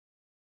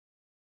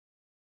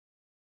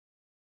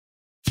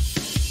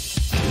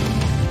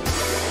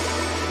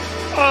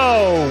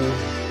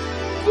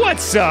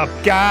What's up,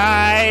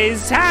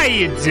 guys? How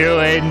you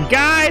doing?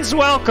 Guys,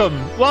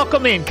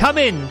 welcome in, come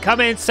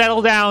in,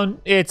 settle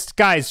down.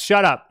 Guys,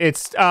 shut up.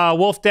 It's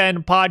WULFF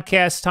DEN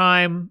Podcast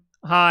time.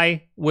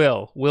 Hi,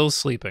 Will's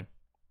sleeping.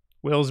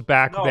 Will's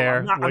back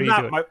there. What are you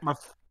doing?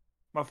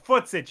 My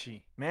foot's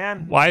itchy,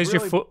 man. Why is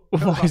your foot?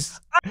 I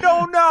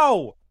don't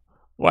know.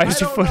 Why is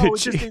your foot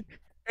itchy?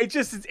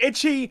 It's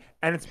itchy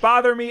and it's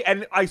bothering me.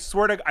 And I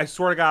swear to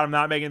God, I'm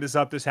not making this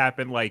up. This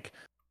happened like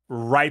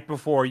right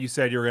before you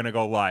said you were gonna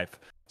go live.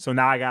 So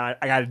now I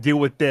gotta deal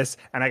with this,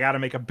 and I gotta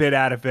make a bit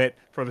out of it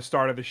for the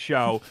start of the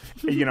show.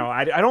 You know,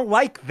 I don't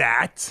like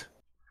that.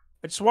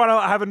 I just want to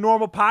have a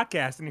normal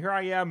podcast, and here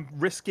I am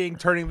risking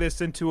turning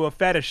this into a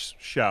fetish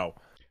show.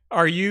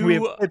 Are you we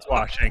have kids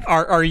watching?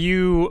 Are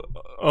you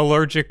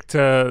allergic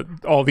to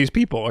all these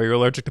people? Are you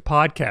allergic to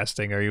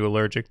podcasting? Are you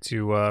allergic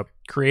to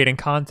creating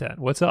content?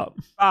 What's up,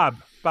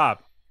 Bob?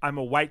 I'm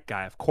a white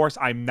guy. Of course,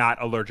 I'm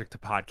not allergic to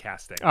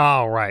podcasting.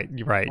 Oh, right.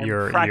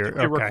 You're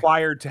practically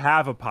required to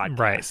have a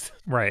podcast.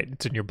 Right.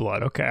 It's in your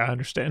blood. Okay, I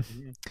understand.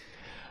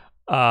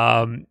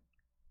 Are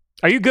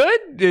you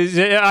good?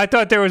 I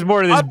thought there was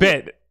more to this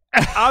bit.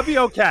 I'll be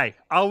okay.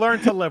 I'll learn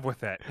to live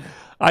with it.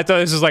 I thought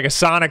this was like a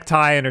Sonic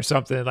tie-in or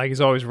something. Like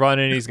he's always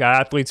running. He's got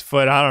athlete's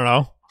foot. I don't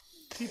know.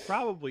 He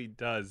probably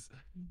does.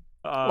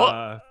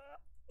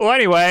 Well,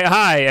 anyway,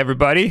 hi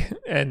everybody,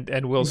 and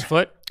Will's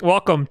foot.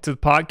 Welcome to the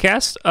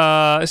podcast.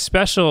 A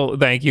special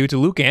thank you to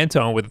Luke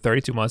Antone with the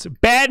 32 months.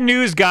 Bad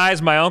news,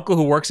 guys. My uncle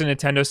who works at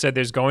Nintendo said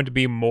there's going to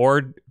be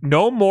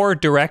no more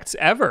directs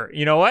ever.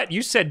 You know what?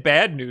 You said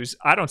bad news.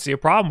 I don't see a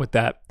problem with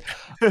that.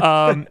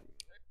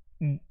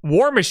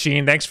 War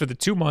Machine, thanks for the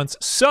 2 months.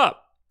 Sup?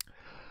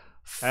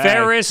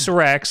 Ferris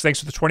Rex, thanks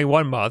for the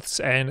 21 months.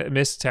 And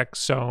Miss Tech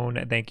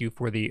Zone, thank you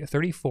for the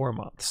 34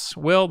 months.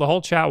 Will, the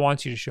whole chat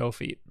wants you to show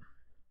feet.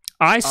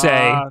 I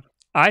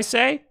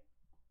say,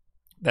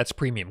 that's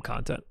premium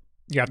content.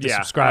 You have to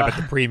subscribe at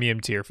the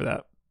premium tier for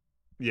that.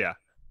 Yeah.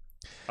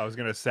 I was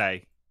going to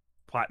say,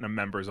 platinum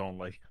members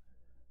only.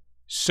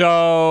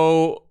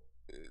 So,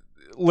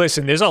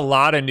 listen, there's a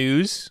lot of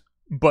news,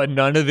 but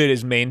none of it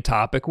is main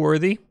topic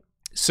worthy.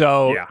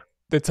 So,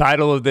 the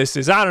title of this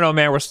is, I don't know,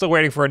 man, we're still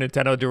waiting for a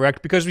Nintendo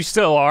Direct because we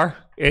still are.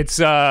 It's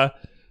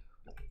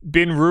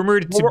been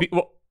rumored to be...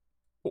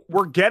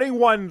 We're getting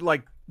one,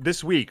 like,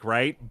 this week,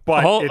 right?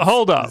 But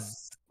hold up.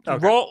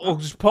 Okay.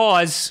 Just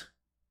pause.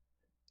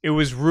 It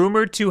was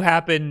rumored to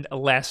happen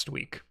last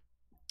week.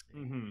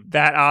 Mm-hmm.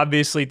 That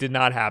obviously did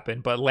not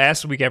happen. But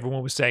last week,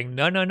 everyone was saying,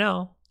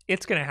 no.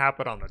 It's going to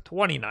happen on the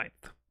 29th.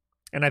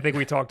 And I think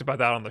we talked about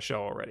that on the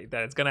show already,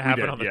 that it's going to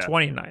happen on the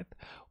 29th.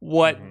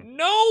 What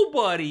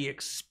nobody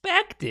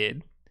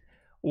expected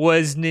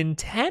was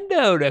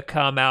Nintendo to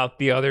come out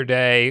the other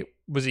day.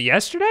 Was it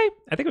yesterday?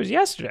 I think it was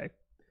yesterday.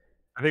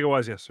 I think it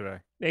was yesterday.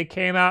 They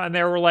came out and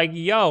they were like,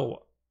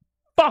 yo,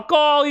 fuck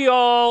all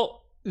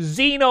y'all,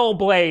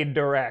 XENOBLADE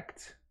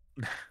Direct.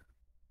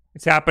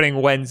 It's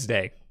happening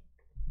Wednesday.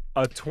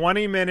 A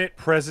 20-minute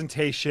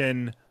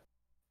presentation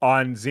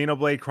on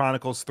Xenoblade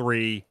Chronicles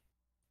 3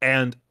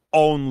 and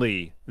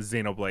only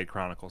Xenoblade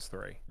Chronicles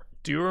 3.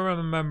 Do you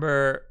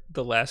remember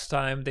the last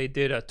time they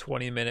did a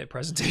 20-minute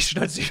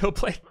presentation on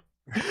Xenoblade?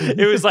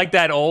 It was like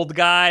that old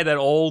guy, that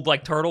old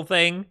like turtle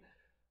thing.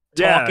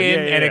 Talking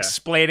and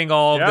explaining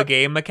all of the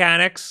game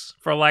mechanics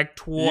for like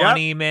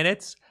 20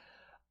 minutes.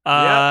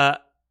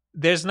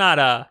 There's not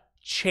a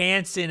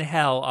chance in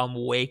hell I'm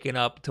waking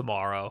up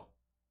tomorrow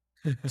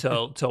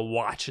to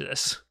watch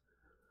this.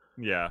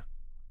 Yeah.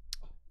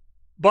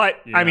 But,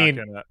 I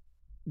mean,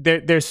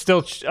 there's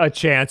still a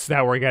chance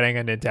that we're getting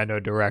a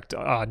Nintendo Direct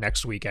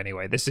next week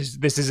anyway. This is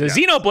a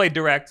Xenoblade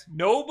Direct.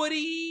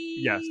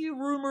 Nobody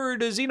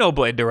rumored a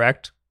Xenoblade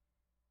Direct.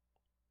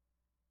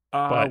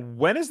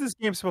 When is this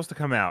game supposed to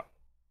come out?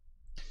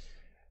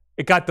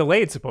 It got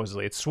delayed,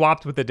 supposedly. It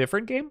swapped with a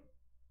different game.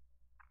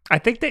 I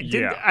think they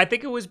did. I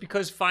think it was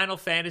because Final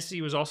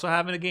Fantasy was also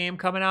having a game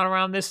coming out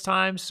around this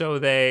time. So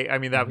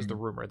that was the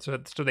rumor. So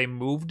they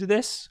moved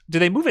this. Did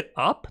they move it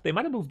up? They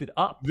might have moved it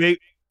up. They,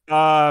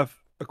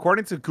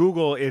 according to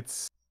Google,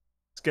 it's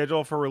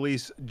scheduled for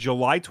release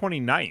July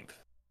 29th.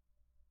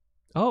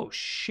 Oh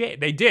shit!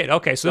 They did.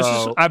 Okay,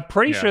 so I'm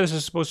pretty sure this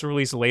is supposed to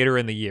release later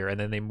in the year, and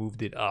then they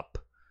moved it up.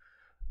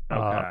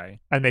 Okay.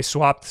 And they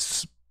swapped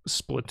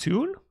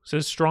Splatoon. It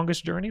says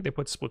Strongest Journey. They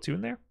put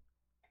Splatoon there.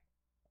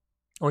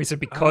 Or he said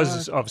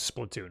because of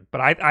Splatoon. But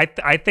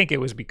I think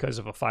it was because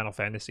of a Final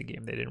Fantasy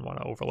game they didn't want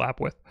to overlap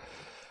with.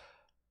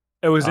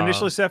 It was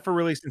initially set for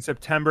release in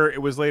September.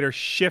 It was later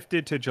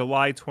shifted to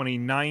July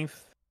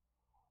 29th.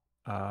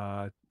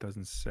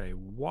 Doesn't say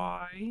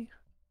why.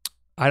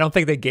 I don't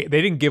think they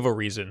didn't give a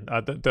reason.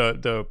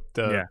 The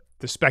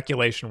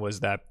speculation was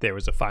that there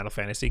was a Final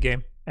Fantasy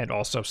game and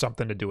also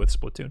something to do with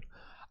Splatoon.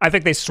 I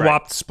think they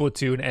swapped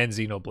Splatoon and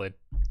Xenoblade.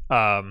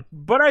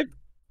 But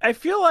I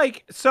feel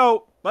like,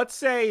 so let's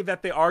say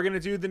that they are going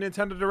to do the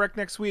Nintendo Direct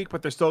next week,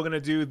 but they're still going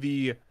to do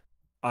the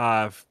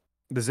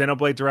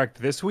Xenoblade Direct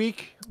this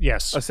week.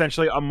 Yes.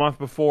 Essentially a month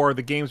before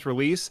the game's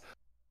release.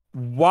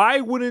 Why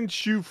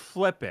wouldn't you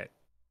flip it?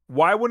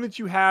 why wouldn't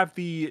you have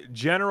the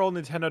general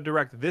Nintendo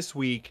Direct this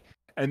week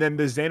and then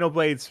the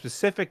Xenoblade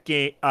specific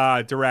game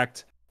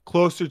Direct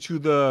closer to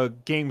the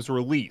game's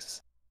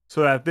release,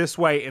 so that this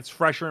way it's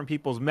fresher in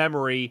people's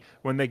memory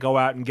when they go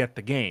out and get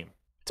the game?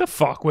 To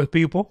fuck with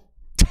people.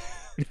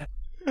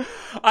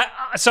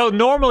 So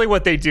normally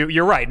what they do,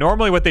 you're right.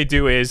 Normally what they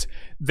do is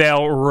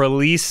they'll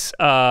release,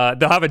 they'll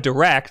have a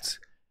Direct,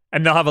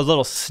 and they'll have a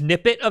little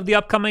snippet of the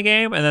upcoming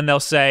game, and then they'll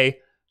say,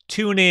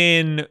 tune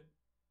in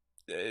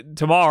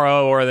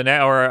tomorrow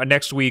or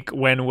next week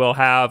when we'll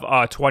have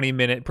a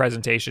 20-minute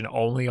presentation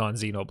only on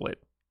Xenoblade.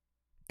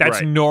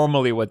 That's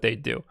normally what they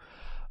do.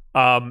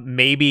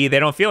 Maybe they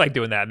don't feel like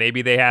doing that.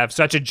 Maybe they have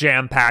such a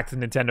jam-packed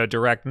Nintendo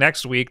Direct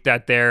next week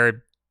that they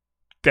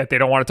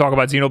don't want to talk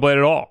about Xenoblade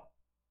at all.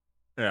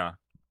 Yeah.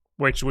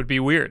 Which would be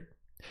weird.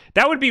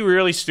 That would be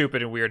really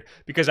stupid and weird,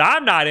 because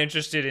I'm not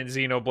interested in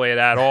Xenoblade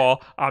at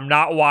all. I'm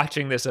not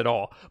watching this at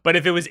all. But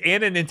if it was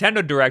in a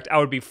Nintendo Direct, I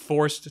would be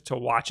forced to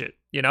watch it,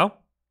 you know?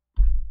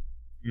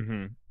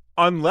 Mm-hmm.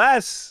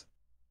 Unless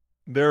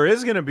there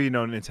is going to be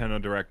no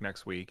Nintendo Direct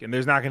next week, and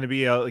there's not going to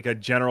be a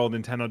general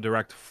Nintendo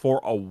Direct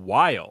for a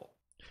while.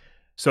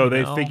 So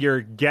they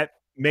figure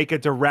make a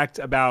Direct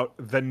about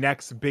the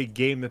next big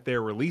game that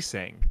they're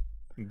releasing,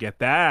 and get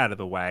that out of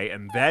the way,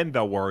 and then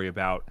they'll worry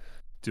about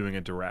doing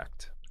a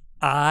Direct.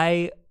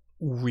 I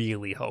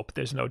really hope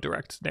there's no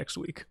Direct next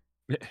week.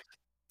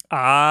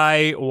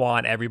 I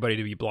want everybody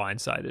to be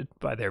blindsided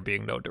by there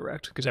being no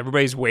Direct, because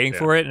everybody's waiting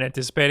for it and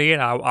anticipating it.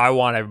 I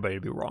want everybody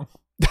to be wrong.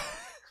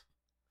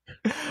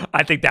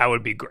 I think that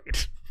would be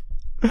great.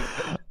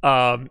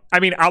 I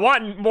mean, I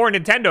want more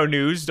Nintendo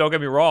news, don't get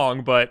me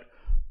wrong, but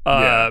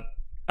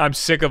I'm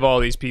sick of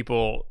all these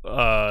people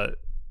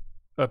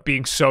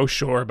being so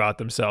sure about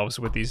themselves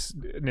with these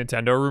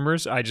Nintendo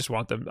rumors. I just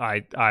want them,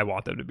 I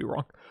want them to be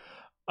wrong.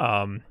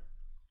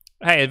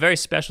 Hey, a very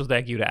special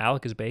thank you to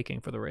Alec is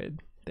Baking for the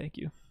raid. Thank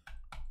you.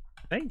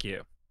 Thank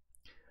you.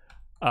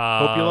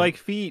 Hope you like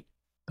feet.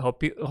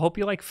 Hope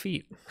you like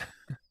feet.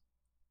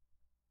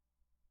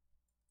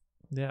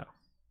 Yeah.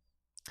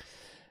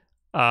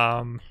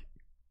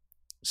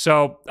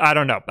 So I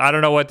don't know. I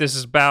don't know what this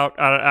is about.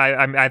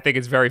 I think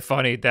it's very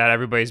funny that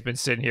everybody's been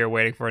sitting here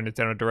waiting for a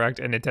Nintendo Direct,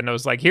 and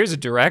Nintendo's like, "Here's a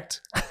Direct.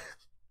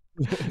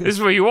 This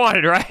is what you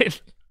wanted,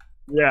 right?"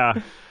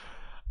 Yeah.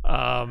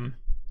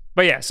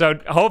 But yeah. So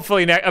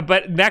hopefully,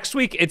 but next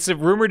week it's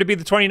rumored to be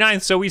the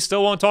 29th, so we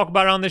still won't talk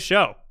about it on this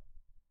show.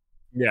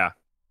 Yeah.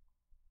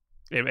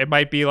 It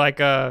might be like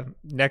a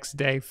next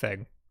day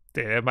thing.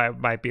 It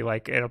might be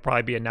like it'll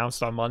probably be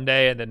announced on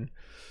Monday, and then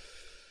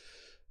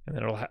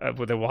then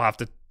we'll have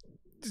to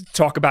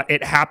talk about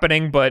it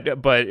happening, but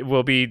it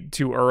will be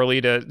too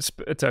early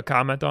to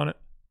comment on it.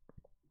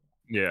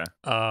 Yeah.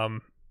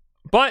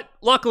 But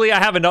luckily, I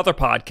have another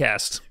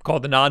podcast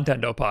called the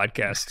Nintendo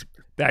Podcast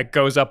that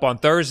goes up on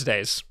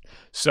Thursdays,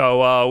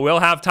 so we'll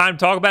have time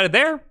to talk about it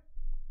there.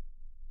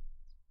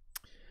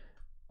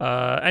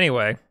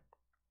 Anyway.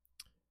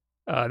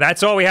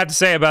 That's all we have to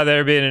say about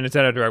there being a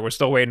Nintendo Direct. We're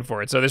still waiting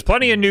for it. So there's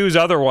plenty of news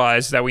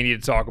otherwise that we need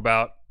to talk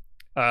about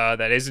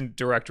that isn't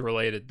Direct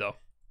related, though.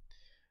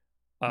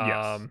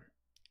 Yes.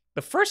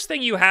 The first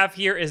thing you have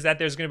here is that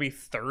there's going to be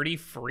 30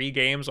 free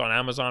games on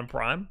Amazon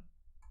Prime.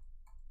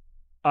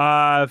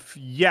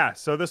 Yeah.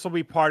 So this will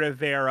be part of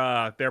their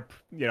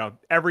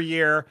every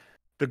year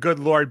the good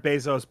Lord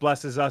Bezos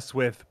blesses us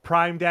with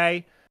Prime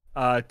Day,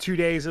 2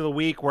 days of the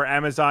week where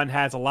Amazon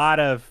has a lot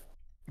of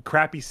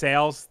crappy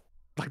sales.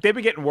 Like, they've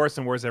been getting worse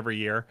and worse every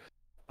year.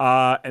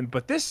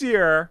 But this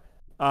year,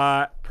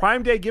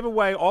 Prime Day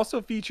giveaway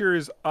also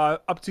features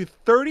up to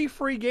 30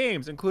 free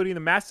games, including the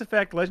Mass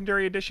Effect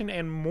Legendary Edition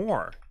and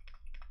more.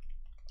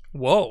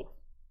 Whoa.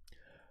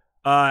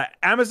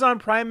 Amazon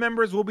Prime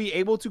members will be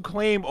able to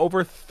claim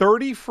over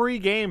 30 free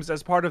games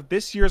as part of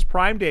this year's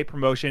Prime Day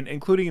promotion,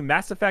 including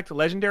Mass Effect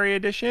Legendary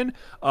Edition,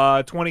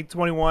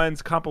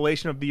 2021's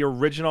compilation of the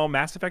original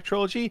Mass Effect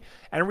trilogy,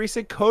 and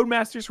recent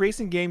Codemasters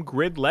racing game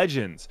Grid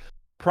Legends.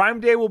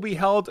 Prime Day will be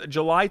held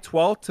July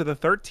 12th to the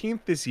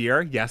 13th this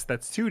year. Yes,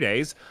 that's 2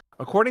 days.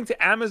 According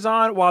to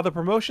Amazon, while the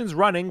promotion's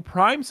running,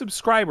 Prime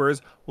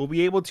subscribers will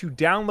be able to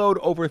download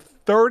over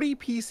 30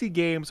 PC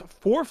games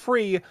for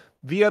free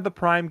via the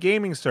Prime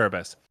gaming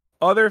service.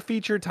 Other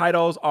featured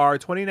titles are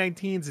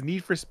 2019's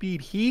Need for Speed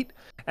Heat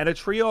and a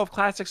trio of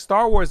classic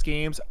Star Wars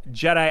games,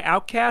 Jedi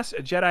Outcast,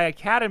 Jedi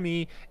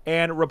Academy,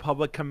 and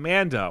Republic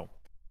Commando.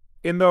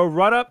 In the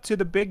run-up to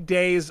the big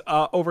days,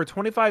 over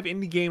 25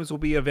 indie games will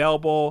be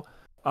available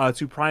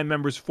to Prime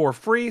members for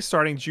free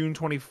starting June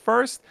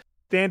 21st.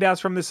 Standouts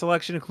from this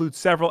selection include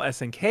several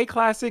SNK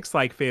classics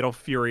like Fatal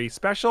Fury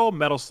Special,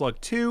 Metal Slug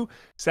 2,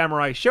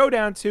 Samurai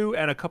Showdown 2,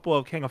 and a couple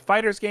of King of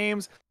Fighters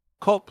games,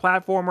 cult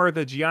platformer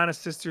The Gianna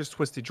Sisters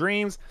Twisted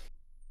Dreams,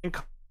 and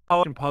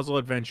college and puzzle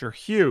adventure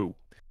Hue.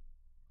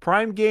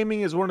 Prime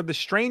Gaming is one of the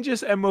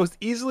strangest and most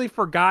easily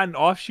forgotten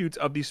offshoots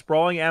of the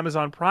sprawling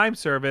Amazon Prime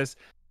service.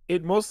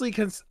 It mostly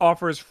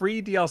offers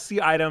free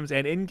DLC items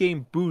and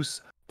in-game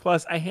boosts,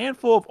 plus a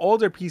handful of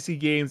older PC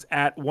games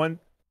at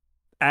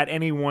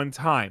any one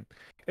time.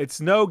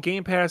 It's no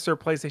Game Pass or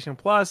PlayStation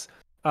Plus,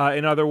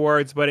 in other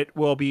words, but it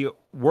will be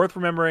worth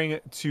remembering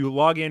to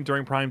log in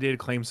during Prime Day to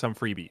claim some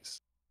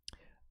freebies.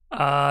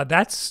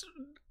 That's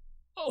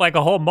like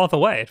a whole month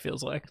away, it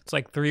feels like. It's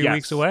like 3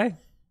 weeks away.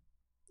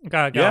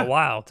 Got a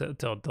while till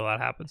that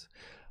happens.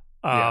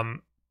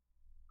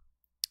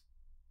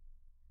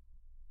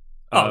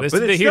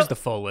 Here's the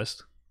full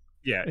list.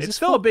 Yeah, it's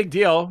still a big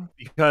deal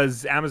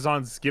because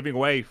Amazon's giving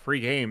away free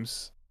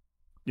games.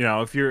 You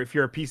know, if you're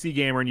a PC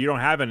gamer and you don't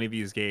have any of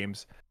these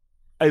games,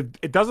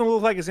 it doesn't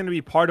look like it's going to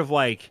be part of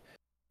like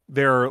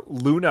their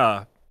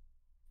Luna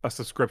a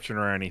subscription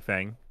or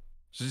anything.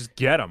 So just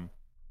get them.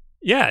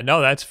 Yeah, no,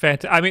 that's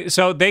fantastic. I mean,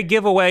 so they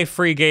give away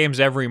free games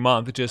every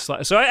month. Just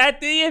like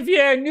if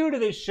you're new to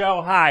this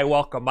show, hi,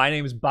 welcome. My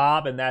name's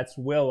Bob, and that's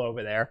Will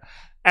over there.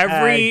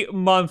 Every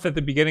month at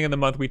the beginning of the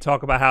month, we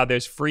talk about how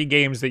there's free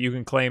games that you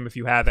can claim if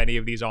you have any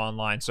of these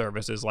online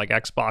services like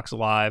Xbox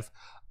Live,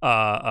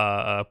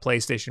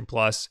 PlayStation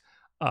Plus,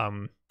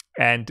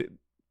 and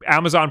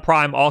Amazon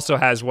Prime also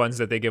has ones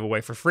that they give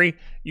away for free.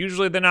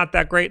 Usually they're not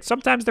that great.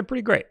 Sometimes they're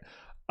pretty great.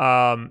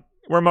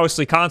 We're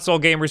mostly console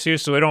gamers here,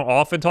 so we don't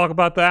often talk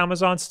about the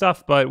Amazon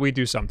stuff, but we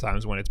do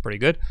sometimes when it's pretty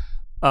good.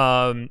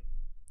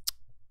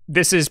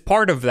 This is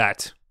part of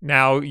that.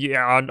 Now,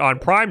 on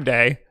Prime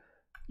Day,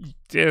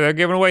 they're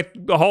giving away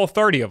the whole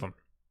 30 of them.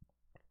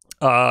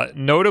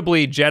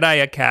 Notably,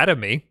 Jedi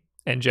Academy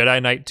and Jedi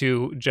Knight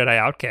 2, Jedi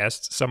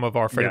Outcast, some of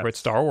our favorite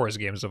Star Wars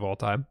games of all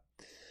time.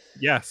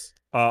 Yes.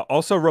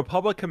 Also,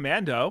 Republic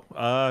Commando,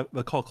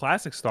 the cult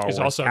classic Star Wars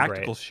also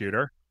tactical great.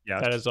 Shooter.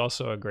 Yes. That is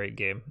also a great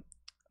game.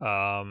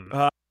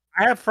 I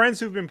have friends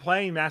who've been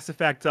playing Mass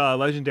Effect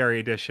Legendary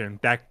Edition.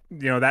 That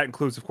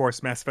includes, of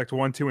course, Mass Effect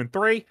 1, 2, and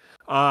 3,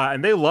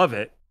 and they love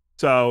it.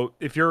 So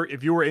if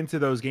you were into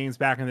those games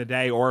back in the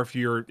day, or if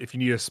you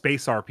need a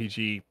space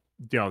RPG,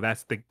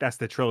 that's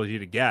the trilogy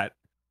to get.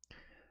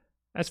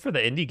 As for the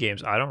indie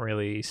games, I don't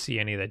really see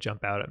any that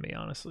jump out at me,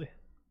 honestly.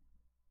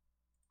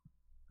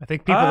 I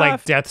think people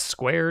like Death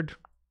Squared.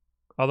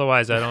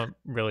 Otherwise, I don't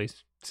really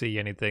see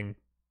anything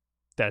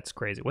that's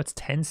crazy. What's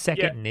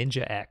 10-Second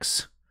Ninja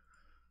X?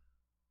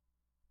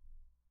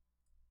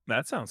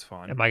 That sounds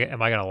fun. Am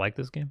I gonna like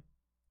this game?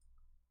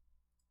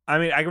 I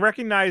mean, I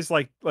recognize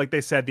like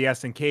they said, the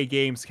SNK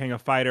games, King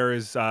of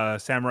Fighters,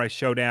 Samurai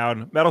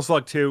Showdown, Metal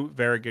Slug 2,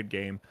 very good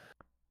game.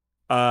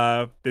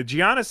 The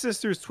Gianna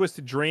Sisters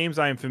Twisted Dreams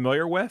I am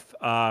familiar with.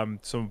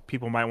 So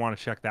people might want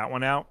to check that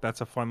one out.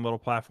 That's a fun little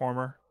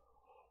platformer.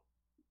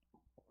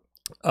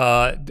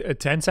 A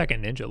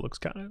 10-Second Ninja looks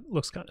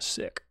kind of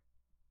sick.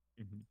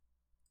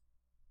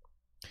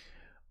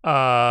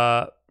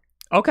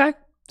 Okay.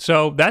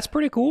 So that's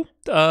pretty cool.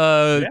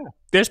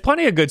 There's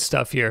plenty of good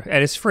stuff here,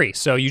 and it's free,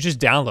 so you just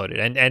download it.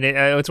 And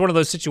it's one of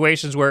those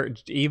situations where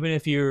even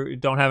if you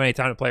don't have any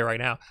time to play right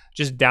now,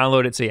 just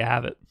download it so you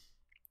have it.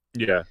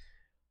 Yeah.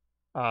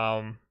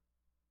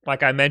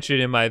 Like I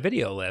mentioned in my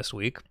video last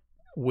week,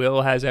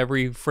 Will has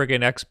every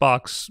friggin'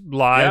 Xbox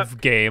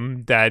Live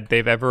game that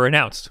they've ever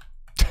announced.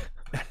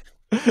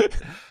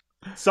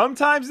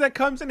 Sometimes that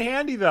comes in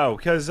handy, though,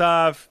 because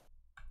a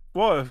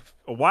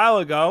while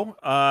ago,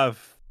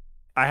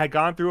 I had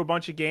gone through a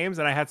bunch of games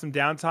and I had some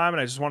downtime and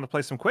I just wanted to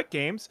play some quick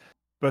games.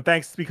 But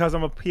because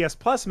I'm a PS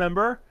Plus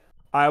member,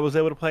 I was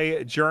able to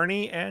play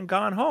Journey and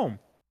Gone Home.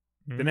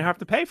 Didn't have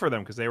to pay for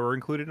them because they were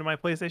included in my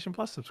PlayStation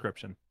Plus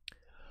subscription.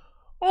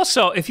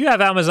 Also, if you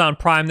have Amazon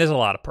Prime, there's a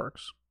lot of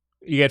perks.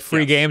 You get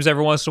free games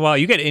every once in a while.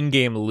 You get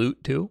in-game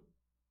loot, too.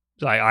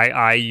 So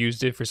I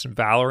used it for some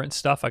Valorant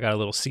stuff. I got a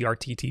little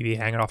CRT TV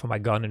hanging off of my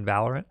gun in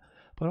Valorant.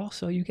 But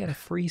also, you get a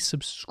free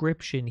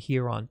subscription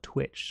here on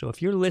Twitch. So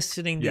if you're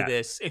listening to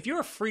this, if you're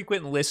a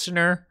frequent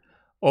listener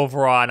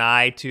over on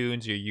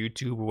iTunes or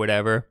YouTube or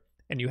whatever,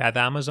 and you have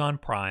Amazon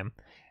Prime,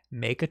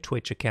 make a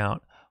Twitch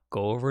account,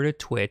 go over to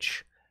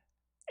Twitch,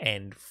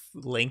 and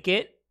link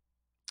it,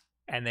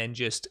 and then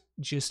just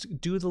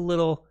do the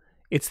little...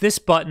 It's this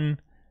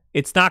button.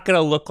 It's not going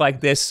to look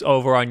like this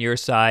over on your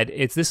side.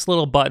 It's this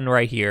little button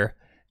right here.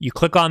 You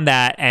click on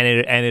that,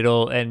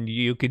 and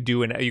you could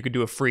do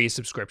a free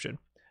subscription.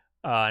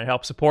 And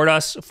help support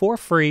us for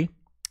free.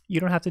 You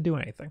don't have to do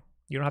anything.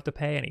 You don't have to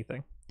pay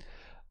anything.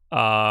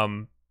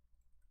 And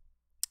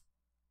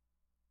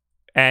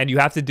you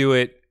have to do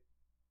it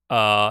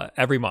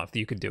every month.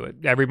 You can do it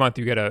every month.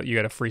 You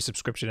get a free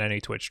subscription to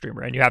any Twitch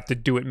streamer, and you have to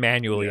do it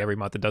manually every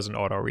month. It doesn't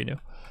auto renew.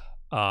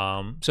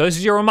 So this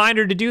is your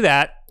reminder to do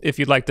that if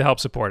you'd like to help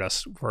support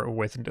us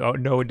with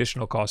no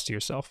additional cost to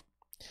yourself.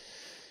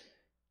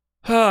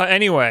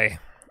 Anyway.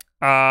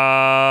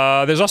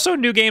 There's also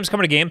new games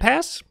coming to Game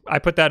Pass. I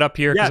put that up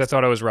here because I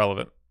thought it was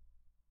relevant.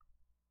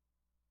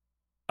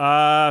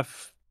 So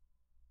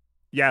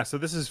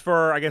this is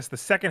for, I guess, the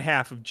second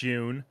half of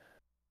June.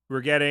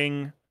 We're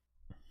getting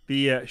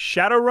the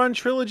Shadowrun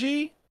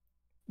trilogy.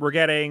 We're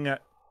getting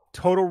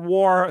Total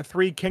War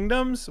 3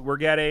 Kingdoms. We're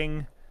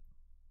getting,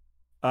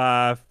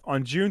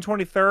 on June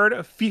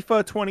 23rd,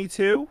 FIFA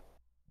 22.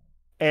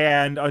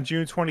 And on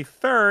June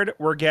 23rd,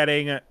 we're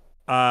getting,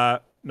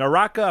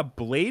 Naraka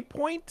Blade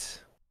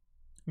Point.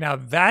 Now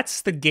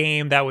that's the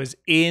game that was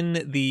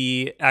in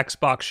the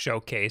Xbox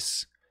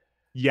showcase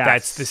Yes.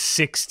 That's the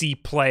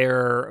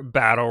 60-player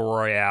battle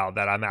royale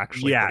that I'm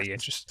actually pretty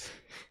interested.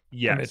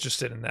 Yes. I'm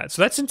interested in that.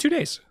 So that's in 2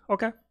 days.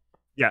 Okay.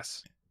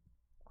 Yes.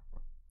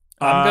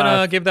 I'm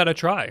gonna give that a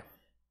try.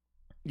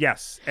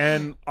 Yes,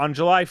 and on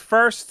July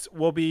 1st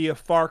will be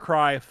Far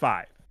Cry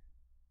 5.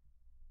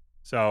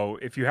 So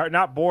if you're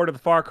not bored of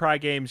the Far Cry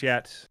games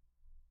yet,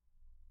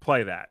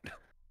 play that.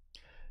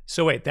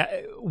 So wait,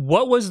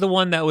 what was the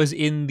one that was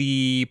in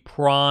the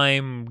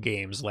Prime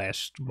games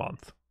last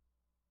month?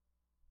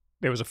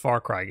 There was a Far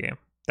Cry game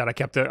that I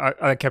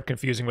kept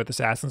confusing with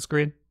Assassin's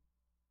Creed.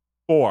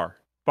 4.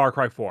 Far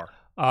Cry 4.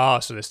 Oh,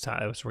 so this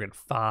time we're getting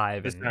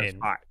 5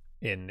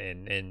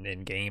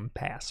 in Game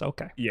Pass.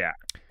 Okay. Yeah.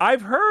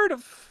 I've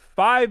heard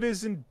 5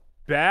 isn't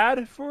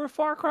bad for a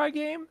Far Cry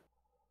game.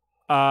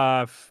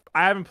 I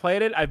haven't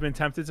played it. I've been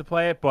tempted to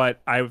play it,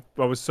 but I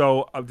was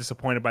so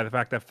disappointed by the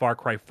fact that Far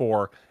Cry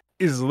 4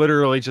 is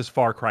literally just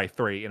Far Cry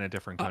 3 in a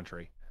different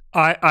country.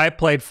 I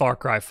played Far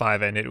Cry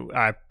 5 and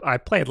I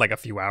played like a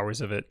few hours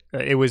of it.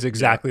 It was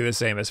exactly the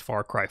same as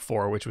Far Cry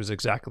 4, which was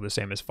exactly the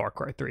same as Far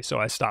Cry 3. So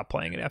I stopped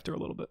playing it after a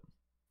little bit.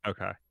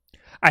 Okay.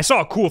 I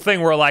saw a cool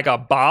thing where like a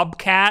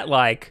bobcat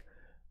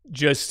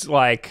just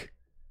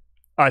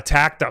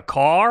attacked a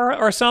car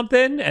or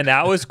something, and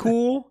that was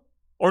cool.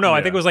 Or no,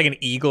 I think it was like an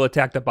eagle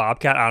attacked a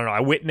bobcat. I don't know. I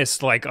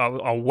witnessed like a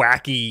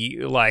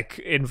wacky like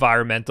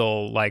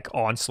environmental like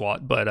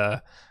onslaught,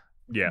 but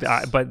yes.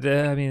 I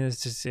mean,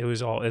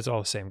 it's all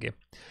the same game.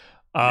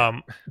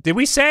 Did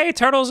we say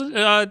Turtles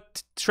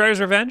Shredder's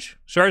Revenge?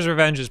 Shredder's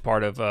Revenge is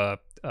part of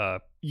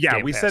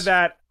Game we Pass. said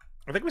that.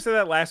 I think we said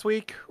that last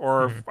week,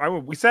 or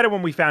we said it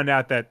when we found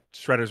out that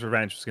Shredder's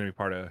Revenge was going to be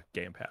part of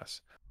Game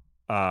Pass.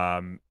 I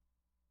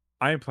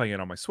am playing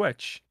it on my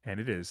Switch, and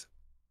it is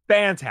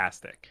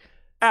fantastic.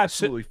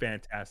 Absolutely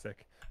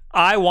fantastic.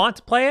 I want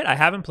to play it. I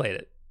haven't played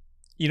it.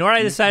 You know what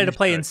I decided to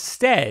play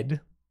instead?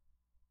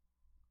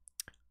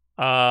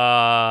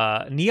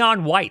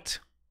 Neon White.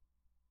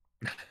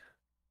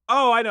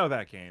 Oh, I know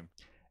that game.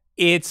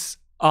 It's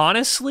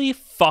honestly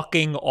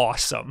fucking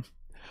awesome.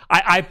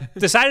 I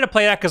decided to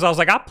play that because I was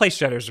like, I'll play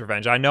Shredder's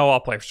Revenge. I know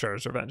I'll play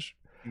Shredder's Revenge.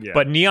 Yeah.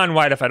 But Neon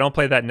White, if I don't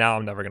play that now,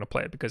 I'm never gonna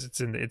play it because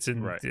it's a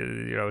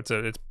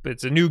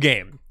new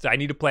game. So I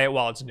need to play it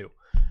while it's new.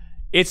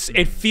 It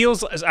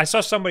feels. I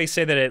saw somebody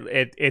say that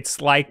it's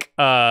like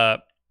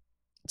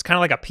it's kind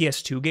of like a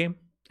PS2 game.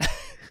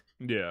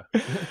 Yeah.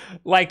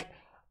 Like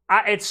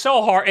it's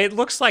so hard. It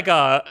looks like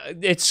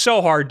it's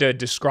so hard to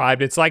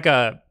describe. It's like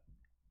a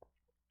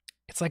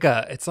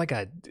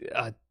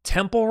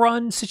temple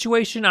run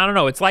situation. I don't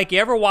know. It's like, you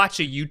ever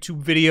watch a YouTube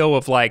video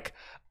of like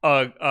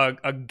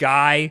a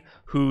guy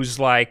who's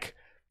like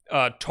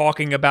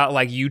talking about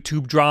like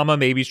YouTube drama.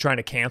 Maybe he's trying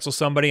to cancel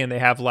somebody, and they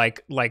have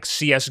like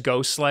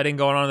CS:GO sledding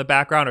going on in the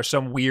background, or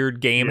some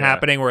weird game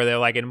happening where they're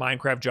like in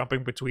Minecraft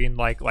jumping between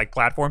like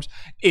platforms.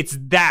 It's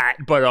that,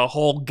 but a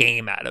whole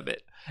game out of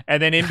it.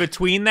 And then in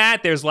between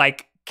that, there's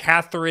like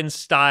Catherine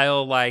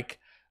style like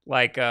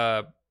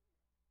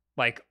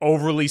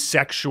overly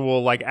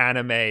sexual like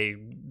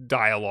anime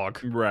dialogue.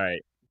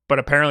 Right. But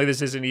apparently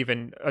this isn't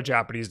even a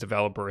Japanese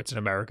developer, it's an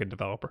American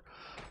developer.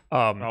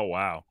 Oh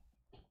wow.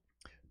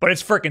 But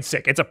it's freaking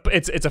sick. It's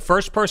a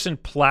first person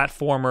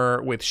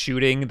platformer with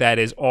shooting that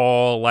is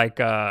all like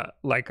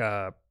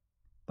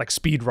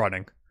speed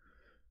running.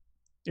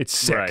 It's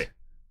sick. Right.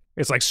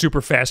 It's like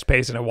super fast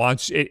paced, and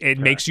it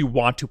makes you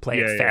want to play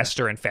it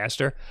faster and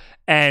faster.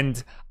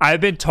 And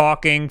I've been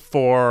talking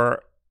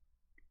for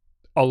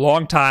a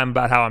long time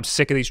about how I'm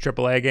sick of these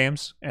AAA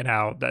games, and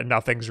how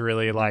nothing's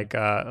really like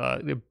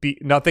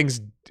nothing's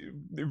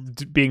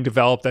being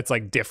developed that's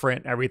like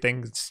different.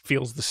 Everything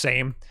feels the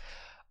same.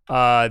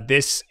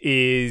 This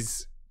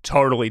is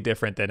totally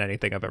different than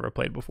anything I've ever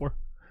played before.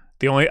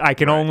 I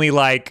can only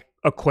like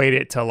equate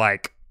it to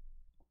like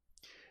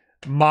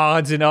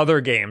mods in other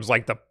games,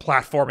 like the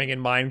platforming in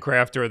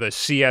Minecraft, or the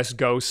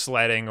CS:GO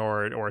sledding,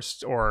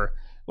 or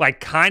like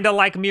kind of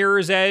like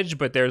Mirror's Edge,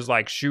 but there's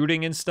like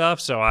shooting and stuff.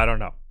 So I don't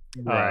know.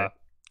 Right.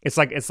 It's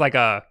like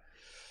a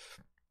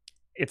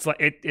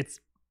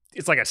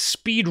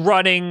speed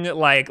running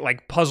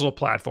like puzzle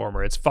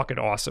platformer. It's fucking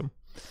awesome.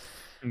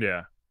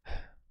 Yeah.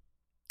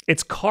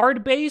 It's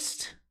card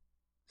based,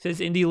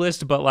 says Indie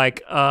List, but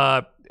like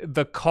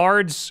the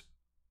cards,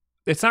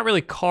 it's not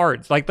really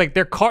cards. Like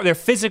they're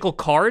physical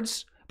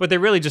cards, but they're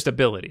really just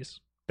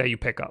abilities that you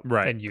pick up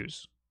and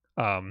use.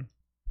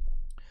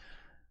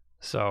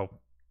 So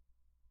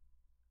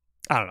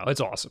I don't know.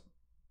 It's awesome.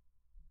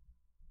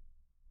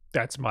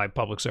 That's my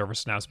public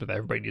service announcement that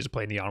everybody needs to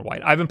play Neon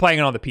White. I've been playing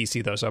it on the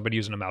PC though, so I've been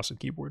using a mouse and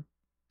keyboard.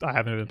 I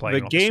haven't been playing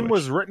it on the game Switch.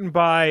 Was written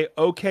by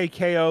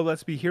OKKO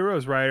Let's Be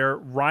Heroes writer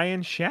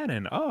Ryan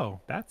Shannon.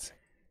 Oh, that's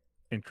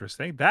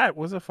interesting. That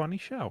was a funny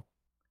show.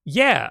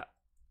 Yeah.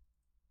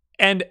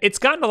 And it's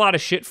gotten a lot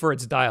of shit for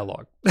its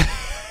dialogue.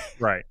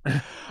 Right.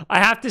 I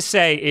have to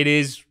say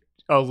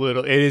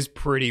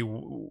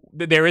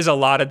there is a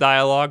lot of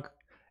dialogue,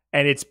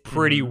 and it's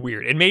pretty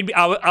weird. And maybe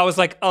I was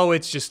like, oh,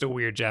 it's just a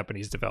weird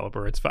Japanese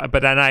developer. It's fine.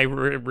 But then I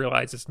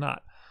realized it's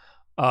not.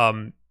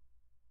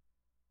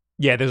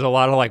 Yeah, there's a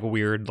lot of like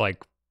weird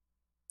like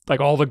like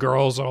all the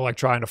girls are like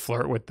trying to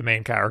flirt with the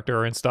main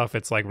character and stuff.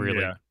 It's like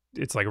really, Yeah.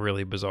 it's like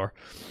really bizarre.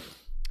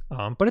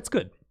 But it's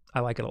good. I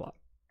like it a lot,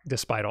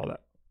 despite all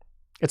that.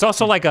 It's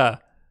also like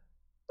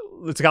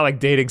it's got like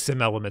dating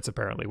sim elements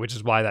apparently, which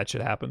is why that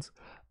shit happens.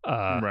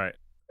 Right.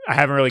 I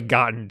haven't really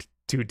gotten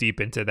too deep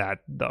into that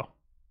though.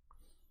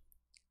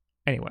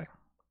 Anyway,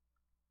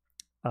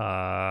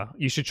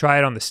 you should try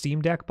it on the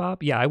Steam Deck,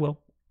 Bob. Yeah, I will.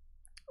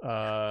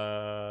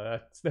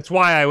 That's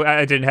why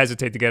I didn't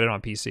hesitate to get it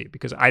on PC,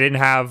 because I didn't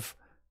have.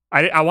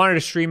 I wanted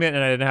to stream it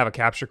and I didn't have a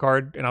capture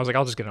card, and I was like,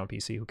 I'll just get it on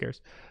PC. Who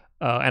cares?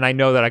 And I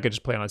know that I could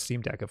just play it on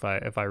Steam Deck if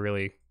I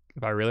really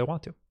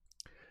want to.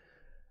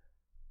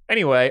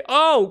 Anyway,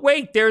 oh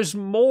wait, there's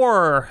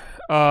more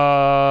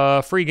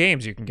free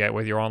games you can get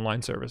with your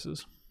online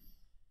services.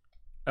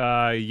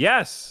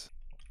 Yes.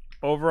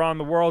 Over on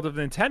the world of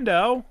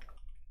Nintendo,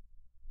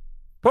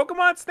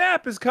 Pokemon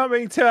Snap is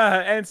coming to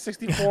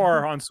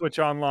N64 on Switch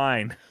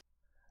Online.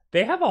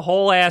 They have a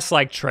whole ass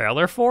like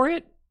trailer for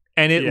it,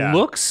 and it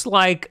looks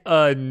like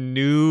a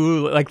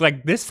new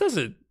like this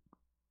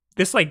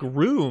like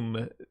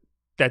room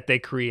that they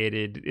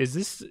created. Is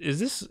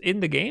this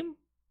in the game?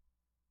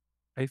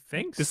 I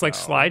think this so. Like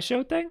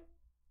slideshow thing.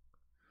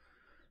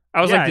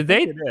 I was like,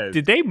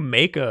 did they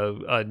make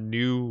a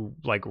new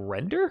like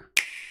render?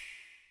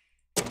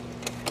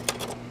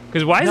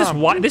 Because why is this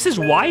wide? This is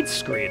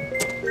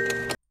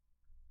widescreen.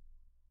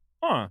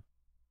 Huh.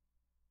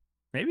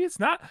 Maybe it's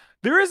not.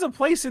 There is a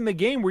place in the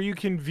game where you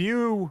can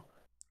view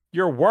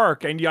your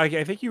work, and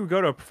I think you would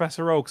go to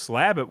Professor Oak's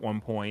lab at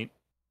one point.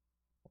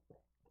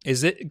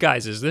 Is it,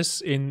 guys? Is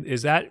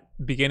that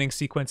beginning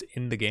sequence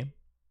in the game?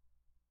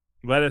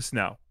 Let us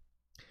know.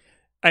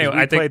 Anyway,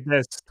 I played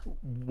this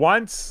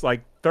once,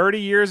 like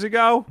 30 years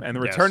ago, and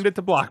returned it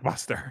to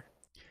Blockbuster.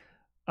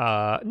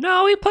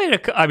 No, we played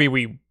it. I mean,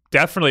 we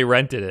definitely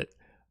rented it,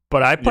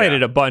 but I played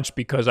it a bunch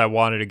because I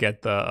wanted to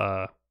get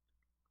the.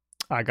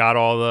 I got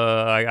all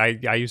the.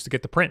 I used to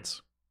get the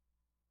prints.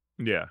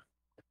 Yeah.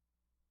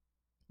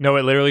 No,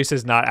 it literally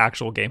says not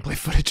actual gameplay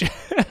footage.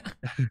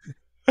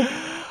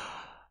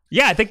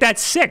 Yeah, I think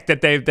that's sick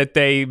that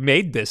they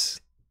made this.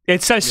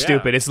 It's so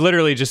stupid. It's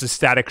literally just a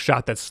static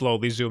shot that's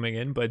slowly zooming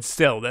in, but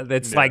still,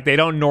 it's like they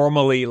don't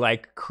normally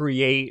like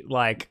create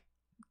like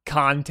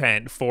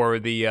content for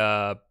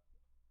the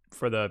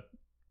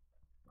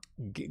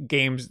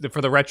games,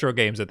 for the retro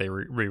games that they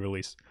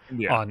re-release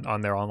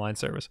on their online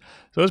service.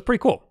 So it's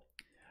pretty cool.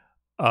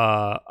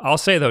 I'll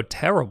say though,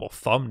 terrible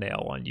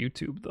thumbnail on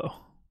YouTube though.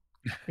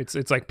 It's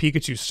like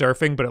Pikachu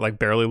surfing, but it like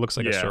barely looks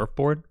like a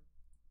surfboard.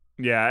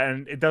 Yeah,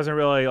 and it doesn't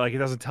really it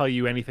doesn't tell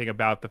you anything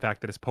about the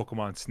fact that it's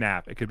Pokemon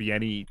Snap. It could be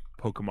any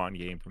Pokemon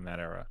game from that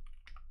era.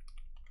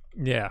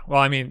 Yeah,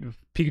 well, I mean,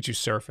 Pikachu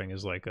surfing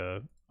is like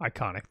a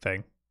iconic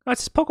thing. Oh,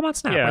 it's Pokemon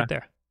Snap right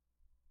there.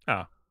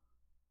 Oh.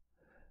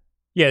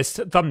 Yeah, its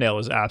thumbnail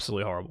is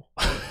absolutely horrible.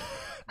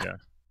 Yeah.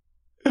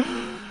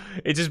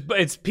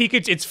 It's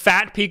Pikachu. It's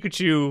fat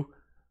Pikachu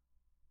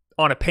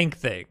on a pink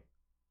thing,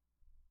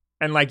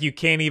 and like you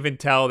can't even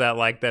tell that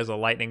like there's a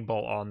lightning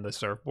bolt on the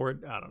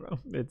surfboard. I don't know.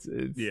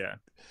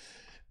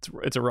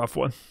 It's a rough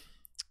one.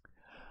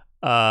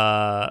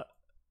 But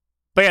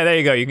yeah, there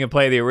you go. You can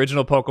play the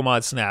original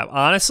Pokemon Snap.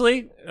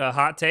 Honestly, a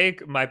hot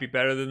take, might be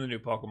better than the new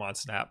Pokemon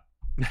Snap.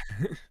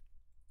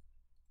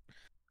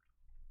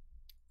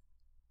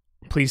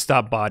 Please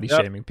stop body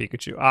shaming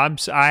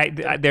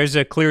Pikachu. There's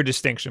a clear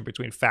distinction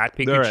between fat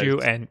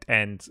Pikachu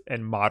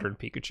and modern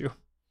Pikachu.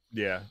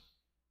 Yeah.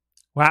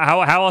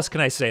 How else can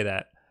I say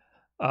that?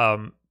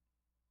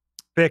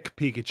 Thick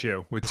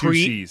Pikachu with two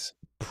C's.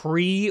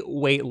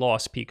 Pre-weight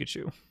loss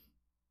Pikachu.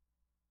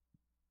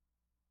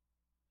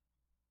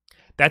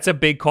 That's a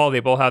big call. They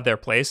both have their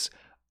place.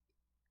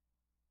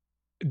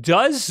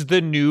 Does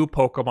the new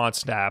Pokemon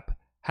Snap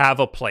have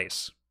a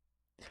place?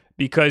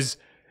 Because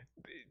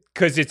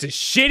it's a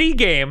shitty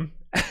game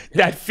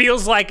that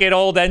feels like an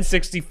old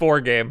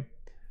N64 game.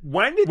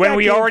 When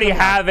we already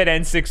have an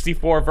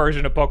N64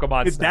 version of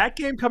Pokemon Snap. Did that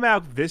game come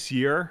out this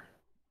year?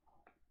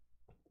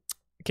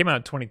 It came out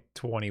in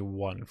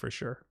 2021 for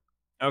sure.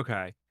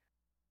 Okay.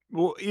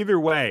 Well, either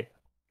way,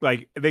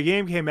 like the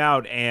game came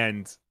out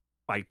and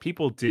like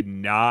people did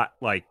not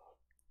like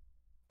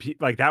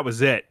that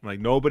was it. Like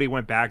nobody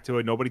went back to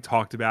it. Nobody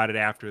talked about it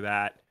after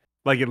that.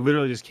 Like it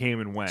literally just came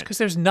and went. Because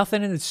there's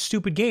nothing in this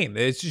stupid game.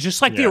 It's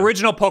just like the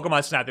original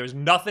Pokemon Snap. There was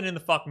nothing in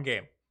the fucking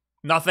game.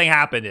 Nothing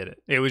happened in it.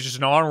 It was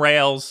just on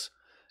rails.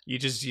 You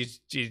just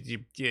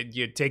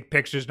you take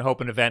pictures and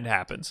hope an event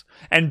happens.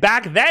 And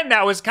back then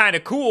that was kind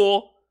of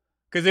cool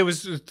because it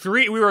was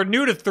we were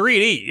new to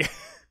 3D.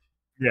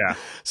 Yeah.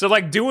 So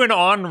like doing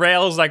on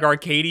rails like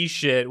arcadey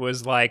shit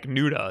was like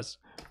new to us.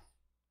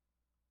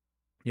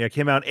 Yeah, it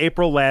came out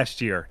April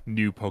last year.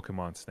 New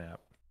Pokemon Snap.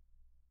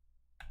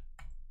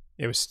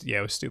 It was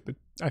stupid.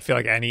 I feel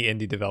like any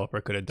indie developer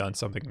could have done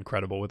something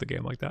incredible with a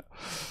game like that.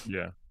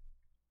 Yeah.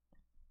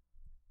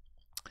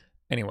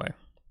 Anyway,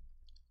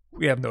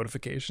 we have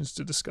notifications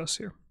to discuss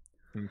here.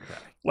 Okay.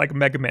 Like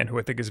Mega Man, who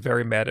I think is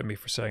very mad at me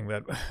for saying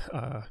that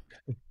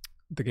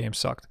The game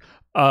sucked.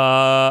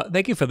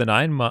 Thank you for the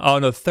 9 months. Oh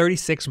no,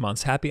 36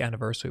 months. Happy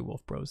anniversary,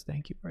 Wolf Bros.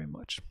 Thank you very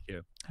much. Yeah.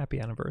 Happy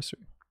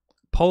anniversary.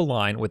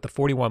 Poline with the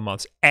 41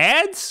 months.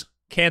 Ads?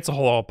 Cancel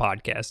whole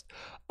podcast.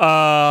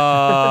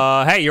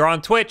 Hey, you're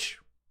on Twitch.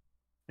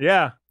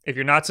 Yeah. If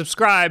you're not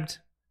subscribed,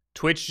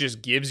 Twitch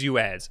just gives you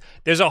ads.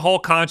 There's a whole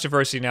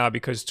controversy now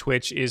because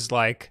Twitch is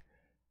like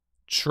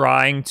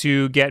trying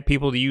to get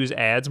people to use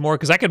ads more,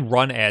 because I can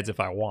run ads if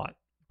I want,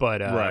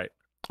 but right,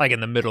 like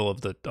in the middle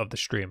of the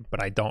stream,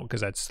 but I don't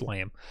because that's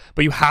lame.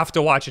 But you have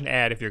to watch an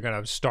ad if you're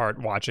gonna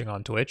start watching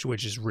on Twitch,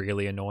 which is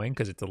really annoying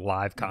because it's a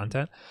live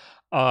content.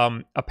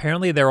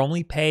 Apparently they're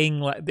only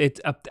paying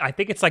I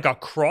think it's like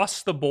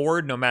across the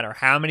board, no matter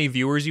how many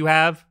viewers you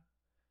have,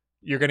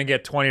 you're gonna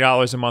get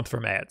 $20 a month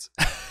from ads.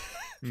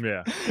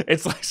 Yeah,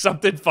 it's like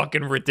something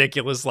fucking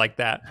ridiculous like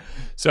that.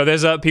 So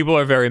there's people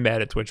are very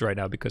mad at Twitch right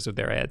now because of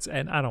their ads,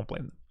 and I don't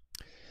blame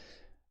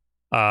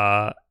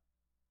them.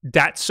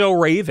 That's So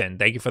Raven,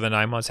 thank you for the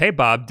 9 months. Hey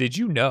Bob, did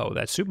you know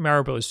that Super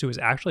Mario Bros. 2 is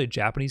actually a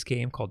Japanese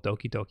game called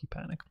Doki Doki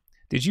Panic?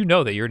 Did you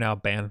know that you're now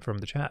banned from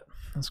the chat?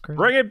 That's crazy.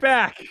 Bring it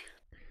back.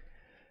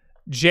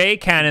 Jay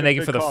Cannon, thank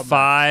you for the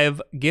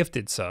 5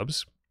 gifted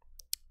subs.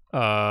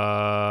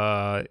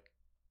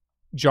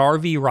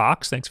 Jarvie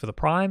Rocks, thanks for the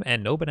Prime.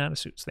 And No Banana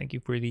Suits, thank you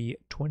for the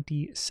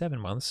 27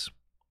 months.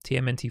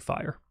 TMNT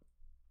Fire.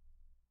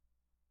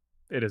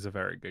 It is a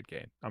very good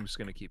game. I'm just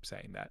going to keep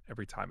saying that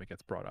every time it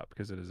gets brought up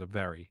because it is a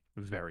very,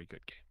 very good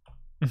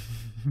game.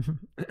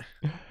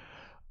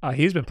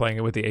 He's been playing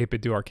it with the 8-bit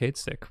do arcade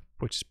stick,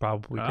 which is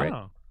probably great.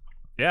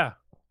 Yeah,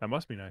 that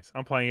must be nice.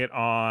 I'm playing it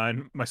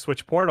on my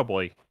Switch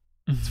portably.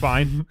 It's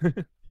fine.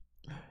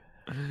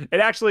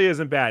 It actually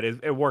isn't bad.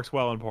 It works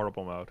well in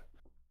portable mode.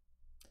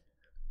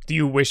 Do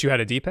you wish you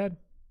had a D-pad?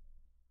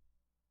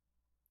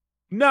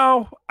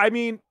 No, I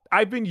mean,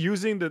 I've been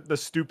using the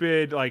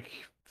stupid like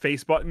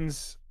face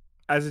buttons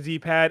as a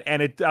D-pad,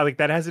 and it like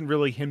that hasn't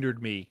really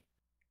hindered me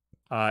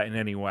in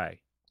any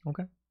way.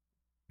 Okay.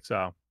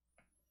 So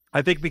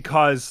I think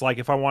because like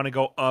if I want to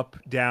go up,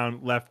 down,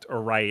 left,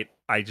 or right,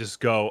 I just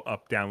go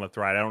up, down, left,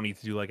 right. I don't need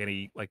to do like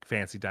any like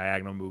fancy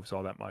diagonal moves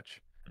all that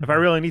much. If I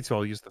really need to,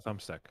 I'll use the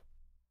thumbstick.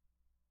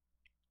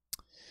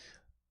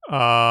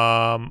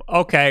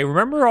 Okay,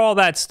 remember all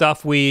that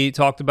stuff we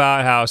talked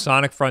about, how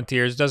Sonic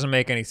Frontiers doesn't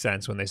make any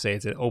sense when they say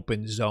it's an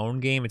open zone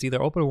game. It's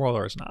either open world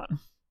or it's not.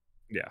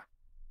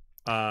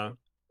 Yeah.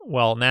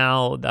 Well,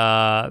 now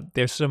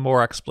there's some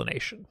more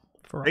explanation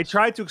for us. They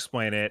tried to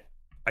explain it.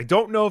 I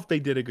don't know if they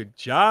did a good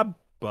job,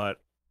 but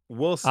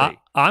we'll see.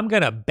 I'm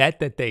going to bet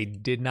that they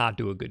did not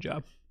do a good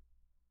job.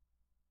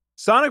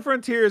 Sonic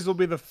Frontiers will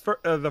be the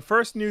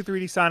first new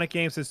 3D Sonic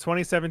game since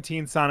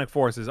 2017 Sonic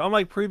Forces.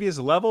 Unlike previous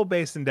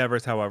level-based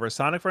endeavors, however,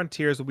 Sonic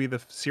Frontiers will be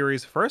the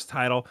series' first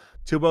title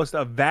to boast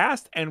a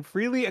vast and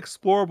freely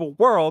explorable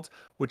world,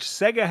 which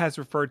Sega has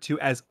referred to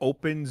as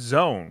open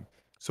zone.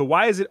 So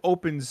why is it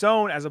open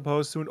zone as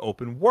opposed to an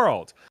open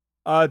world?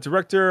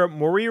 Director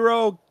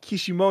Morihiro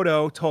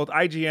Kishimoto told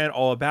IGN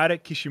all about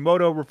it.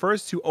 Kishimoto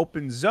refers to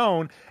open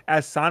zone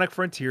as Sonic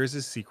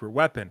Frontiers' secret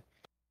weapon.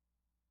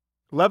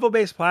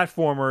 Level-based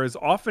platformers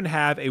often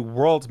have a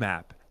world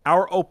map.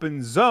 Our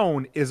open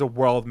zone is a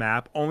world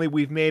map, only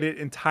we've made it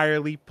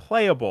entirely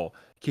playable,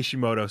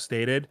 Kishimoto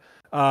stated.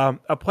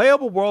 A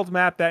playable world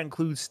map that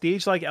includes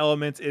stage-like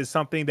elements is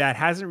something that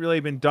hasn't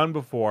really been done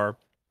before,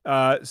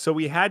 so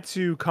we had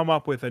to come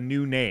up with a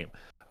new name.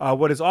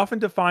 What is often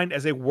defined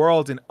as a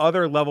world in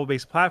other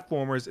level-based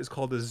platformers is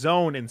called a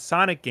zone in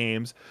Sonic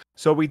games,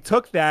 so we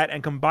took that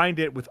and combined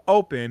it with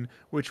open,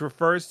 which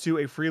refers to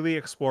a freely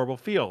explorable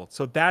field.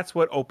 So that's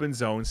what open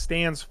zone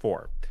stands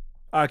for.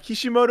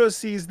 Kishimoto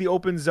sees the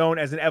open zone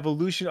as an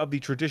evolution of the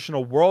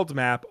traditional world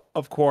map,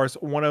 of course,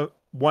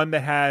 one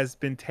that has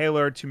been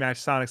tailored to match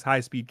Sonic's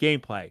high-speed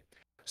gameplay.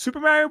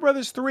 Super Mario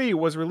Bros. 3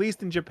 was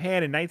released in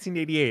Japan in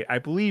 1988. I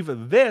believe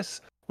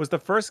this was the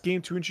first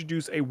game to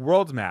introduce a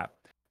world map.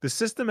 The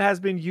system has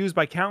been used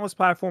by countless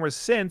platformers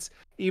since,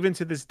 even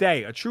to this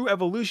day. A true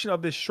evolution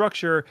of this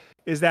structure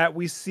is that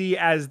we see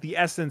as the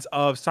essence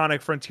of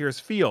Sonic Frontiers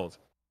field.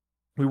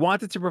 We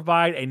wanted to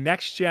provide a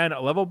next-gen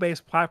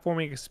level-based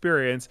platforming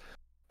experience,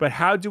 but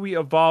how do we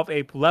evolve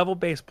a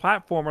level-based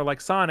platformer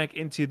like Sonic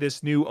into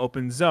this new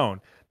open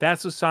zone?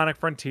 That's what Sonic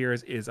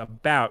Frontiers is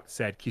about,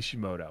 said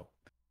Kishimoto.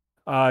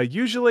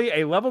 Usually,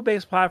 a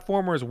level-based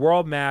platformer's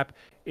world map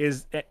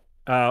is an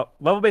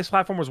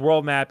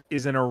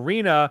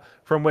arena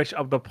from which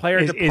the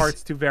player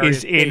departs to various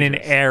stages. In an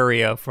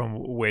area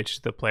from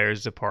which the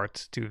players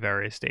depart to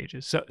various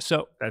stages.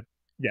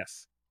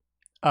 Yes.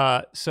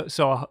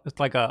 So it's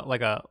like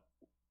an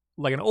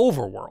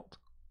overworld.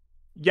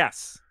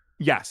 Yes.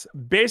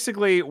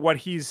 Basically, what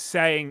he's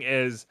saying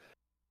is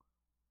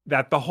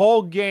that the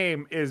whole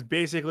game is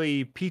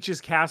basically Peach's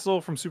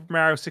Castle from Super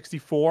Mario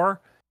 64,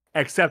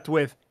 except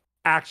with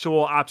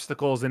actual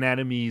obstacles and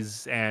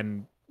enemies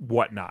and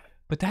whatnot.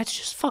 But that's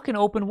just fucking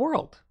open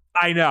world.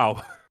 I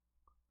know.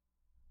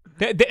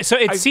 So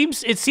it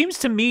seems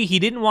to me he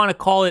didn't want to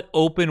call it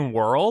open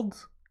world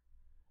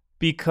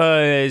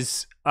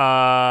because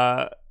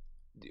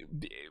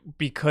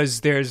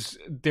because there's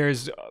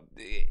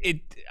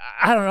it.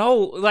 I don't know.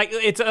 Like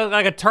it's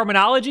like a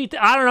terminology.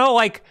 I don't know.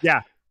 Like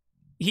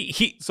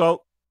he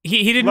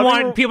didn't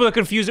want people to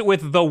confuse it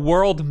with the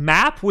world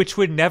map, which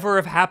would never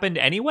have happened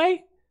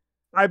anyway.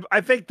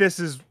 I think this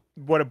is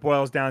what it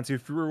boils down to.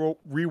 If you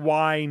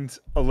rewind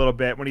a little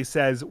bit, when he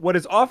says what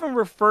is often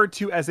referred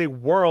to as a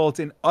world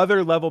in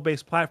other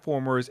level-based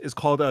platformers is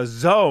called a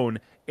zone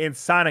in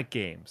Sonic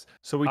games.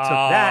 So we took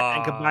that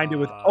and combined it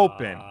with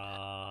open.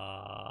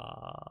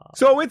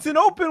 So it's an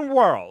open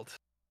world.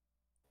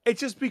 It's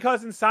just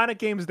because in Sonic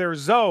games there are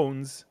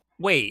zones.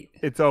 Wait.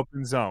 It's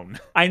open zone.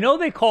 I know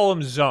they call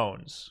them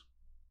zones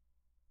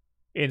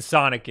in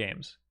Sonic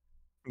games.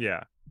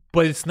 Yeah.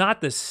 But it's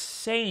not the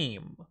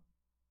same.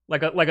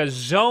 Like a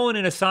zone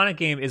in a Sonic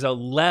game is a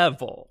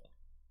level.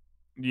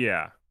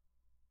 Yeah.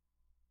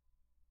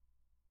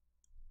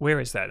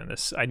 Where is that in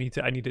this? I need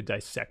to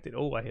dissect it.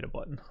 Oh, I hit a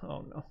button.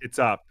 Oh no. It's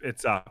up.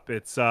 It's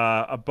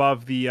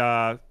above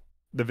the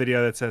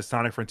video that says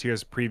Sonic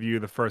Frontiers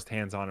preview the first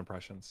hands-on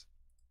impressions.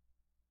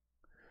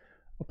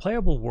 A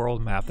playable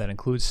world map that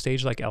includes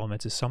stage-like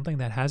elements is something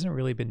that hasn't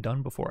really been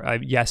done before.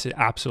 Yes, it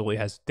absolutely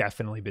has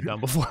definitely been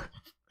done before.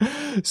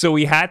 So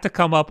we had to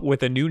come up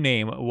with a new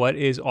name. What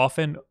is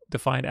often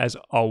defined as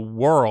a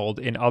world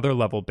in other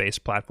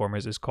level-based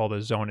platformers is called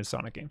a zone in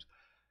Sonic games.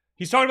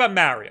 He's talking about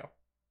Mario.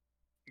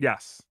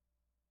 Yes.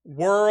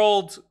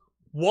 World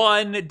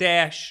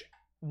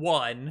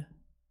 1-1.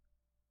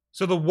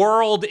 So the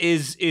world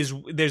is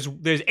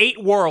there's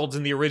 8 worlds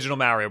in the original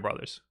Mario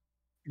Brothers.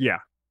 Yeah.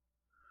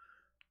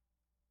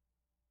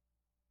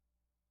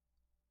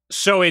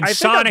 So in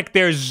Sonic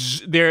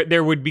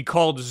there would be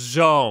called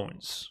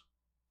zones.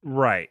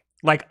 Right.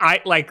 Like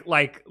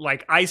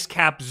Ice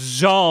Cap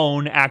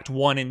Zone Act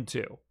 1 and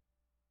 2.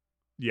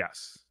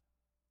 Yes.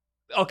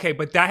 Okay,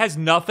 but that has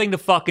nothing to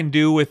fucking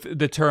do with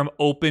the term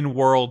open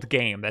world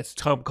game. That's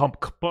a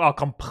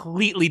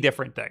completely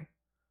different thing.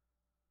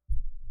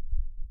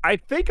 I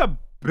think a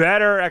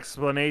better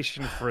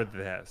explanation for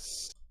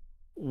this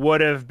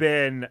would have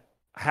been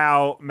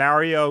how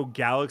Mario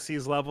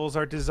Galaxy's levels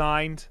are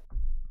designed.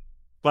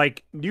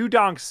 Like New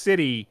Donk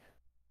City,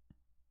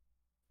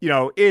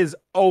 is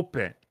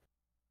open.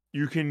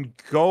 You can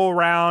go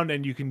around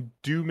and you can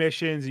do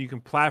missions and you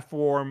can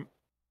platform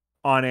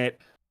on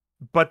it,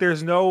 but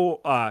there's no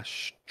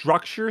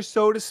structure,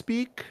 so to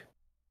speak.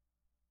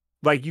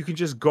 Like you can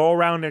just go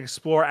around and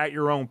explore at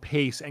your own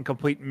pace and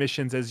complete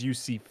missions as you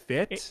see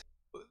fit.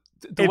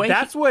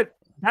 That's what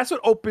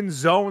open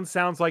zone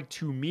sounds like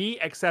to me,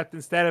 except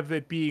instead of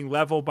it being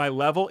level by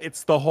level,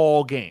 it's the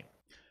whole game.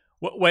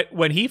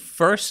 When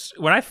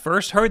I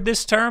first heard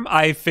this term,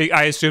 I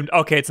assumed,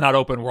 okay, it's not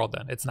open world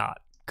then. It's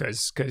not.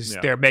 Because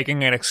they're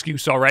making an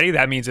excuse already.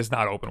 That means it's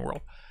not open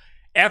world.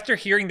 After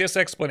hearing this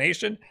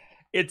explanation,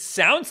 it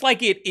sounds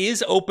like it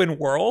is open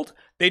world.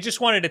 They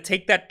just wanted to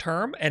take that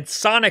term and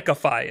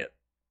Sonicify it.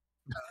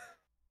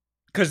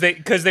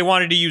 Because they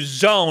wanted to use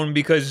zone,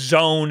 because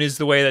zone is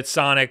the way that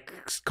Sonic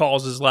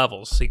calls his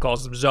levels. He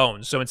calls them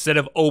zones. So instead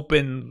of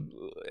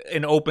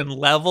an open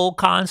level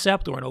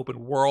concept or an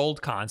open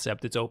world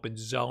concept, it's open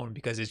zone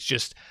because it's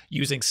just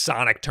using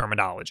Sonic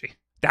terminology.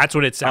 That's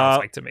what it sounds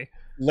like to me.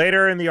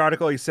 Later in the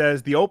article, he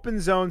says, the open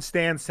zone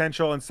stands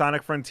central in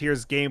Sonic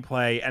Frontiers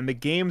gameplay, and the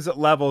game's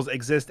levels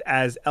exist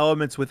as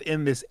elements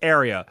within this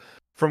area.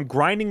 From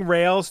grinding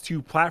rails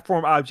to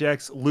platform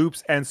objects,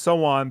 loops, and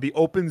so on, the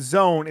open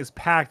zone is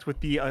packed with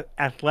the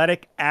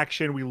athletic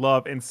action we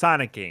love in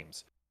Sonic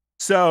games.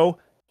 So,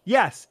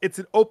 yes, it's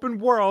an open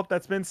world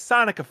that's been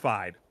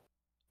Sonicified,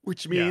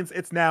 which means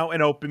it's now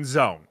an open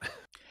zone.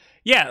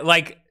 Yeah,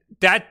 like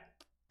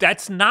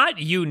that's not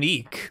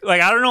unique.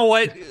 Like I don't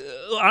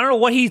know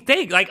what he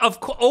thinks. Like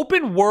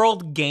open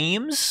world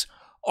games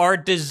are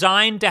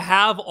designed to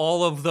have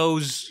all of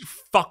those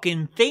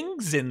fucking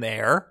things in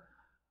there.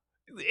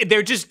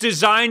 They're just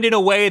designed in a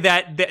way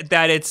that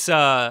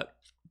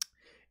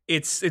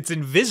it's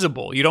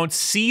invisible. You don't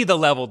see the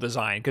level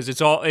design because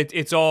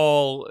it's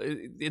all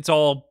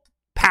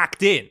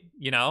packed in,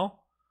 Yeah.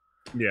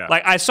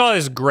 Like I saw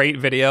this great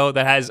video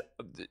that has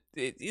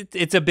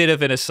it's a bit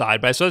of an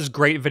aside, but I saw this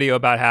great video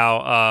about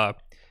how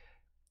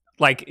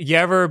like you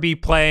ever be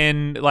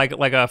playing like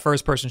a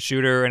first person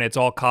shooter and it's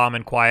all calm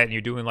and quiet and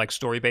you're doing like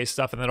story based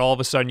stuff and then all of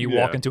a sudden you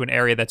walk into an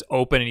area that's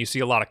open and you see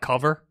a lot of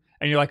cover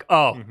and you're like,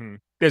 oh,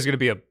 there's gonna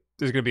be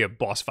a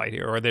boss fight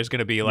here, or there's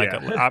gonna be like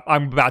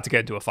I'm about to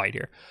get into a fight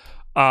here.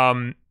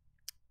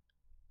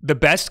 The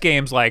best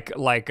games like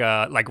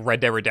Red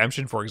Dead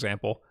Redemption, for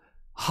example,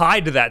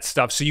 hide that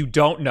stuff so you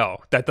don't know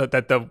that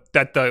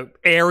the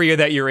area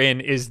that you're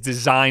in is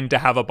designed to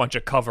have a bunch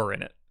of cover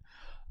in it.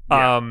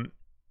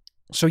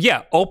 So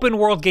yeah, open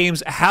world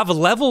games have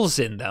levels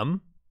in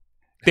them.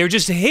 They're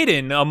just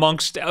hidden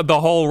amongst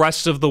the whole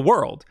rest of the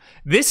world.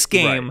 This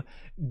game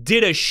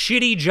did a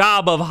shitty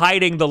job of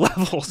hiding the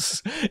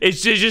levels.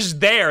 It's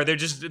just there. They're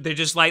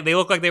just like, they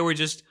look like they were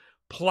just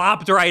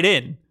plopped right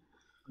in.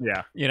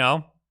 Yeah.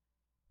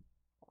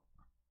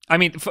 I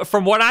mean,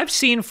 from what I've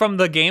seen from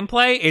the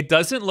gameplay, it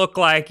doesn't look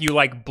like you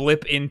like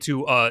blip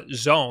into a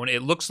zone.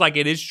 It looks like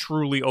it is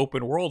truly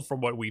open world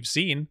from what we've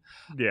seen.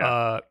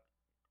 Yeah.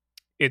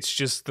 It's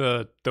just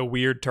the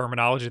weird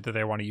terminology that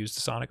they want to use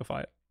to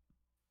Sonicify it.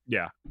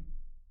 Yeah.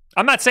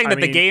 I'm not saying that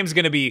the game's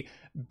going to be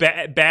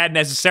bad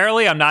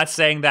necessarily. I'm not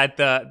saying that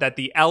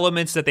the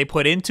elements that they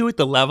put into it,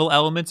 the level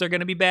elements, are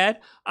going to be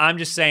bad. I'm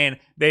just saying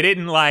they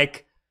didn't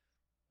like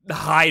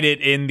hide it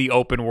in the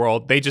open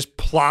world. They just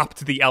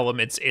plopped the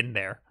elements in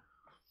there.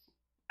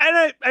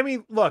 And I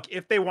mean, look,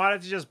 if they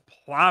wanted to just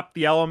plop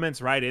the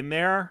elements right in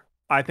there,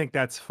 I think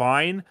that's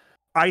fine.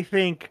 I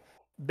think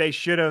they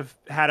should have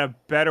had a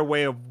better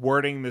way of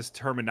wording this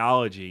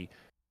terminology,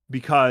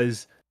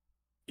 because,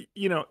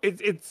 you know,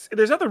 it's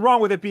there's nothing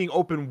wrong with it being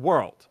open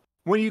world.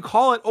 When you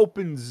call it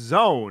open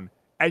zone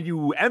and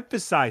you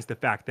emphasize the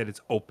fact that it's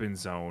open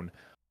zone,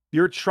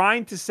 you're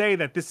trying to say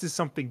that this is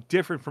something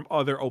different from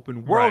other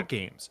open world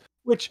games.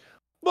 Which,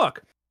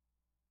 look,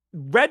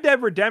 Red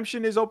Dead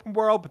Redemption is open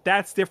world, but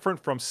that's different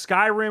from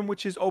Skyrim,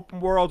 which is open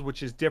world,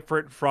 which is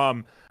different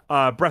from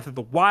Breath of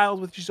the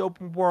Wild, which is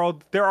open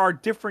world. There are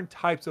different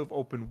types of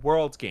open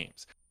world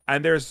games,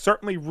 and there's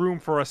certainly room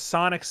for a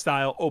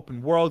Sonic-style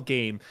open world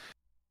game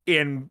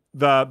in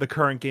the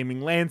current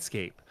gaming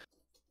landscape.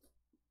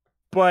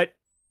 But,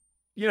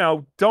 you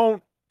know,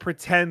 don't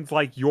pretend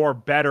like you're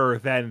better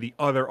than the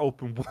other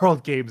open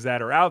world games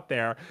that are out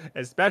there,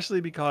 especially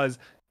because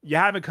you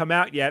haven't come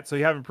out yet, so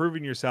you haven't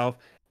proven yourself.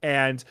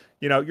 And,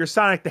 you know, you're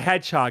Sonic the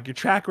Hedgehog. Your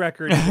track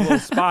record is a little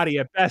spotty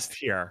at best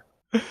here.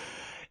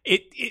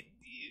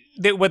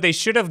 What they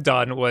should have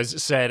done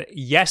was said,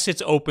 yes,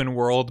 it's open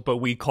world, but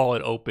we call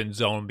it open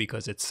zone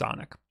because it's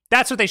Sonic.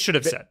 That's what they should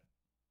have said.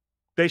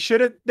 They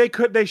should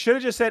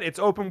have just said it's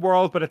open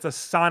world, but it's a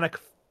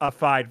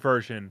Sonic-ified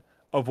version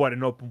of what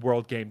an open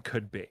world game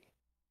could be.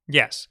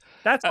 Yes.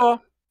 That's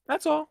all.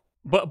 That's all.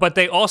 But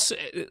they also,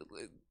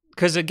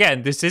 because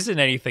again, this isn't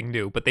anything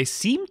new, but they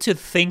seem to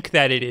think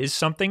that it is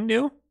something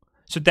new.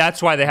 So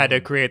that's why they had to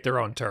create their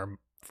own term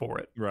for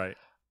it. Right.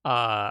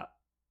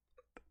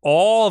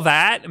 All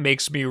that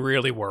makes me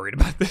really worried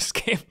about this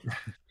game.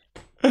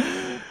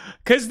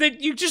 Because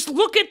you just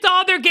look at the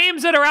other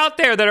games that are out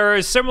there that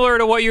are similar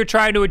to what you're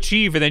trying to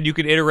achieve, and then you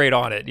can iterate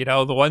on it. You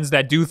know, the ones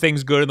that do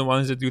things good and the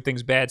ones that do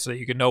things bad, so that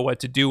you can know what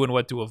to do and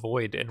what to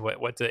avoid and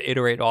what to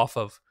iterate off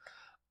of.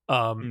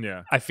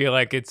 Yeah. I feel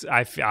like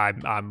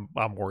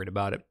I'm worried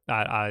about it.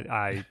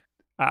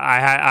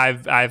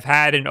 I've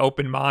had an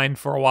open mind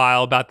for a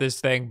while about this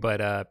thing,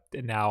 but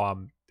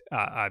now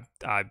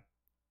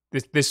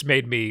this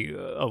made me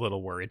a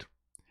little worried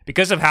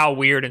because of how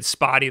weird and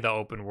spotty the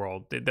open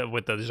world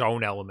with the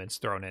zone elements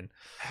thrown in.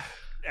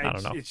 I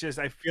don't know. It's just,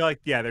 I feel like,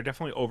 yeah, they're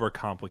definitely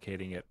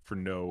overcomplicating it for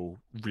no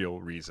real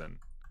reason.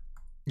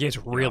 Yeah, it's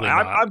really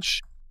not.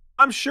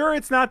 I'm sure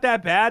it's not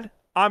that bad.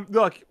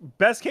 Look,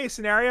 best case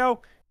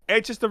scenario,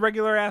 it's just a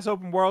regular ass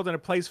open world and it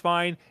plays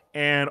fine,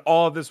 and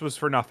all of this was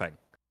for nothing.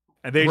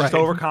 And they just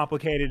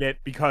overcomplicated it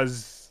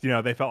because, you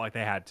know, they felt like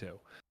they had to.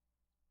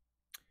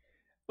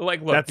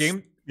 Like, look,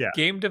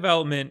 game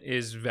development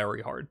is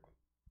very hard.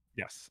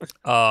 Yes.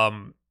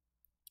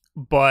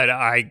 But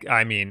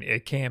I mean,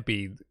 it can't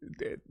be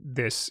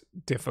this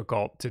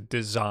difficult to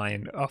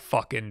design a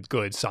fucking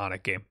good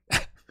Sonic game.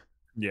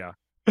 Yeah.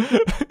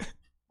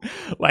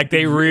 Like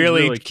they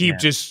really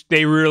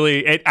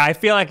I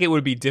feel like it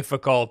would be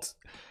difficult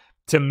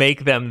to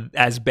make them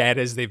as bad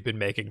as they've been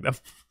making them.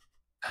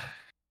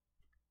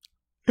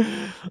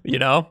 You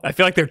know, I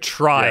feel like they're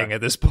trying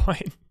at this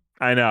point.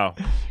 I know.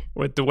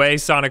 With the way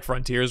Sonic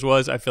Frontiers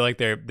was, I feel like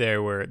they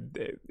were.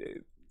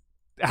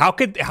 How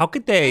could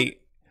they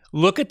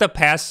look at the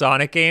past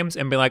Sonic games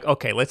and be like,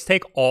 okay, let's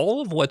take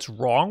all of what's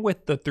wrong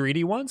with the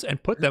 3D ones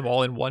and put them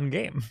all in one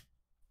game?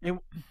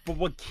 But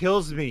what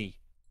kills me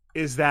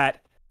is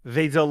that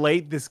they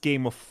delayed this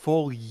game a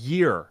full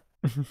year.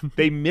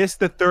 They missed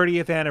the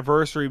 30th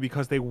anniversary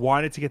because they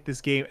wanted to get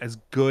this game as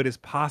good as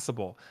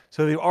possible.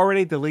 So they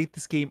already delayed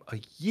this game a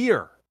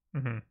year.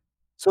 Mm-hmm.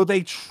 So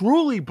they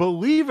truly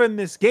believe in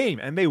this game,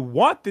 and they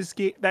want this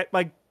game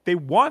they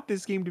want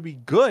this game to be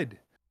good.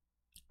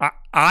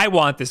 I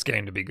want this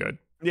game to be good.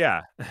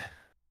 Yeah.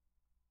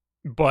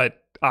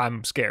 But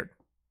I'm scared.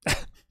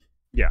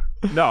 Yeah.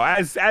 No,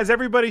 as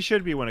everybody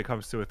should be when it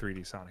comes to a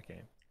 3D Sonic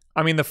game.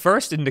 I mean, the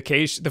first thing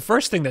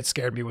that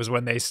scared me was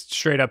when they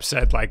straight up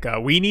said, like,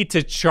 we need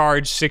to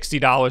charge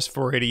 $60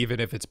 for it even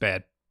if it's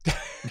bad.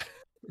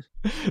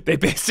 They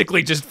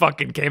basically just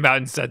fucking came out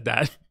and said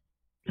that.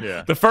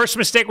 Yeah. The first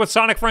mistake with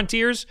Sonic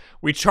Frontiers,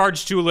 we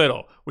charged too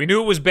little. We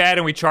knew it was bad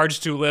and we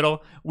charged too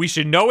little. We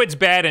should know it's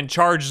bad and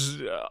charge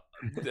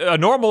a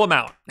normal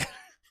amount.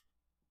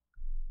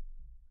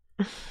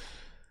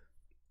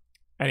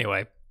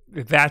 Anyway,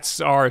 that's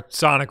our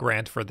Sonic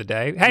rant for the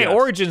day. Hey, yes.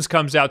 Origins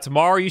comes out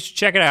tomorrow. You should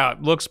check it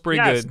out. Looks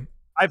pretty good.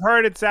 I've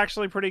heard it's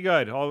actually pretty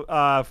good. All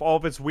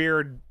of its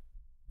weird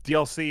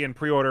DLC and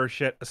pre-order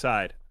shit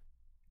aside.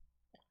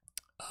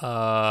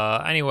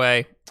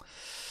 Anyway,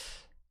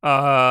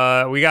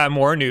 we got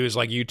more news,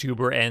 like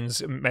YouTuber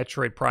ends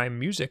Metroid Prime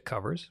music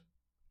covers.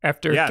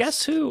 After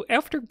guess who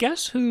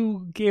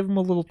gave him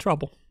a little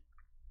trouble.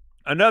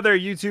 Another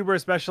YouTuber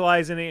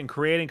specializing in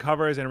creating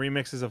covers and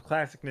remixes of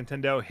classic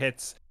Nintendo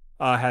hits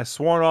has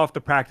sworn off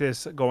the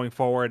practice going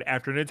forward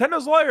after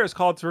Nintendo's lawyers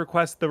called to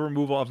request the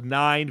removal of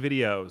 9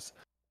 videos.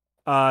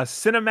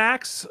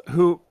 Cinemax,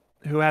 who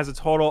has a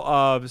total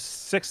of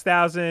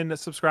 6,000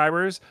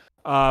 subscribers,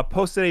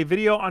 posted a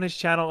video on his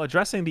channel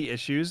addressing the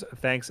issues,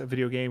 thanks to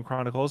Video Game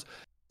Chronicles,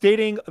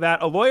 stating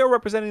that a lawyer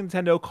representing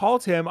Nintendo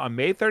called him on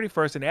May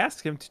 31st and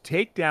asked him to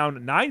take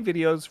down 9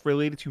 videos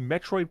related to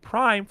Metroid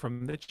Prime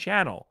from the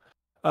channel.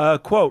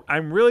 Quote,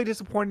 I'm really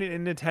disappointed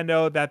in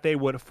Nintendo that they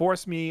would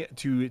force me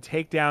to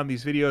take down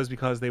these videos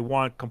because they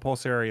want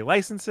compulsory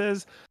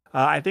licenses.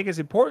 I think it's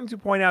important to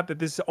point out that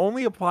this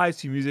only applies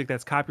to music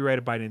that's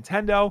copyrighted by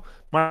Nintendo.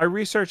 My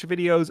research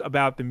videos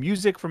about the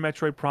music from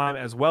Metroid Prime,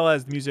 as well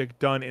as music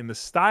done in the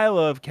style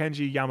of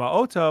Kenji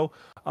Yamamoto,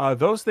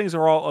 those things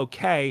are all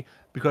okay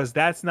because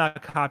that's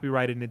not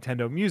copyrighted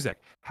Nintendo music.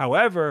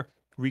 However,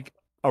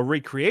 a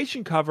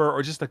recreation cover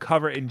or just a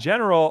cover in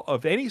general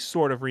of any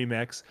sort of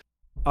remix,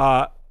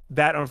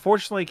 that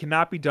unfortunately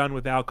cannot be done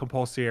without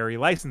compulsory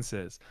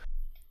licenses.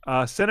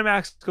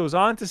 Cinemax goes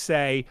on to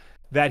say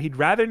that he'd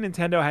rather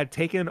Nintendo had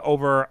taken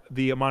over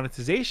the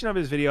monetization of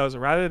his videos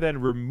rather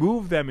than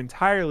remove them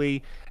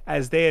entirely,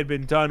 as they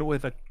had done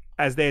with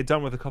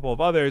a couple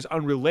of others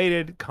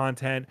unrelated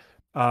content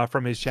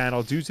from his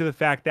channel, due to the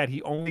fact that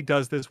he only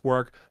does this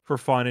work for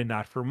fun and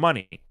not for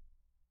money.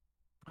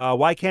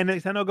 Why can't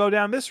Nintendo go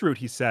down this route,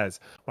 he says.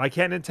 Why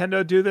can't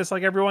Nintendo do this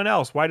like everyone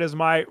else? Why does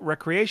my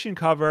recreation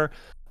cover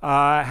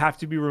have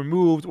to be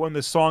removed when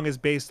the song is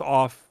based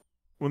off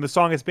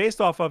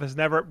of has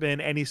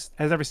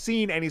never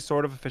seen any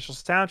sort of official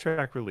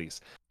soundtrack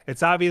release?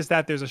 It's obvious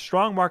that there's a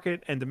strong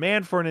market and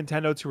demand for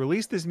Nintendo to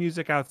release this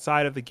music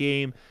outside of the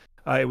game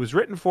it was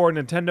written for.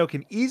 Nintendo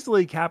can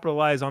easily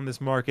capitalize on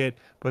this market,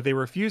 but they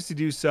refuse to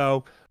do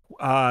so.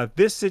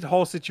 This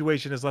whole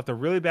situation has left a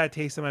really bad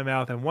taste in my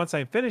mouth, and once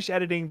I finish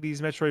editing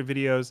these Metroid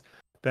videos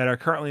that are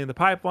currently in the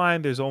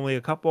pipeline, there's only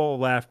a couple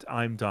left,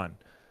 I'm done.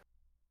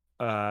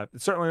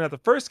 It's certainly not the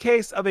first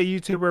case of a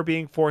YouTuber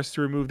being forced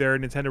to remove their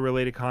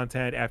Nintendo-related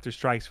content after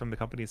strikes from the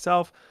company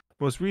itself.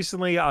 Most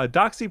recently,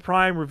 Doxy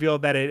Prime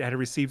revealed that it had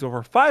received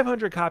over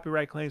 500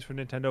 copyright claims from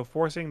Nintendo,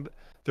 forcing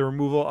the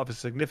removal of a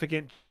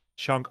significant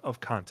chunk of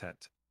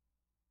content.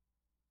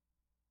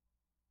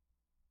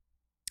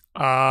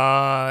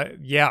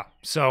 Yeah.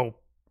 So,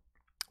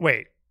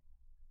 wait.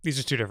 These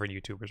are two different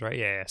YouTubers, right?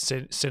 Yeah.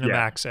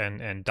 Cinemax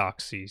and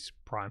Doxy's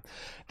Prime.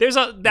 These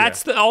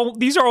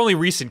are only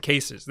recent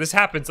cases. This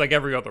happens like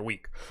every other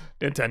week.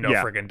 Nintendo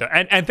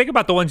friggin' and think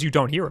about the ones you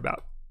don't hear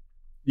about.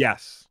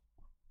 Yes.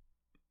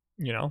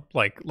 You know,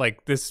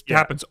 like this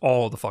happens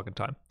all the fucking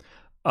time.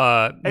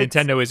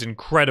 Nintendo is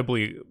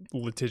incredibly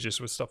litigious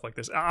with stuff like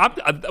this.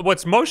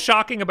 What's most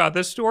shocking about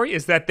this story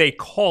is that they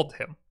called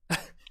him.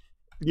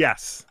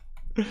 Yes.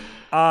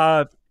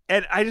 And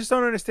I just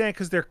don't understand,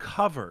 because they're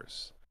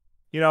covers.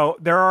 You know,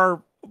 there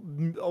are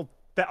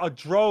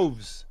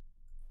droves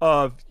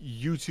of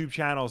YouTube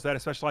channels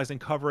that specialize in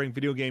covering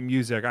video game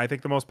music. I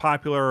think the most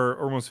popular,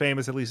 or most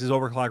famous at least, is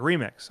Overclock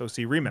Remix,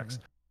 OC Remix.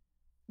 Mm-hmm.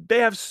 They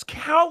have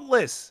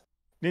countless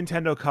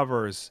Nintendo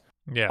covers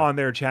on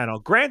their channel.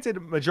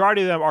 Granted,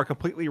 majority of them are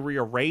completely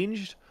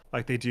rearranged,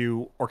 like they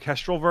do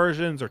orchestral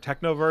versions or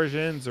techno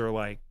versions or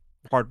like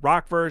hard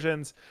rock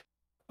versions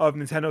of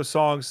Nintendo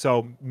songs.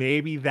 So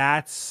maybe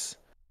that's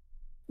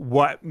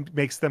what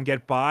makes them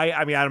get by.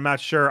 I mean, I'm not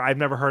sure. I've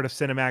never heard of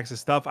Cinemax's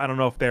stuff. I don't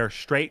know if they're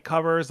straight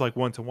covers, like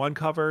one-to-one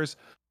covers,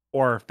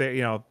 or if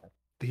they,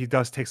 he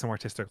does take some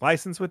artistic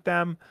license with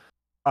them.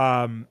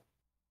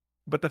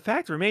 But the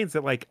fact remains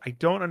that, like, I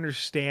don't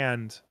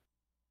understand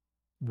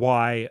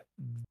why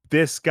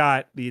this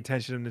got the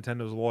attention of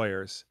Nintendo's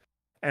lawyers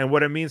and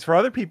what it means for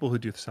other people who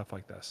do stuff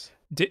like this.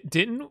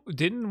 Didn't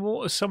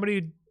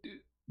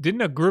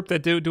a group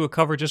that do a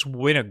cover just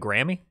win a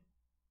Grammy?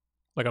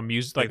 Like a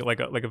music, like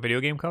a video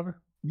game cover?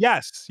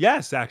 Yes,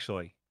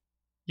 actually.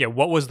 Yeah,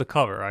 what was the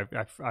cover? I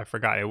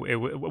forgot.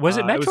 Was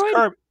it Metroid? It was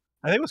Kirby.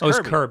 I think it was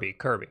Kirby.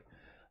 Kirby.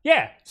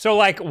 Yeah. So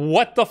like,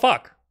 what the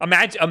fuck?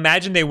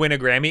 Imagine they win a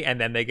Grammy and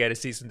then they get a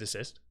cease and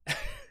desist.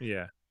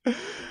 Yeah.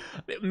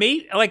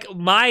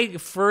 My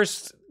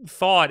first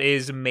thought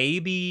is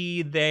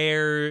maybe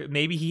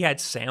he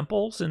had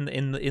samples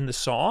in the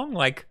song.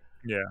 Like,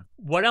 yeah.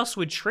 What else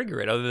would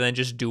trigger it other than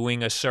just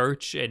doing a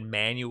search and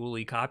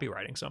manually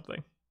copywriting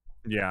something?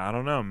 Yeah, I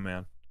don't know,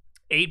 man.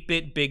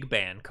 8-Bit Big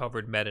Band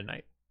covered Meta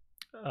Knight.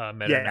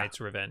 Meta Knight's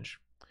Revenge.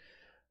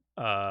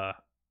 And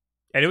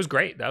it was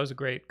great. That was a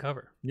great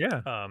cover.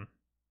 Yeah.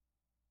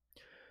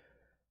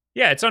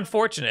 Yeah, it's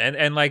unfortunate.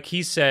 And like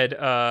he said,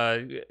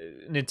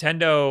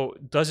 Nintendo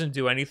doesn't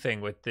do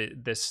anything with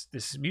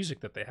this music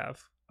that they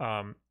have.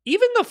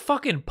 Even the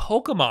fucking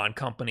Pokemon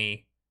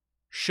company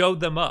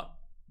showed them up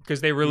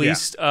because they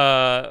released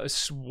Pokemon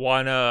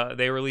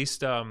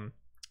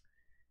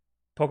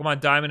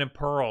Diamond and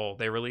Pearl.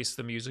 They released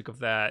the music of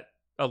that,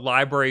 a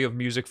library of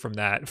music from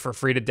that for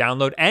free to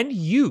download and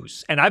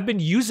use. And I've been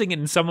using it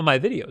in some of my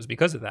videos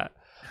because of that.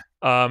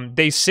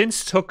 They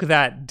since took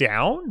that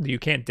down. You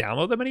can't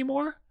download them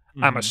anymore.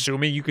 I'm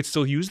assuming you could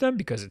still use them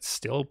because it's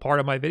still part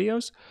of my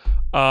videos.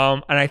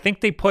 And I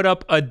think they put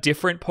up a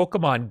different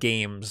Pokemon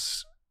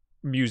games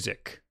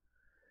music.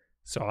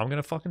 So I'm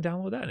going to fucking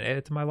download that and add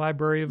it to my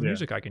library of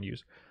music I can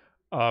use.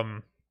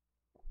 I'm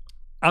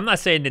not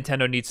saying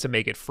Nintendo needs to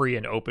make it free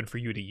and open for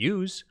you to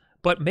use,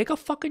 but make a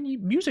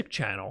fucking music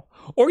channel.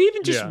 Or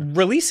even just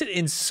release it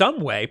in some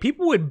way.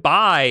 People would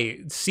buy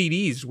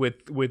CDs with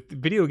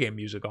video game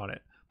music on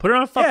it. Put it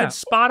on fucking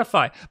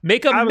Spotify.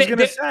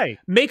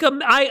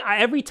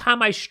 Every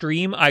time I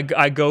stream,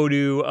 I go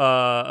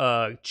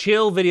to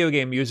chill video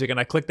game music and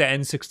I click the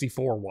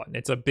N64 one.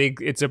 It's a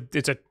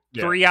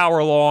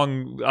 3-hour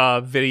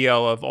long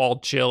video of all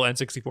chill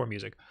N64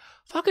 music.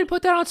 Fucking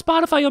put that on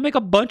Spotify. You'll make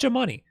a bunch of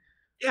money.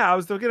 Yeah, I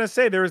was gonna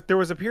say there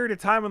was a period of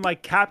time when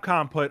like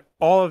Capcom put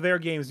all of their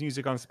games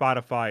music on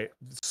Spotify.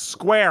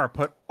 Square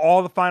put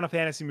all the Final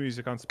Fantasy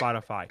music on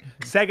Spotify.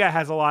 Sega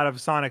has a lot of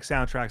Sonic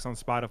soundtracks on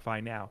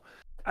Spotify now.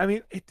 I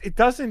mean, it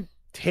doesn't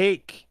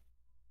take,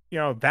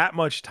 that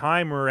much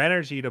time or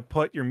energy to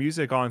put your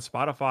music on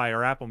Spotify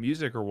or Apple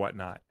Music or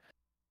whatnot.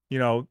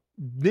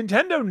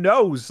 Nintendo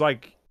knows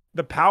like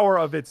the power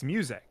of its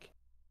music.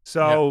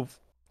 So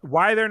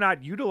why they're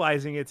not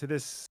utilizing it to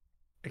this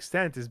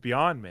extent is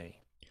beyond me.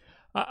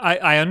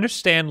 I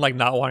understand like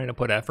not wanting to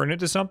put effort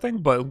into something,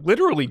 but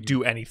literally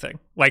do anything.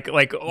 Like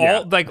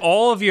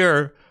all of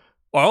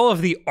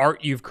the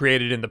art you've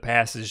created in the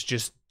past is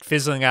just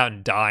fizzling out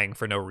and dying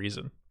for no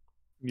reason.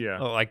 Yeah.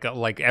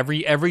 Like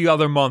every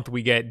other month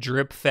we get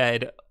drip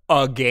fed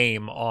a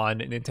game on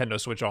Nintendo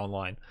Switch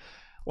Online.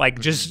 Like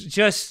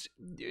just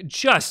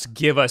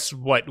give us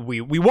what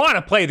we want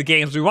to play the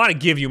games. We want to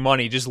give you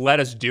money. Just let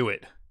us do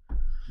it.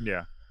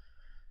 Yeah.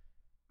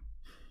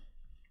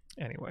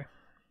 Anyway.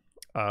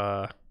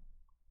 And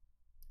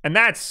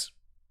that's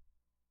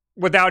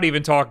without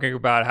even talking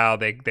about how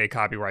they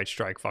copyright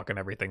strike fucking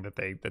everything that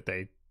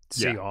they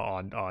see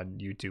on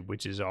YouTube,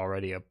 which is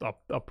already a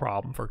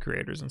problem for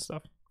creators and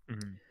stuff.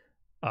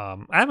 I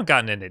haven't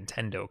gotten a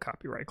Nintendo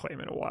copyright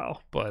claim in a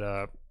while, but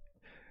I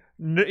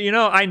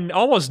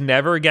almost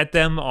never get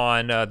them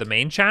on the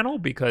main channel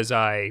because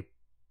I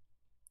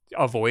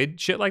avoid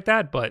shit like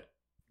that, but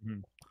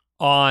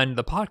on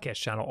the podcast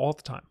channel all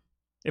the time.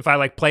 If I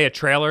like play a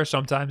trailer,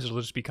 sometimes it'll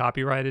just be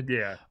copyrighted.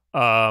 Yeah.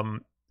 I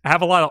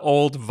have a lot of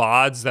old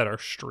VODs that are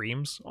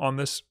streams on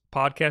this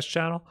podcast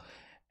channel.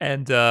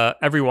 And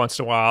every once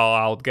in a while,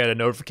 I'll get a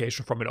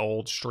notification from an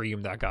old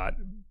stream that got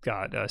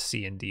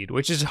C&D'd,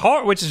 which is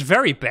hard, which is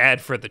very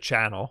bad for the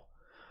channel.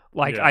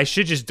 Like I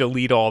should just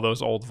delete all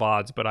those old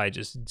VODs, but I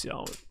just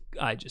don't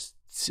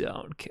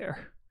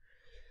care.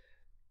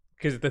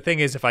 Because the thing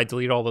is, if I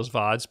delete all those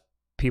VODs,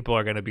 people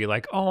are going to be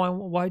like, "Oh,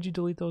 why'd you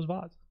delete those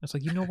VODs?" It's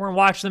like, we're gonna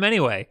watch them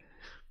anyway.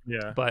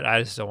 Yeah. But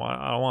I just don't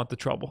want the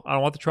trouble. I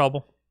don't want the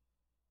trouble.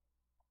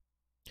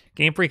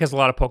 Game Freak has a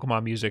lot of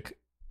Pokemon music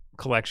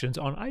collections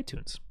on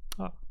iTunes.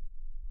 I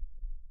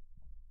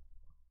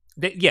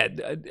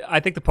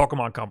think the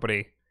Pokemon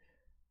Company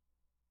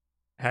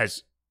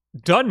has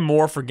done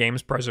more for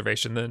games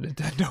preservation than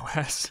Nintendo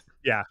has.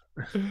 Yeah.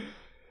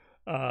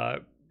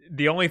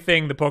 The only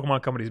thing the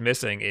Pokemon Company's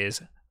missing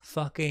is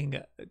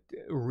fucking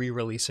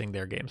re-releasing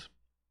their games.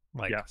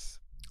 Like,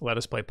 let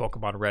us play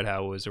Pokemon Red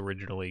how it was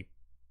originally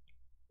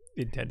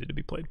intended to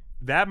be played.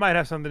 That might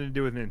have something to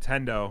do with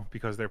Nintendo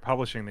because they're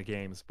publishing the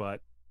games,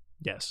 but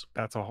yes,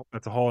 that's a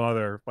whole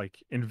other like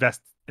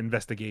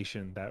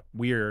investigation that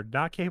we're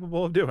not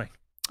capable of doing.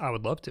 I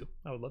would love to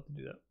do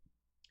that.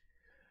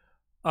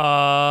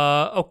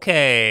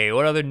 Okay,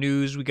 what other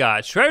news we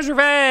got? Shredder's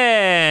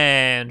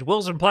Revenge.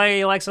 Wilson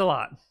play likes it a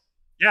lot.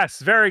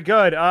 Yes, very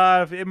good.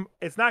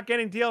 It's not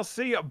getting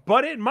DLC,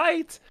 but it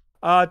might.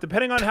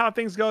 Depending on how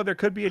things go, there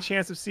could be a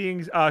chance of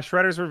seeing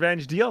Shredder's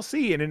Revenge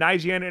DLC in an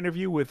IGN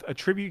interview with a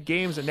Tribute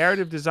Games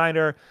narrative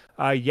designer,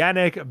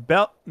 Yannick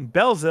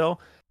Belzil.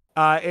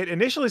 It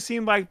initially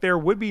seemed like there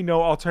would be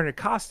no alternate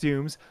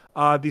costumes.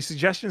 The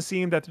suggestion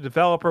seemed that the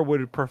developer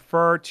would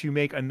prefer to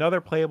make another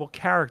playable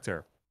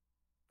character.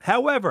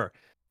 However,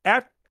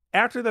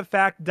 after the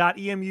fact,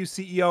 .emu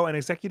CEO and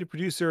executive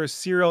producer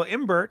Cyril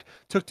Imbert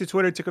took to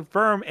Twitter to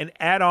confirm an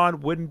add-on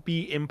wouldn't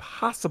be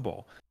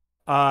impossible.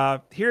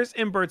 Here's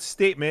Imbert's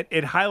statement.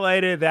 It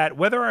highlighted that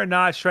whether or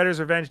not Shredder's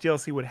Revenge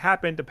DLC would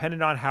happen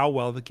depended on how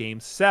well the game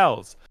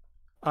sells.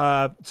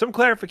 Some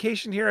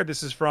clarification here.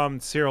 This is from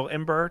Cyril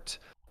Imbert.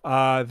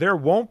 There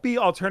won't be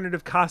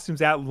alternative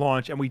costumes at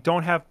launch, and we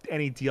don't have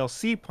any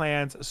DLC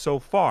plans so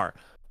far.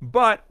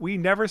 But we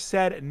never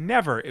said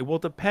never. It will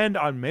depend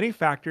on many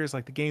factors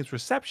like the game's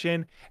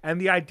reception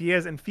and the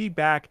ideas and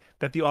feedback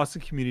that the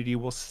awesome community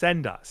will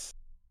send us.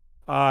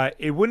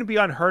 It wouldn't be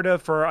unheard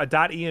of for a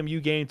 .emu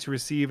game to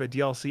receive a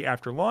DLC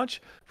after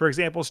launch. For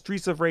example,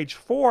 Streets of Rage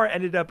 4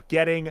 ended up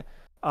getting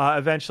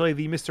eventually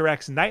the Mr.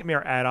 X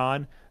Nightmare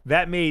add-on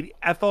that made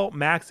Ethel,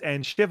 Max,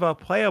 and Shiva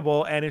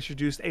playable and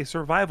introduced a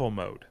survival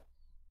mode.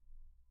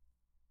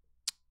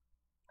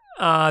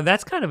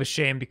 That's kind of a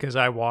shame because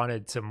I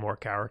wanted some more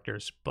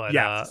characters, but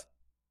yes.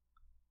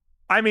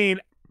 I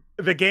mean,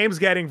 the game's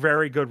getting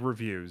very good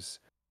reviews.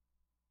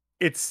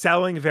 It's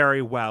selling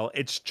very well.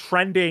 It's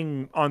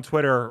trending on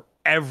Twitter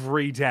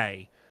every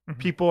day.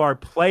 People are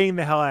playing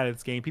the hell out of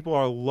this game. People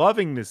are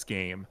loving this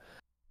game.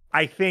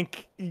 I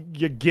think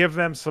you give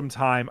them some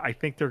time. I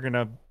think they're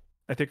gonna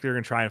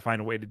try and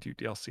find a way to do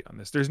DLC on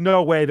this. There's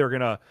no way they're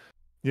gonna,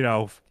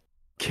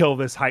 kill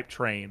this hype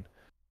train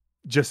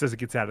just as it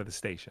gets out of the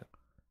station.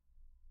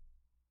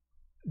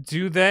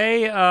 Do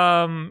they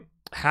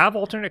have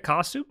alternate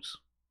costumes?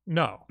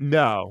 No.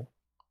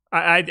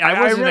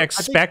 I wasn't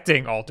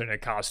expecting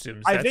alternate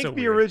costumes. I think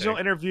the original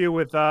interview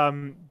with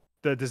the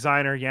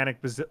designer Yannick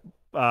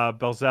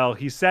Belzel,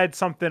 he said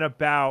something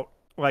about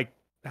like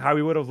how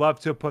he would have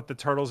loved to put the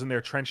turtles in their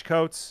trench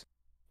coats,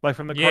 like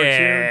from the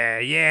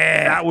cartoon.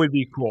 Yeah, that would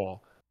be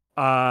cool.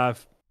 I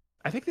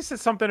think they said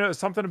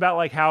something about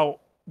like how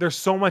there's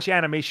so much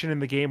animation in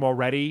the game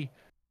already.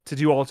 To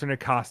do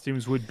alternate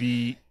costumes would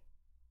be,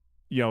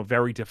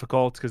 very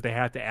difficult because they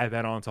had to add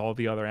that on to all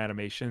the other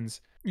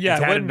animations. Yeah,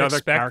 I wouldn't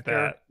expect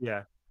that.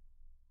 Yeah.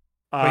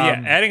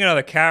 But adding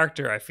another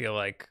character, I feel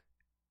like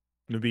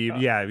it'd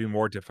be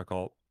more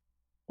difficult.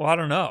 Well, I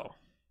don't know.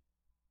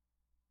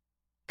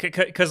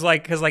 Cause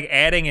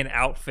adding an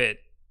outfit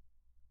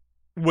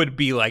would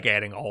be like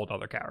adding a whole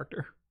other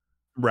character.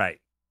 Right.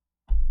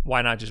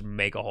 Why not just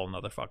make a whole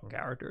nother fucking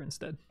character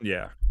instead?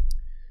 Yeah.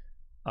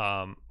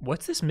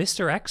 What's this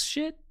Mr. X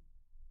shit?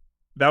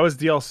 That was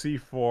DLC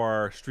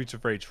for Streets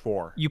of Rage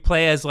 4. You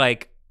play as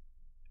like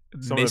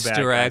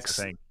Mr. X,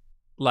 guys,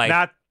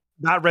 like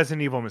not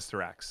Resident Evil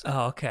Mr. X.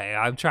 Oh, okay.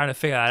 I'm trying to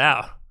figure that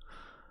out.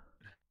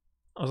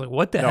 I was like,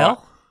 what the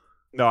hell?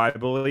 No, I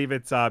believe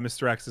it's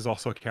Mr. X is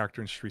also a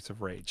character in Streets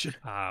of Rage.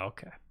 Ah,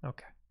 okay.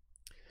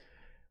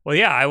 Well,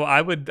 yeah,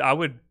 I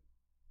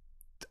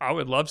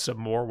would love some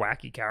more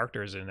wacky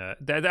characters in it.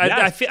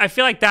 Yes. I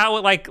feel like that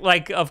would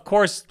like of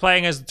course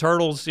playing as the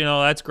turtles,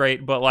 that's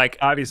great, but like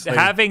obviously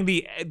having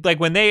the like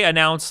when they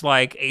announced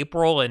like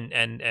April and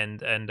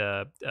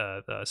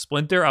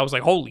Splinter, I was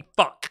like, holy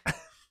fuck.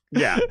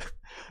 Yeah.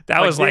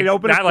 That was like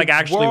that like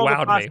actually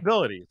wowed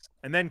possibilities. Me.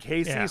 And then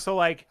Casey, so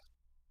like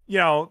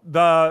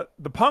the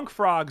punk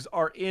frogs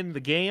are in the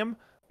game,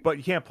 but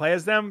you can't play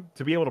as them.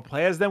 To be able to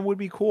play as them would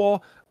be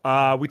cool.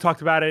 We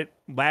talked about it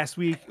last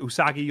week.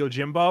 Usagi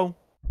Yojimbo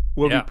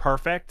will be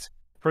perfect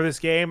for this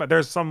game.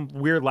 There's some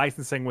weird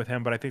licensing with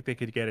him, but I think they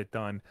could get it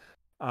done.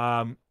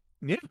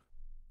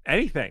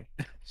 Anything.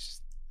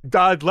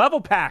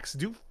 Level packs.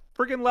 Do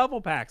friggin' level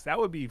packs. That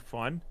would be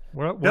fun.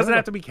 Doesn't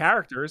have to be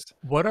characters.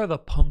 What are the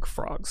punk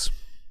frogs?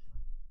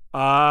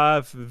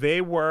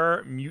 They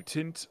were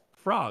mutant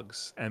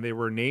frogs, and they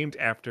were named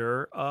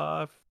after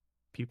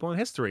people in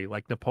history,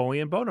 like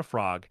Napoleon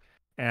Bonafrog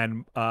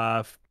and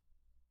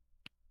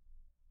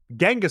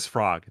Genghis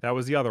Frog. That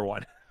was the other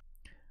one.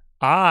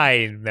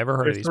 I never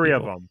heard of these. Three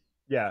of them.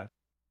 Yeah,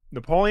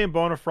 Napoleon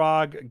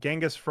Bonafrog,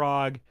 Genghis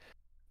Frog,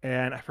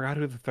 and I forgot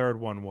who the third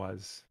one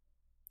was.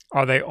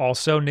 Are they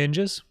also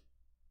ninjas?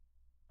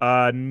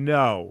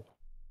 No.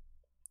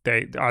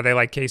 Are they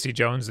like Casey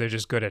Jones? They're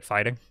just good at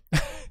fighting.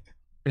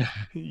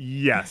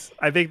 Yes,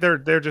 I think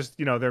they're just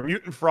they're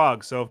mutant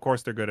frogs, so of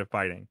course they're good at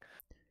fighting.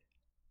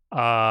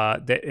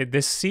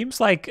 This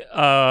seems like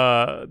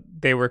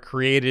they were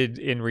created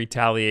in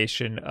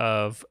retaliation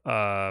of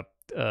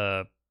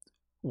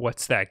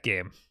what's that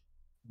game?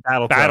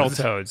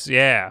 Battletoads.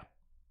 Yeah.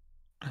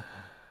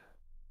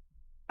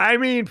 I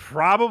mean,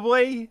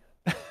 probably.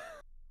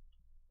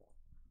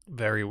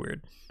 Very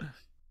weird.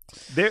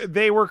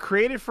 They were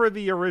created for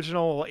the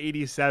original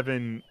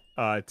 87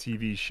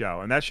 TV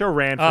show, and that show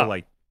ran for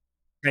like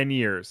 10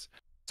 years.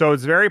 So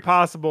it's very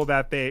possible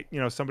that they,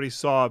 somebody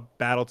saw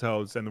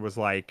Battletoads and was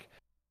like,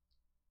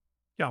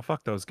 "Yeah,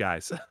 fuck those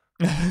guys."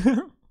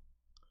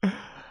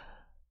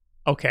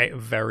 Okay,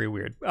 very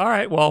weird. All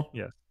right, well,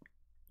 yes.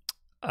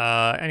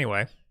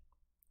 Anyway,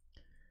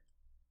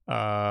 what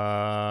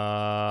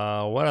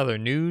other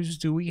news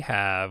do we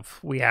have?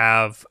 We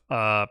have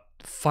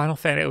Final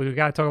Fantasy. We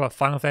got to talk about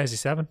Final Fantasy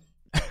VII.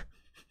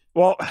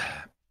 Well,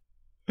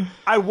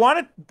 I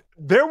wanted.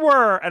 There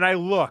were, and I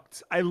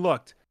looked.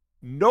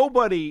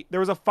 Nobody. There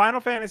was a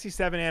Final Fantasy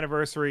VII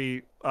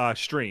anniversary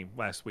stream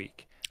last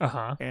week.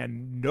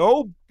 And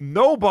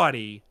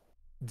nobody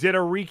did a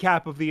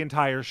recap of the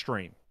entire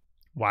stream.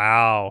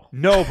 Wow.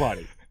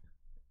 Nobody.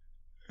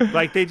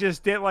 Like they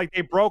just did. Like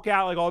they broke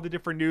out like all the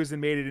different news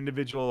and made it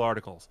individual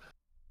articles.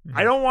 Mm-hmm.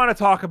 I don't want to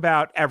talk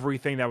about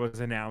everything that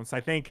was announced.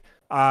 I think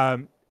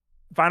Final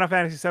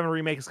Fantasy VII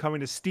Remake is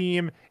coming to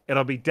Steam.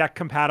 It'll be deck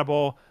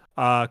compatible.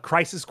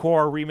 Crisis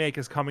Core Remake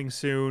is coming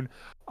soon.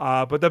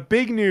 But the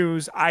big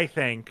news, I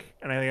think,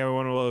 and I think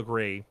everyone will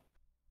agree,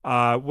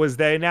 was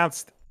they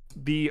announced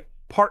the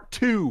Part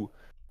 2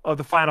 of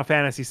the Final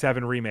Fantasy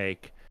VII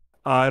Remake.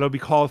 It'll be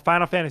called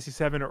Final Fantasy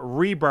VII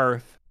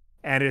Rebirth,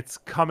 and it's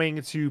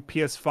coming to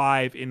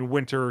PS5 in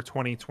winter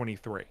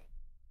 2023.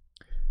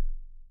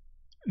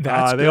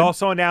 They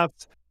also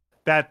announced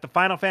that the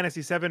Final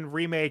Fantasy VII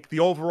Remake,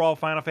 the overall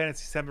Final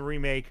Fantasy VII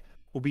Remake,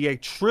 will be a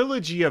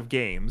trilogy of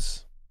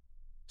games.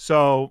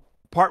 So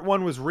Part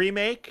 1 was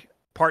Remake,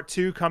 Part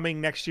 2 coming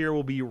next year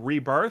will be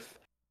Rebirth,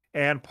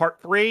 and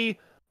Part 3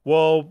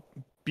 will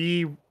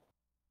be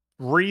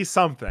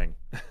something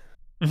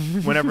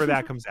whenever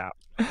that comes out.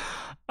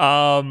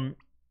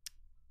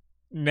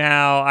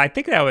 Now I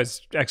think that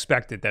was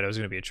expected that it was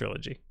going to be a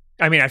trilogy.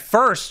 I mean, at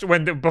first,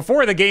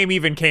 before the game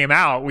even came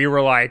out, we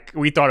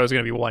thought it was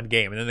going to be one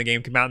game, and then the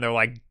game came out, and they're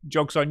like,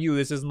 "Joke's on you!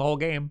 This isn't the whole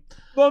game."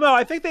 Well, no,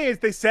 I think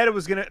they said it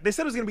was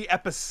gonna be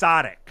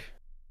episodic.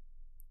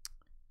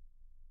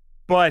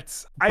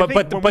 But I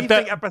think when we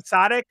think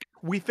episodic,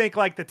 we think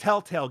like the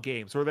Telltale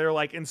games, where they're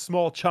like in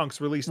small chunks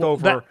released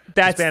over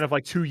the span of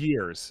like 2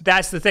 years.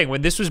 That's the thing.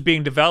 When this was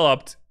being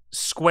developed,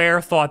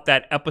 Square thought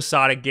that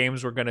episodic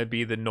games were going to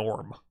be the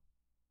norm.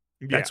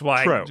 That's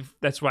why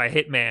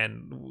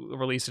Hitman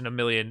released in 1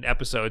 million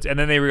episodes, and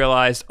then they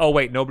realized, oh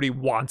wait, nobody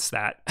wants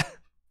that.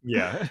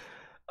 Yeah.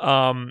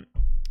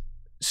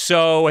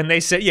 So when they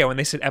said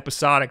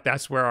episodic,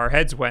 that's where our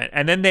heads went.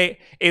 And then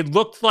it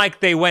looked like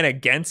they went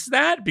against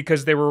that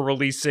because they were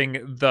releasing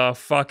the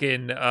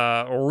fucking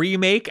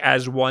remake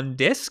as one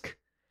disc.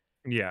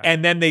 Yeah.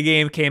 And then the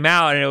game came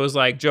out and it was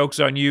like, joke's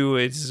on you,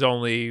 it's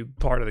only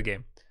part of the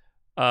game.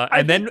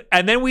 And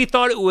then we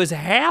thought it was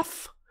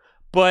half,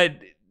 but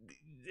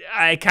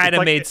I kind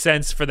of made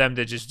sense for them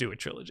to just do a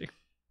trilogy.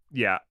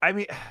 Yeah. I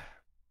mean,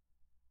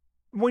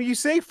 when you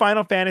say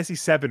Final Fantasy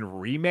VII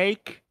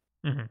Remake,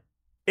 mm-hmm.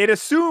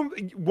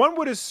 One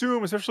would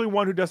assume, especially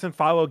one who doesn't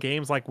follow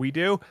games like we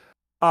do,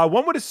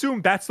 one would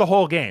assume that's the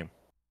whole game.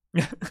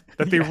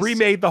 That they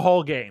remade the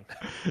whole game.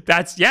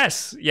 That's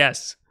yes.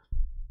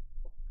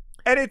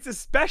 And it's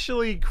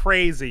especially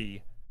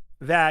crazy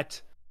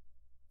that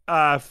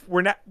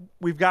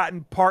we've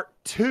gotten part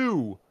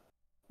 2.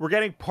 We're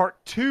getting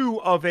part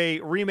 2 of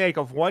a remake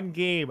of one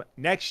game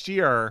next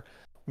year,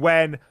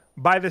 when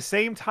by the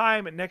same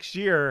time next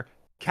year,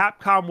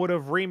 Capcom would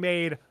have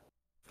remade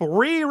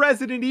 3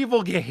 Resident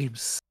Evil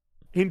games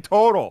in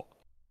total.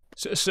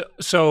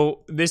 So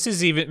this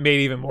is made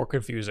even more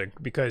confusing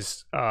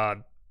because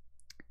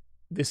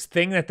this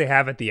thing that they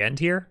have at the end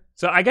here.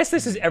 So I guess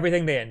this is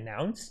everything they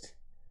announced.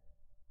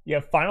 You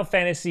have Final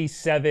Fantasy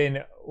VII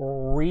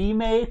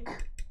Remake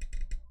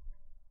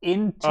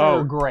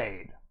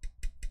Intergrade.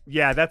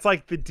 Yeah, that's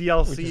like the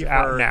DLC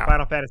for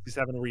Final Fantasy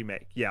VII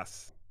Remake.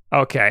 Yes.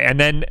 Okay, and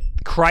then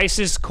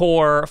Crisis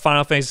Core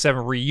Final Fantasy VII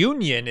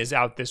Reunion is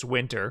out this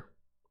winter,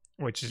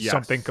 which is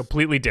something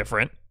completely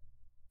different.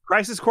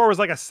 Crisis Core was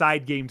like a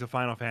side game to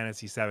Final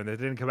Fantasy VII that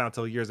didn't come out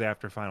until years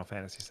after Final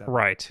Fantasy VII.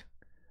 Right.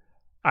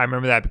 I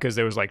remember that because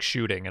there was like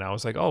shooting, and I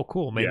was like, oh,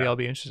 cool, maybe I'll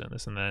be interested in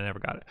this, and then I never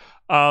got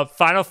it.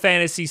 Final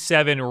Fantasy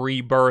VII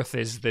Rebirth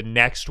is the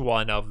next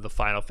one of the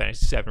Final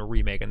Fantasy VII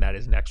Remake, and that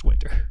is next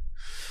winter.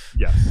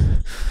 Yes.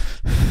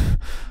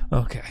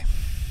 Okay.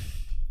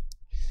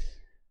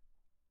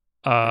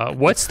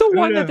 What's the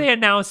one that they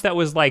announced that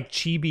was like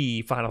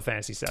chibi Final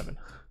Fantasy VII?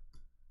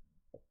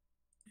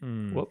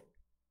 Whoop.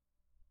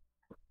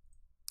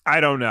 I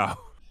don't know.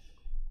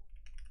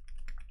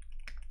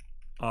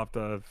 I'll have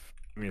to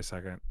give me a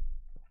second.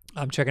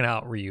 I'm checking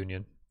out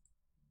Reunion.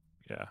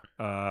 Yeah.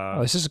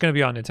 This is going to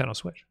be on Nintendo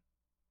Switch.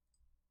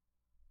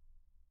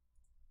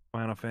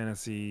 Final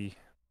Fantasy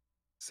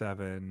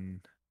VII.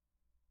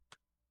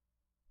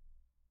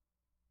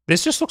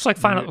 This just looks like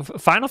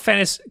Final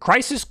Fantasy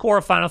Crisis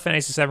Core Final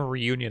Fantasy VII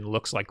Reunion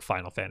looks like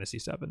Final Fantasy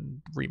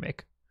VII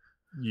Remake.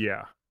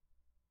 Yeah.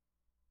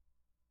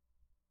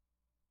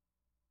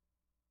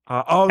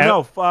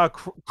 No,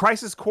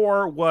 Crisis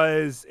Core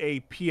was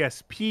a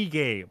PSP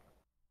game.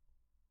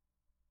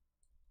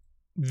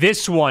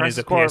 This one is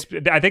a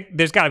PSP. I think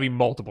there's got to be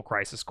multiple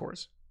Crisis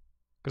Cores,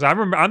 because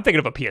I'm thinking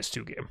of a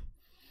PS2 game.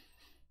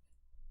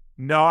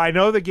 No, I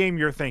know the game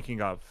you're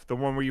thinking of, the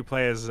one where you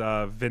play as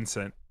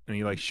Vincent and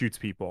he like shoots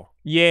people.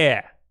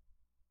 Yeah,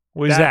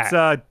 what is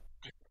that?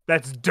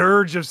 That's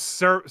Dirge of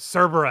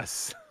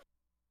Cerberus.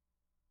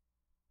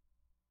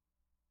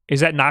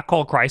 Is that not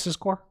called Crisis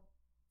Core?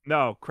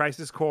 No,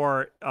 Crisis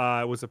Core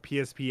was a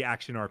PSP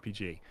action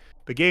RPG.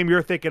 The game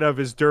you're thinking of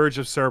is Dirge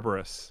of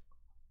Cerberus.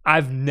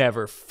 I've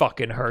never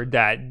fucking heard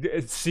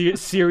that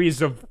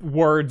series of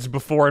words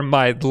before in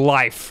my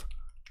life.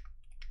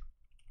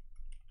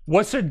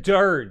 What's a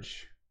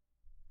dirge?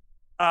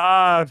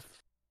 I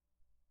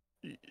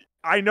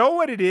know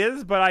what it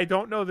is, but I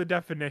don't know the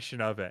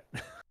definition of it.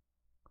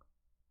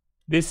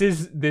 This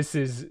is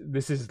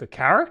the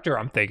character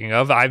I'm thinking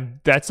of.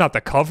 That's not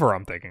the cover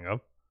I'm thinking of.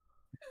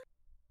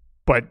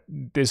 But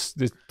this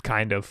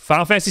kind of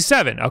Final Fantasy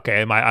VII.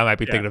 Okay, I might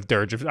be thinking of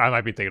Dirge of. I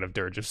might be thinking of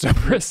Dirge of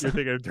Cerberus. You're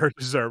thinking of Dirge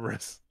of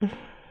Cerberus.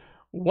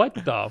 What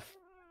the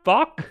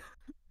fuck?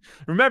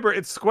 Remember,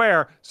 it's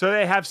Square, so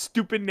they have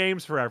stupid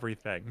names for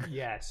everything.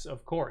 Yes,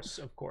 of course.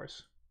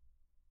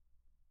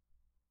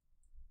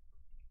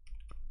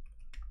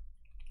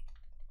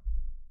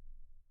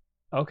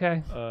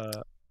 Okay.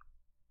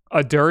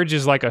 A dirge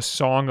is like a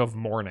song of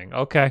mourning.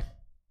 Okay.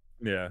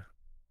 Yeah.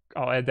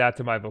 I'll add that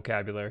to my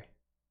vocabulary.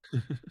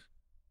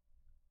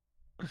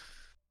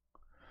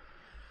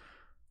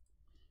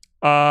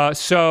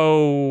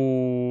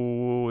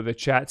 So the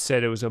chat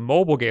said it was a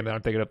mobile game that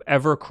I'm thinking of.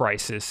 Ever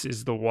Crisis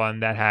is the one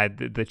that had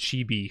the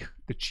chibi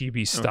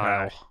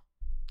style. Okay.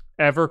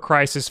 Ever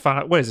Crisis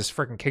Final. What is this?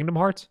 Freaking Kingdom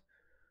Hearts?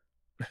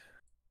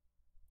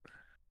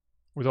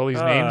 With all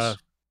these names.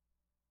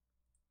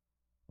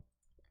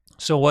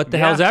 So what the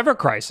hell's Ever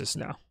Crisis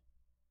now?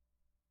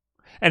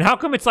 And how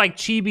come it's like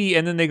chibi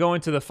and then they go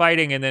into the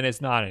fighting and then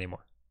it's not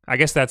anymore? I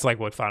guess that's like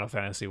what Final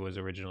Fantasy was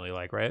originally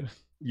like, right?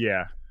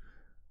 Yeah.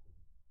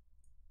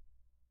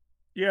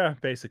 Yeah,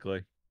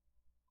 basically.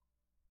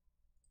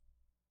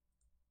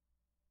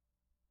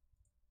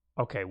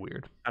 Okay,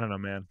 weird. I don't know,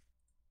 man.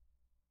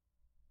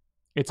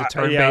 It's a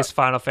turn-based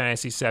Final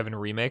Fantasy VII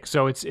remake,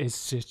 so it's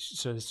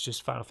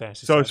just Final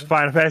Fantasy. So VII. It's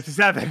Final Fantasy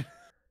VII.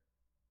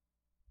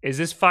 Is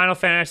this Final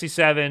Fantasy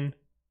VII?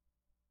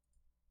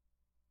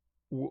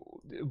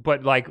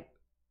 But like,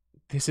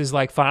 this is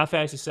like Final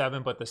Fantasy VII,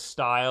 but the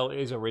style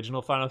is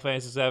original Final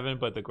Fantasy VII,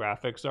 but the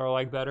graphics are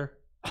like better.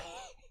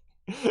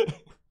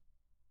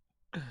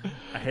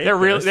 They're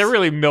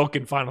really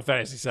milking Final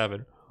Fantasy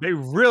VII. They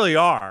really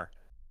are.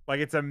 Like,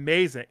 it's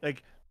amazing.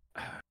 Like,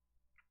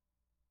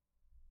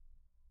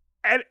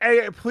 and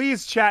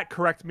please, chat,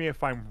 correct me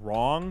if I'm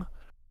wrong.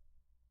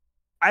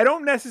 I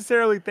don't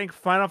necessarily think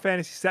Final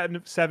Fantasy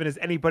VII is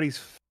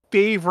anybody's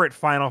favorite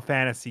Final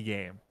Fantasy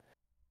game,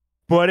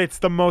 but it's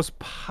the most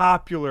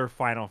popular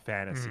Final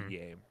Fantasy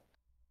game.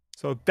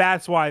 So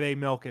that's why they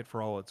milk it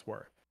for all it's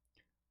worth.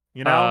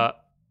 You know?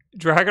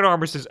 Dragon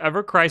Armor says,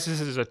 Ever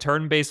Crisis is a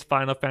turn-based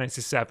Final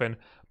Fantasy VII,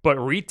 but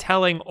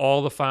retelling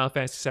all the Final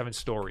Fantasy VII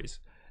stories.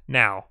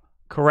 Now,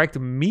 correct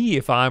me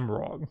if I'm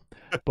wrong,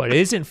 but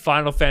isn't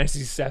Final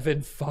Fantasy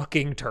VII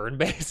fucking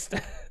turn-based?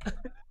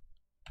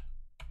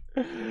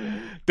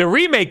 The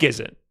remake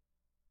isn't.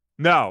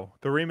 No,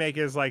 the remake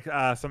is like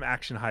some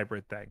action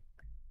hybrid thing.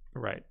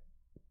 Right.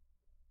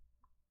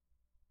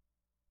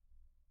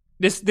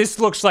 This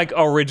looks like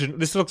original.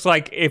 This looks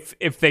like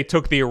if they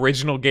took the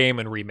original game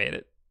and remade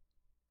it.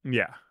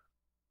 Yeah.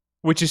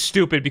 Which is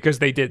stupid because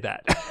they did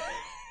that.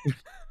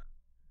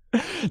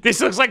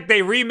 This looks like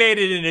they remade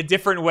it in a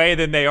different way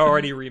than they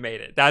already remade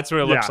it. That's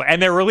what it looks like.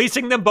 And they're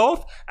releasing them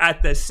both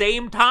at the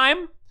same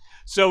time,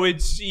 so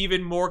it's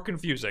even more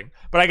confusing.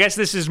 But I guess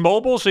this is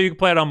mobile, so you can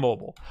play it on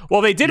mobile.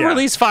 Well, they did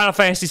release Final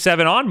Fantasy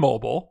VII on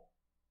mobile.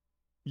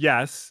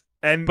 Yes.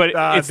 But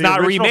it's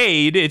not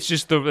remade. It's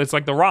just it's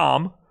like the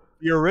ROM.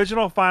 The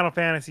original Final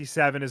Fantasy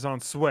VII is on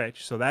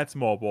Switch, so that's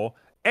mobile.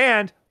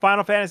 And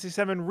Final Fantasy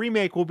VII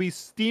Remake will be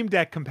Steam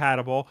Deck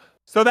compatible,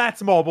 so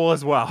that's mobile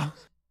as well.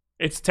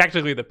 It's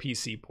technically the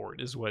PC port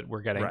is what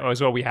we're getting.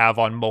 Is what we have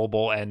on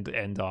mobile and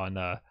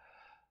on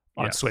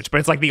Switch.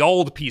 But it's like the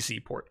old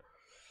PC port.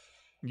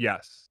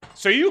 Yes.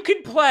 So you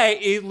can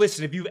play...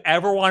 Listen, if you've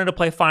ever wanted to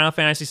play Final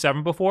Fantasy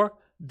VII before,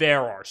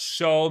 there are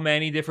so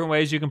many different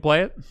ways you can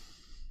play it.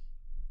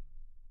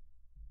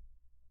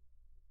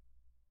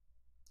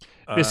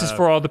 This is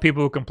for all the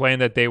people who complain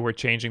that they were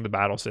changing the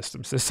battle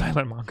systems to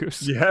Silent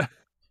Mongoose. Yeah.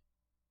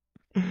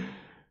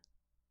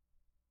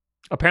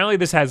 Apparently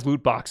this has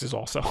loot boxes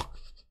also.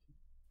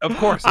 Of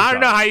course. I don't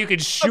know how you can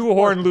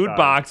shoehorn loot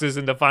boxes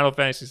into Final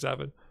Fantasy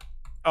VII.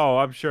 Oh,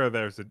 I'm sure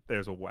there's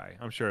a way.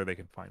 I'm sure they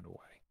can find a way.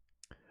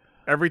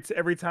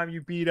 Every time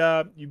you beat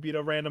a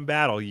random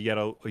battle, you get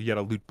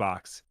a loot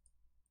box.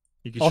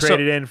 You can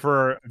trade it in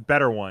for a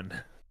better one.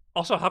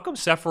 Also, how come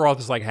Sephiroth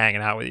is like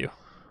hanging out with you?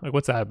 Like,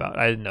 what's that about?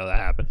 I didn't know that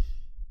happened.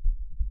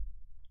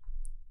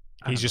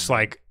 He's just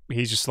like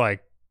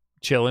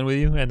chilling with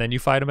you, and then you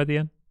fight him at the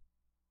end.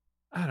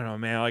 I don't know,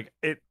 man.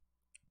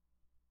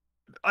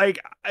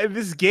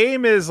 This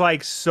game is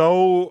like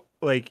so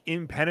like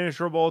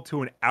impenetrable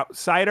to an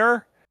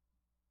outsider.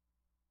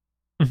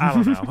 I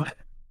don't know.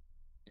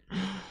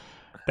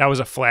 That was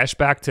a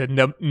flashback to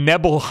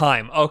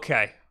Nebelheim.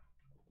 Okay,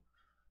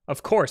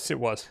 of course it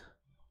was.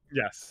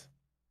 Yes,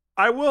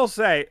 I will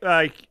say,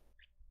 like,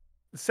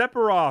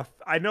 Sephiroth,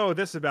 I know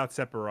this about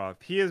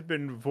Sephiroth. He has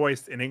been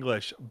voiced in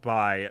English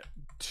by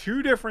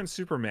 2 different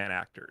Superman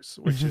actors,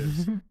 which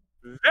is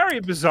very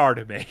bizarre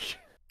to me.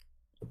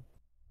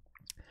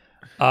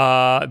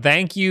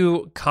 Thank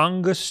you,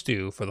 Conga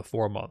Stew, for the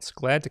 4 months.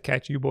 Glad to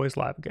catch you boys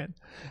live again.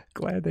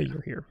 Glad that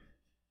you're here.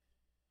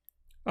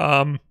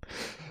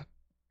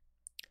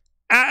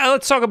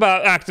 Let's talk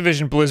about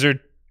Activision Blizzard.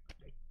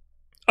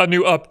 A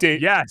new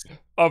update. Yes.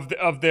 Of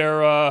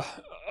their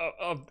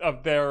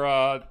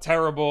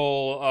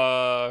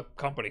terrible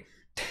company.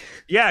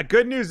 Yeah,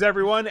 good news,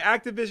 everyone.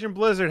 Activision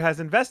Blizzard has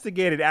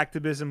investigated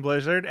Activision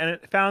Blizzard, and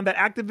it found that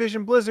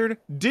Activision Blizzard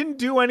didn't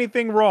do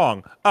anything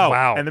wrong. Oh,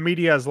 wow. And the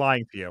media is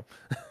lying to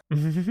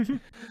you.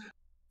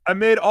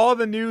 Amid all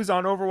the news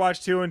on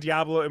Overwatch 2 and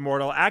Diablo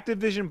Immortal,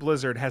 Activision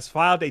Blizzard has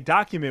filed a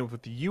document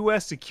with the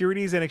U.S.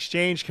 Securities and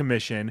Exchange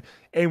Commission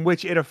in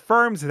which it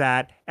affirms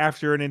that,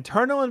 after an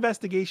internal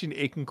investigation,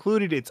 it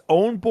concluded its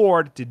own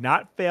board did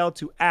not fail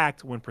to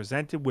act when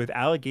presented with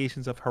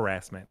allegations of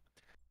harassment.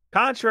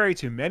 Contrary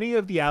to many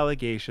of the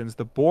allegations,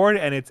 the board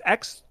and its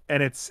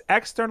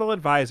external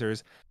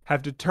advisors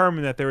have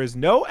determined that there is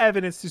no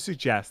evidence to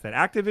suggest that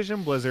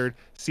Activision Blizzard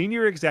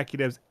senior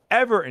executives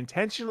ever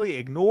intentionally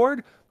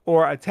ignored,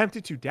 or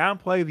attempted to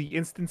downplay the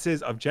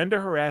instances of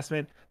gender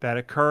harassment that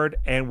occurred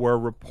and were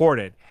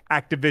reported,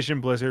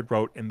 Activision Blizzard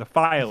wrote in the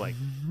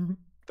filing.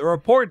 The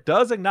report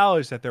does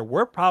acknowledge that there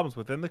were problems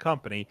within the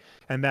company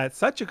and that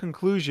such a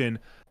conclusion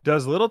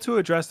does little to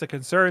address the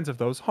concerns of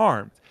those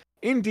harmed.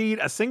 Indeed,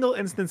 a single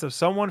instance of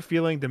someone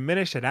feeling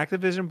diminished at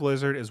Activision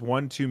Blizzard is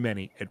one too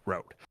many, it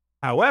wrote.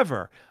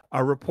 However,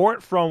 a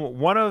report from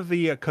one of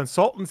the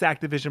consultants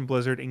Activision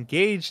Blizzard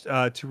engaged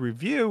to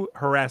review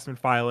harassment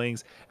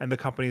filings and the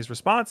company's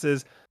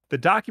responses, the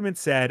document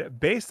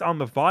said, based on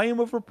the volume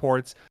of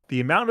reports,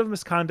 the amount of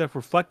misconduct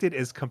reflected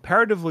is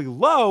comparatively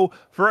low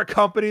for a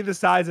company the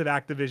size of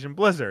Activision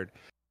Blizzard.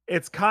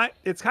 It's kind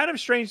of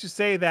strange to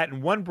say that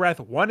in one breath,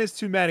 one is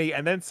too many,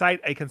 and then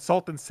cite a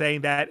consultant saying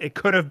that it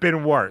could have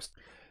been worse.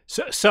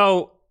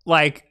 So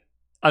like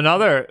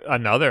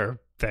another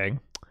thing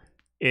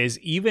is,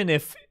 even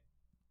if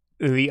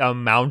the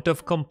amount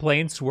of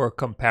complaints were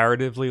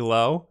comparatively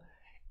low,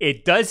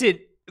 it doesn't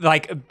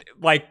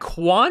like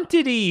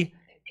quantity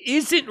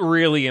isn't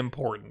really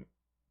important.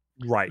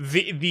 Right.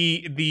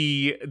 The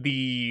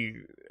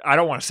I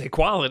don't want to say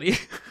quality.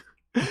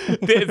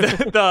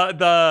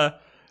 the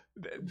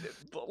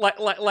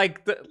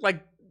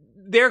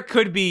there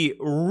could be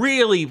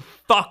really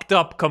fucked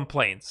up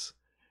complaints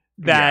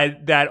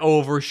that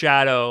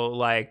overshadow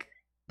like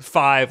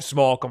 5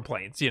 small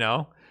complaints, you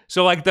know?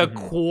 So like the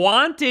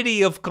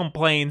quantity of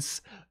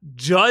complaints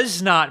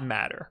does not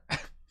matter.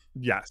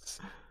 Yes.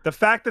 The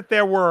fact that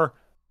there were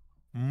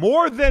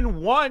more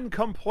than one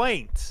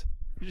complaint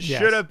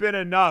should have been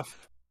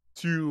enough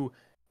to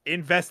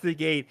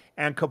investigate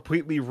and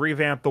completely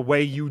revamp the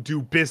way you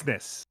do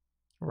business,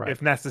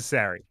 if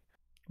necessary.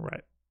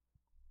 Right.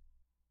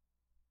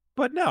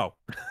 But no.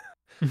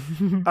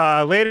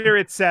 Later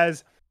it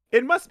says,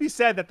 it must be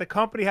said that the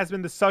company has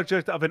been the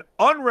subject of an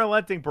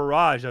unrelenting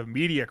barrage of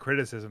media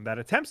criticism that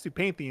attempts to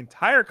paint the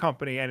entire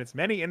company and its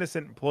many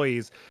innocent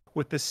employees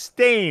with the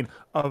stain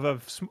of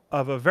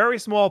a very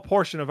small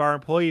portion of our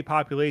employee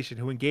population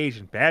who engaged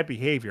in bad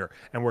behavior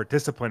and were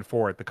disciplined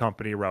for it, the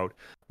company wrote.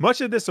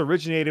 Much of this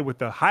originated with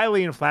the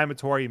highly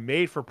inflammatory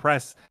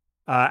made-for-press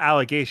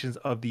allegations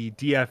of the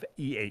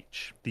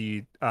DFEH,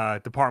 the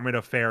Department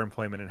of Fair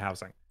Employment and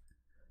Housing.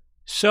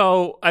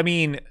 So, I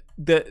mean,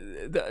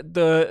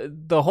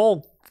 the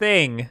whole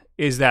thing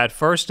is that,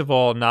 first of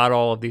all, not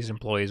all of these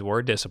employees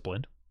were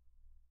disciplined.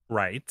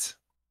 Right.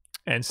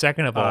 And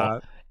second of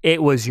all,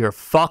 it was your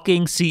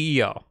fucking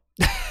CEO.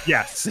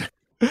 Yes.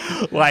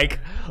 like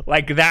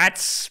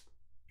that's,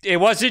 it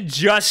wasn't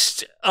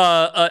just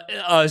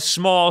a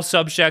small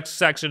subject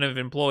section of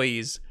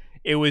employees.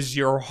 It was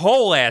your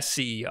whole ass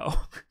CEO.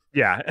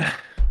 Yeah.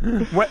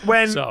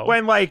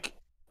 When like,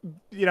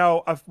 you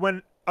know,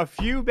 when a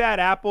few bad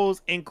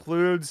apples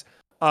includes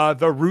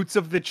the roots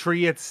of the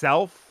tree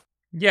itself.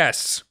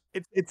 Yes.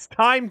 It's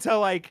time to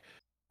like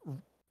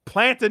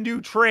plant a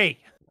new tree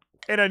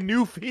in a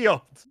new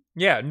field.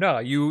 Yeah,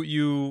 no,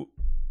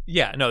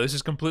 this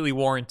is completely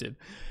warranted.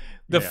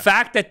 The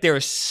fact that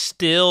they're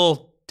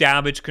still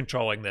damage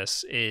controlling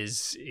this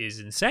is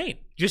insane.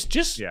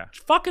 Just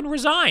fucking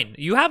resign.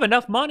 You have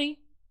enough money.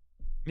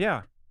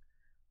 Yeah.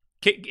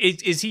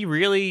 Is he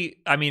really?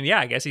 I mean, yeah,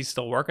 I guess he's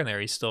still working there.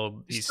 He's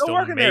still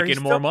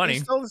making more money.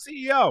 He's still the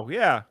CEO.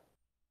 Yeah.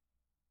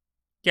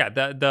 Yeah.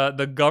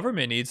 The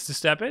government needs to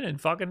step in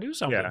and fucking do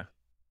something. Yeah.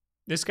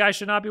 This guy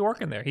should not be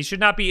working there. He should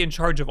not be in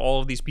charge of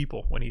all of these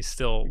people when he's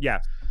still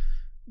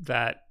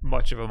that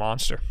much of a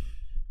monster.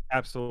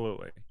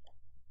 Absolutely.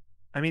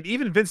 I mean,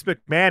 even Vince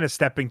McMahon is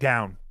stepping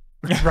down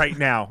right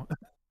now.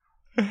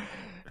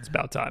 It's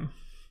about time.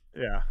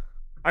 Yeah.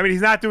 I mean,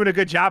 he's not doing a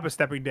good job of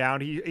stepping down.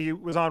 He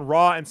was on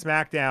Raw and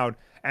SmackDown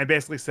and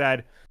basically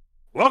said,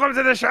 "Welcome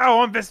to the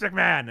show, I'm Vince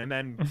McMahon," and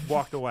then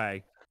walked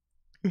away.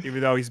 Even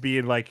though he's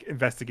being like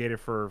investigated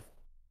for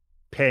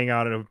paying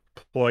out an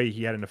employee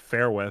he had an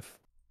affair with.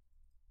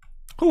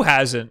 Who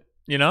hasn't,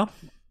 you know?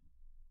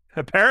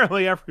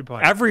 Apparently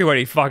everybody.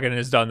 Everybody fucking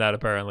has done that,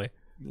 apparently.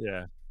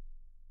 Yeah.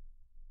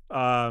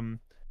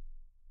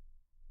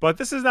 But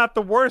this is not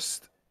the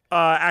worst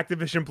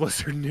Activision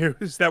Blizzard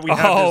news that we have.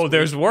 Oh,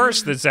 there's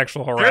worse than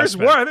sexual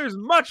harassment. There's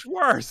much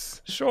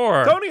worse.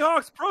 Sure. Tony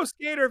Hawk's Pro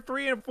Skater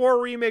 3 and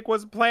 4 remake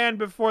was planned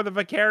before the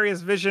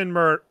Vicarious Vision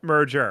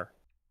merger.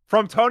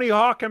 From Tony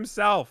Hawk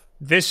himself.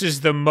 This is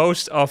the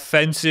most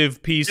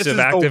offensive piece of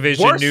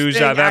Activision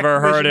news I've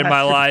ever heard in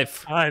my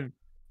life.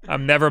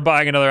 I'm never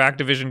buying another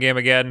Activision game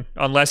again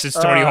unless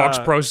it's Tony Hawk's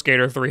Pro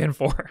Skater 3 and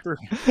 4.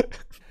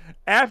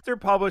 After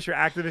publisher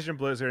Activision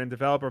Blizzard and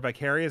developer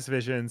Vicarious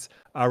Visions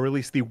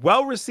released the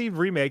well-received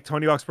remake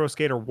Tony Hawk's Pro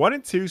Skater 1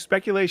 and 2,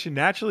 speculation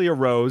naturally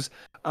arose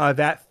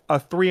that a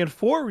 3 and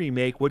 4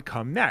 remake would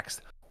come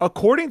next.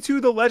 According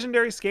to the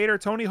legendary skater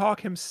Tony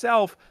Hawk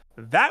himself,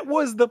 that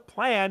was the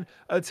plan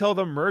until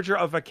the merger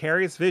of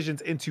Vicarious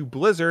Visions into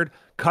Blizzard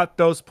cut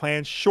those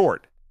plans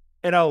short.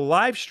 In a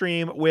live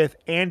stream with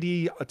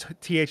Andy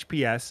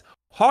THPS,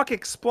 Hawk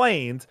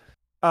explained,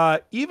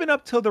 even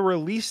up till the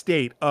release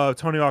date of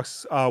Tony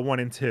Hawk's 1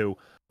 and 2,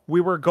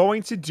 we were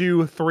going to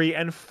do 3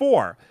 and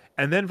 4.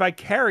 And then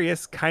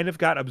Vicarious kind of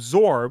got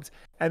absorbed,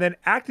 and then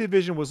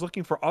Activision was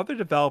looking for other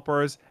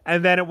developers,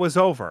 and then it was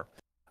over.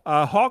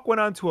 Hawk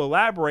went on to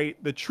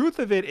elaborate. The truth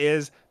of it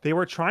is they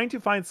were trying to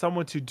find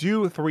someone to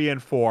do 3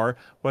 and 4,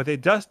 but they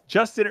just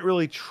didn't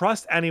really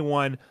trust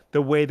anyone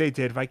the way they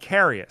did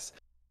Vicarious.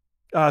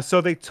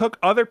 So they took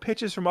other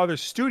pitches from other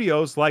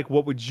studios, like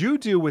what would you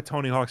do with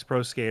Tony Hawk's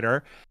Pro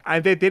Skater,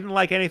 and they didn't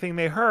like anything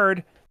they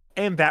heard,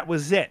 and that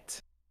was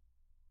it.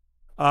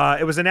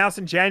 It was announced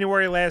in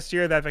January last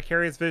year that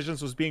Vicarious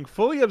Visions was being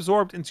fully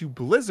absorbed into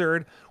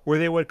Blizzard, where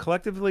they would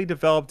collectively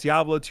develop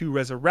Diablo II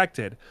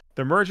Resurrected.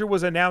 The merger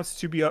was announced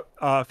to be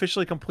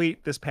officially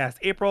complete this past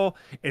April.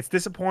 It's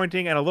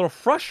disappointing and a little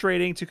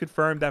frustrating to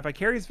confirm that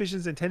Vicarious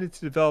Visions intended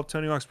to develop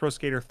Tony Hawk's Pro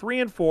Skater 3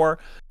 and 4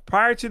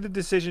 prior to the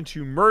decision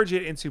to merge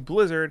it into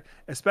Blizzard,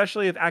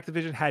 especially if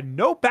Activision had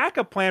no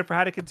backup plan for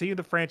how to continue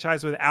the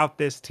franchise without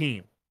this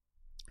team.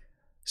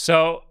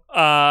 So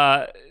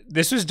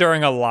this was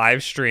during a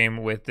live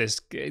stream with this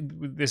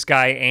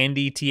guy,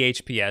 Andy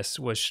THPS,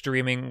 was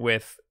streaming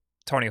with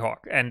Tony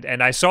Hawk. And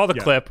I saw the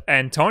clip,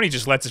 and Tony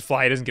just lets it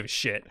fly. He doesn't give a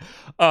shit.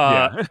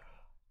 And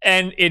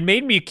it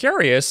made me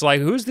curious,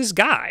 like, who's this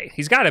guy?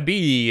 He's got to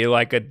be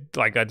like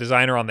a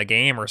designer on the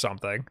game or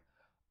something.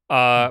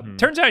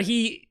 Turns out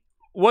he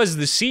was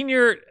the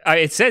senior,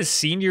 it says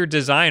senior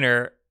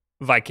designer,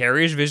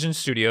 Vicarious Vision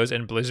Studios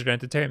and Blizzard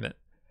Entertainment.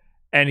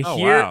 And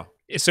wow.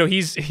 So he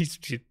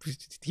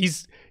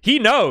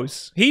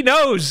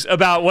knows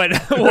about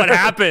what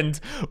happened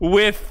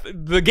with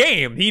the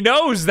game. He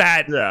knows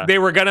that they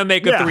were gonna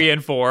make a 3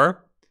 and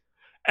 4,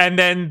 and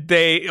then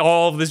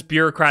all of this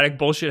bureaucratic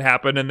bullshit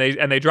happened, and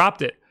they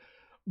dropped it.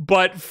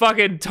 But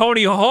fucking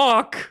Tony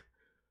Hawk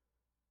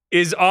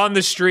is on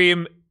the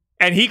stream,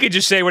 and he could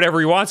just say whatever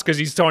he wants because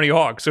he's Tony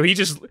Hawk. So he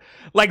just,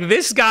 like,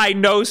 this guy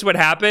knows what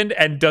happened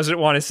and doesn't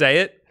want to say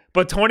it.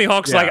 But Tony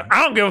Hawk's like,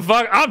 I don't give a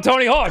fuck. I'm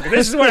Tony Hawk.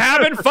 This is what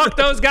happened. Fuck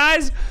those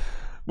guys.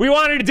 We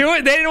wanted to do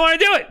it. They didn't want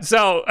to do it.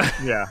 So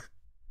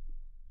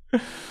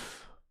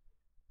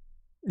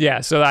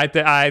so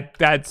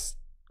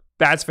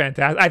that's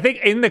fantastic. I think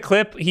in the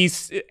clip,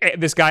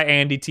 this guy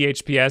Andy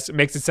THPS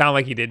makes it sound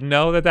like he didn't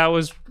know that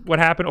was what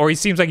happened, or he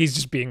seems like he's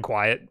just being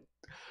quiet.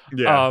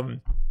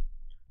 And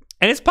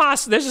it's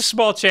possible. There's a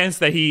small chance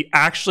that he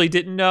actually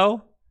didn't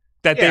know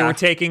that they were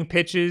taking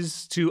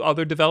pitches to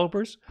other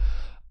developers.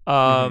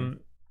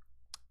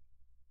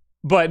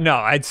 But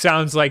no, it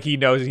sounds like he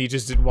knows. He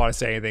just didn't want to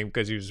say anything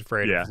because he was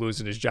afraid of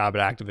losing his job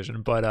at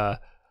Activision.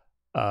 But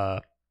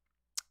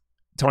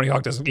Tony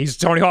Hawk doesn't. He's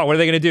Tony Hawk. What are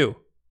they going to do?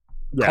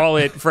 Call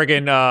it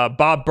friggin'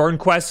 Bob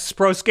Burnquist's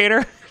Pro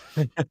Skater?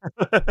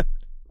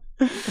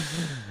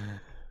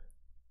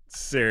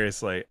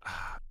 Seriously.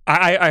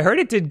 I heard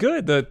it did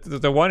good.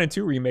 The 1 and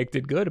 2 remake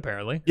did good,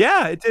 apparently.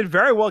 Yeah, it did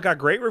very well. It got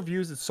great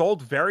reviews. It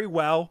sold very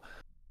well.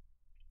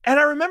 And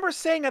I remember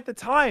saying at the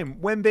time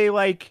when they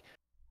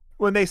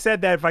said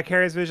that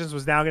Vicarious Visions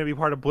was now going to be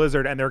part of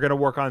Blizzard and they're going to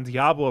work on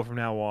Diablo from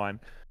now on,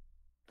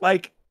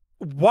 like,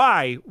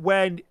 why?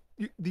 When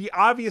the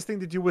obvious thing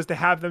to do was to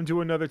have them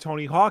do another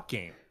Tony Hawk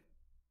game.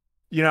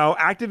 You know,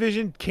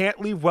 Activision can't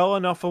leave well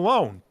enough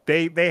alone.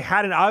 They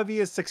had an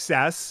obvious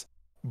success,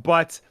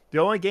 but the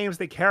only games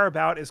they care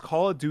about is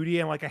Call of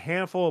Duty and like a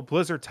handful of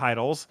Blizzard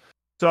titles.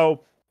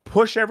 So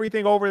push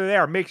everything over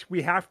there.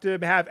 We have to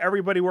have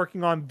everybody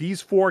working on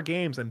these 4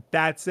 games, and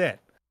that's it.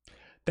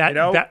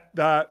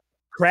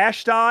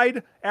 Crash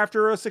died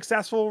after a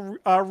successful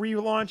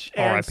relaunch,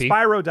 and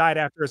Spyro died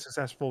after a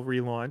successful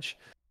relaunch.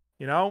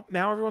 You know,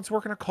 now everyone's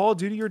working on Call of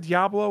Duty or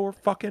Diablo or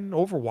fucking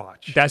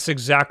Overwatch. That's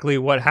exactly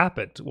what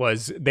happened.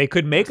 Was they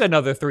could make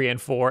another 3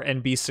 and 4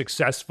 and be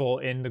successful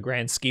in the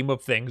grand scheme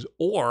of things,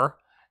 or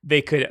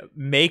they could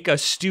make a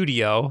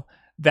studio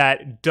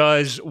that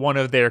does one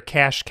of their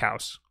cash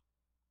cows.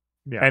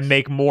 And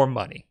make more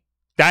money.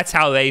 That's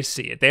how they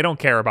see it. They don't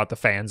care about the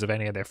fans of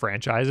any of their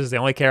franchises. They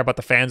only care about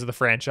the fans of the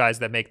franchise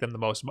that make them the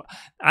most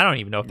I don't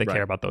even know if they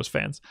care about those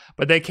fans,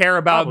 but they care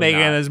about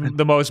making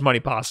the most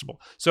money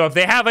possible. So if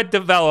they have a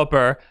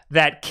developer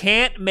that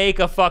can't make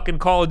a fucking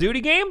Call of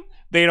Duty game,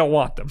 they don't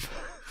want them.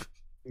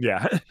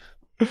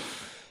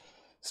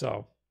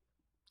 So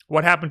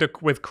what happened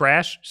with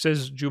Crash,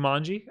 says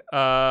Jumanji?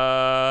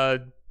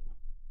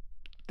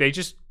 They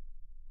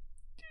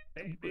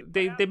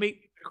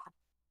make...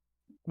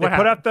 They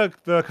put up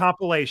the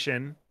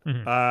compilation,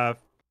 1,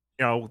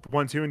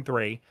 2, and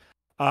 3.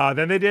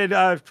 Then they did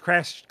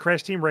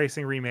Crash Team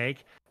Racing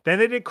remake. Then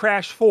they did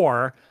Crash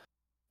 4,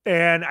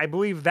 and I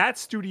believe that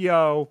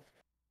studio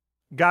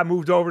got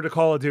moved over to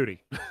Call of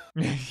Duty.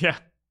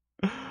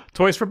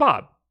 Toys for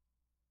Bob.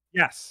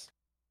 Yes.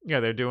 Yeah,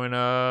 they're doing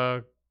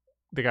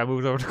they got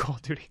moved over to Call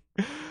of Duty.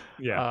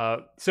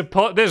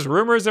 There's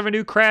rumors of a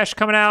new Crash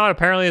coming out.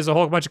 Apparently there's a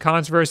whole bunch of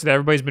controversy that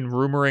everybody's been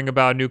rumoring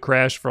about a new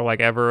Crash for like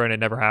ever, and it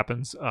never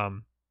happens.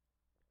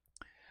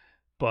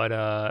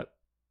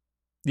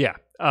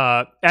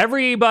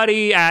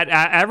 Everybody at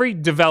every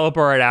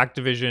developer at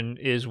Activision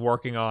is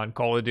working on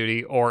Call of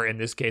Duty, or in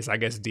this case, I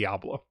guess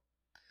Diablo.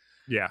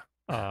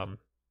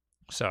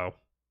 So,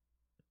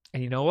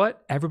 and you know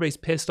what? Everybody's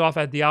pissed off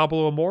at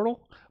Diablo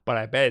Immortal, but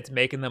I bet it's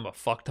making them a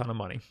fuck ton of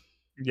money.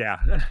 Yeah.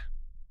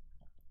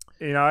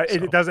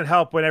 It doesn't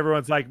help when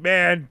everyone's like,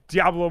 man,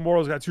 Diablo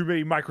Immortal's got too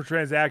many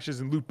microtransactions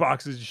and loot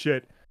boxes and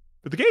shit.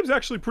 But the game's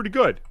actually pretty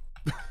good.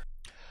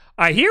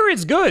 I hear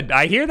it's good.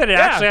 I hear that it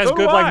actually has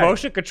good like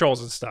motion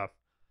controls and stuff.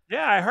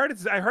 Yeah, I heard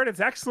it's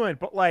excellent,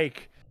 but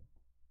like,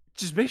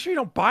 just make sure you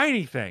don't buy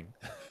anything.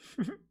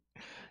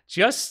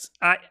 Just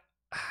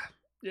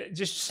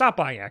stop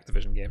buying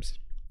Activision games.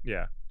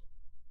 Yeah.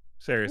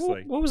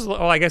 Seriously. What was?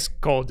 I guess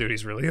Call of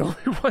Duty's really the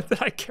only one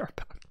that I care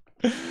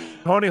about.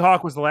 Tony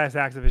Hawk was the last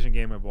Activision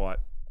game I bought,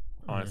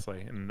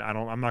 honestly, and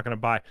I'm not gonna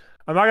buy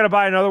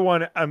another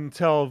one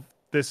until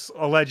this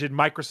alleged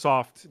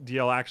Microsoft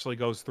deal actually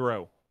goes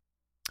through.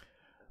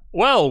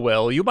 Well,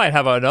 Will, you might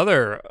have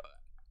another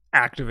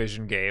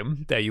Activision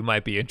game that you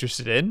might be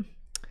interested in.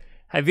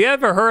 Have you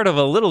ever heard of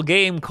a little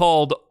game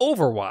called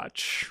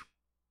Overwatch?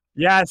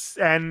 Yes,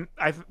 and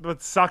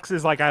what sucks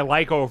is like I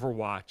like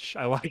Overwatch.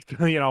 I liked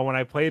when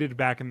I played it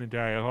back in the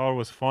day. I thought it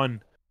was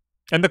fun.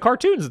 And the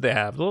cartoons they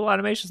have, the little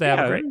animations they have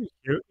are great.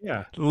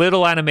 Yeah.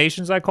 Little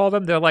animations, I call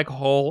them. They're like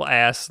whole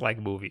ass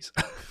like movies.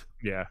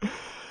 Yeah.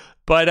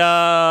 But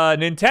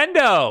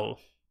Nintendo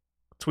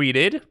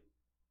tweeted,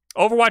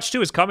 Overwatch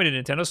 2 is coming to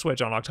Nintendo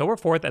Switch on October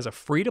 4th as a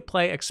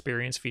free-to-play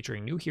experience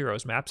featuring new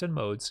heroes, maps, and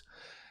modes.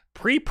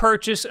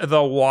 Pre-purchase the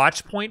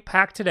Watchpoint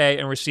pack today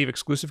and receive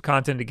exclusive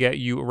content to get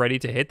you ready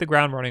to hit the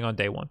ground running on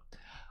day one.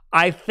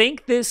 I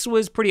think this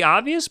was pretty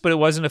obvious, but it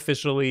wasn't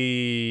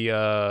officially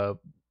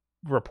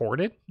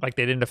reported. Like,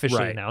 they didn't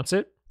officially announce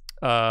it.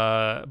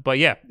 But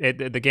yeah,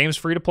 the game's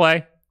free to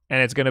play,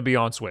 and it's going to be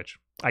on Switch.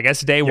 I guess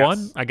day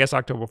one. I guess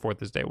October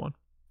 4th is day one.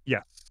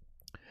 Yes.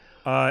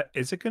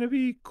 Is it going to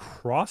be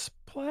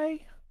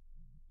cross-play?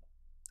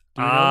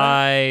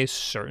 I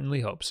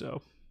certainly hope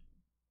so.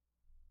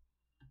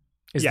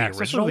 Is the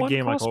original one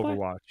game cross-play? like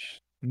Overwatch?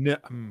 No,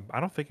 I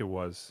don't think it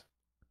was.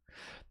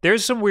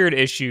 There's some weird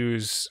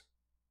issues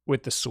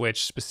with the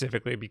Switch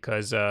specifically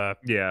because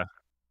yeah,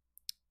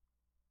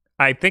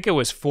 I think it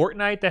was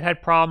Fortnite that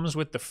had problems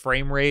with the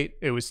frame rate.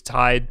 It was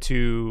tied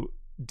to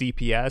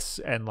DPS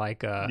and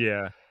like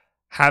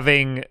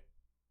having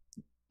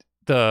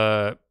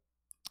the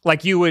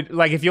like you would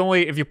like if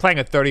you're playing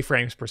at 30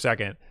 frames per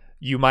second,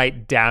 you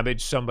might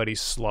damage somebody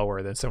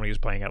slower than somebody who's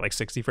playing at like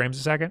 60 frames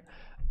a second.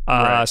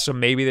 So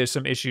maybe there's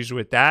some issues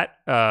with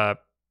that.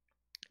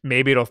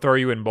 Maybe it'll throw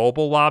you in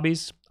mobile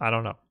lobbies. I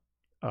don't know.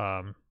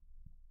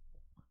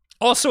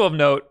 Also of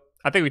note,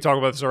 I think we talked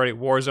about this already.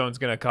 Warzone's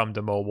going to come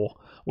to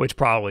mobile, which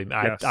probably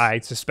I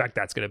suspect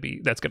that's going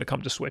to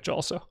come to Switch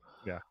also.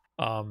 Yeah.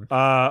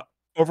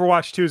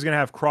 Overwatch 2 is going to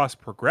have cross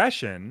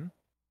progression.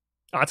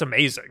 Oh, that's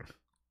amazing.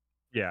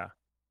 Yeah.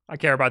 I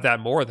care about that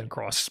more than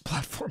cross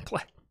platform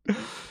play.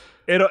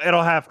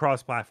 It'll have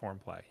cross platform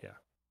play. Yeah.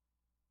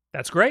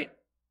 That's great.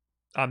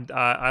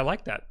 I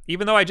like that.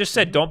 Even though I just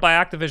said don't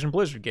buy Activision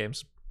Blizzard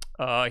games.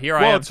 Here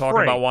I am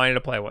talking about wanting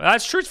to play one.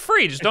 That's true. It's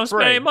free. Just don't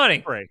spend any money.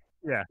 It's free.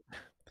 Yeah.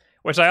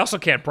 Which I also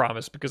can't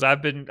promise because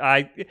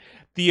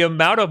the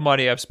amount of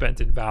money I've spent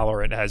in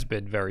Valorant has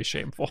been very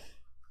shameful.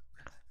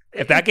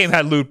 If that game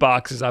had loot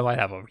boxes, I might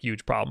have a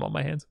huge problem on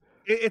my hands.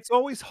 It's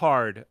always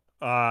hard,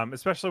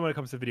 especially when it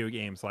comes to video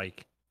games.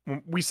 Like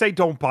when we say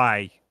don't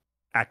buy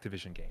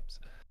Activision games.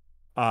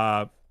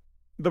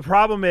 The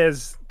problem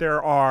is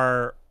there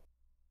are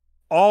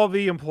all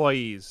the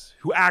employees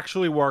who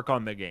actually work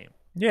on the game,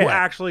 who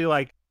actually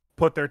like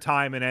put their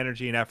time and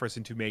energy and efforts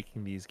into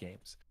making these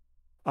games.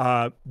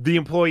 The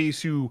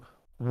employees who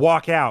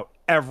walk out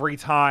every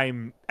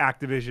time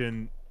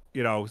Activision,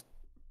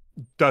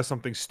 does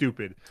something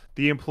stupid.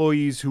 The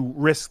employees who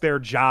risk their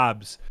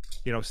jobs,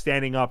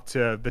 standing up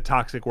to the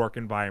toxic work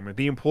environment.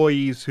 The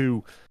employees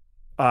who,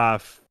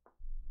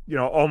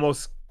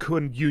 almost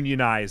couldn't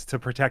unionize to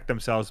protect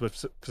themselves, but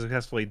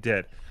successfully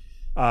did.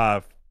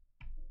 When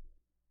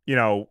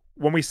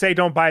we say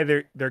don't buy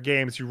their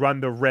games, you run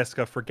the risk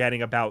of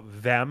forgetting about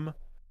them.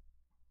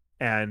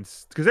 And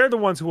because they're the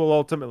ones who will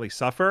ultimately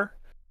suffer.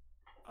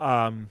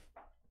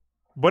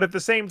 But at the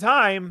same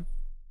time,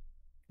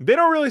 they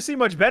don't really see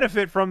much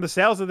benefit from the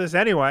sales of this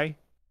anyway.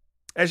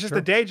 It's just a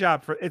day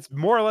job it's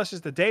more or less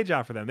just a day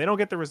job for them. They don't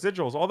get the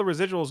residuals. All the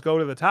residuals go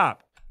to the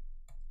top.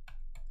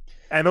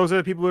 And those are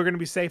the people who are going to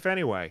be safe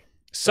anyway.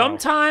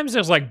 Sometimes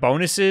there's like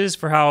bonuses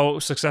for how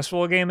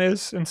successful a game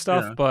is and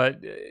stuff, but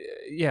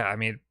I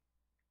mean,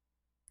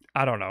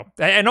 I don't know.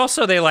 And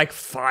also they like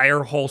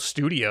fire whole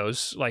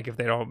studios like if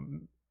they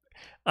don't.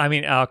 I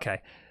mean,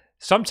 okay.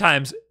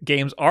 Sometimes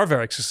games are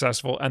very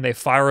successful and they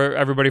fire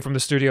everybody from the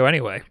studio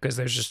anyway because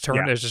they just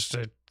turn. That's just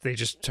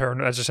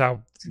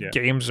how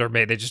games are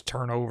made. They just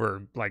turn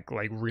over like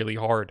really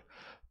hard.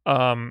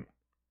 But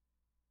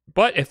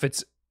if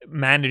it's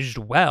managed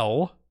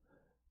well,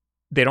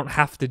 they don't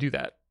have to do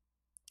that.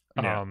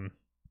 I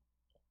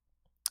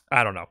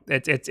don't know.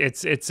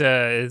 It's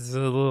a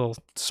little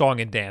song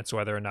and dance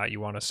whether or not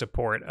you want to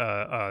support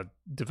a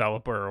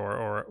developer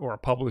or a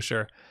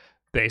publisher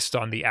based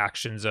on the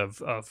actions of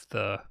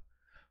the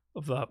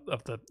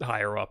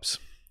higher ups.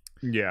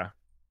 Yeah.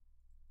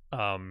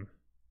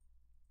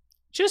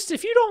 just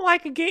if you don't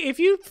like a game, if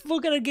you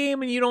look at a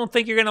game and you don't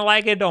think you're gonna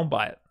like it, don't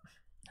buy it.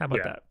 How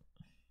about that?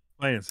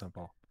 Plain and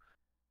simple.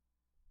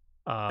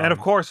 And of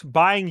course,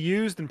 buying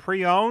used and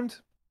pre-owned,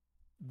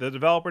 the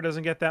developer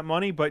doesn't get that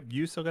money, but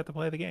you still get to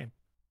play the game.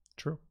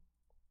 True.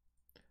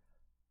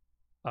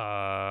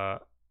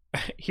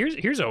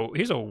 Here's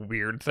a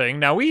weird thing.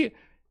 Now we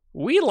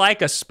like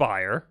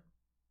Aspyr.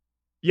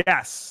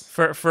 Yes.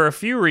 For a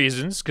few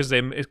reasons, because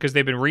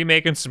they've been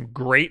remaking some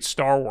great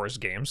Star Wars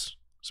games,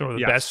 some of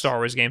the best Star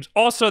Wars games.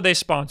 Also, they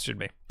sponsored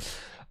me.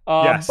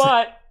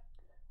 But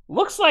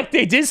looks like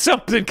they did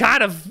something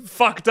kind of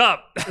fucked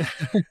up.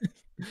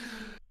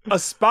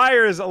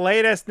 Aspyr's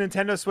latest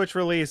Nintendo Switch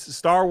release,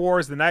 Star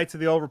Wars: The Knights of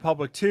the Old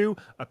Republic 2,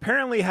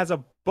 apparently has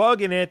a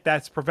bug in it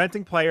that's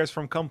preventing players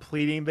from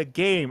completing the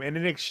game. In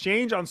an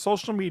exchange on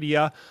social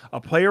media,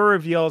 a player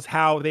reveals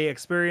how they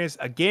experienced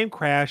a game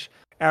crash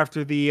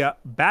after the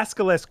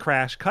Basilisk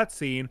crash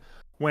cutscene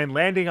when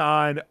landing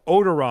on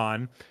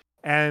Odoron,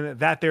 and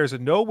that there's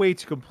no way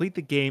to complete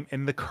the game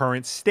in the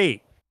current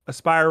state.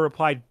 Aspyr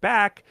replied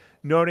back,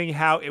 noting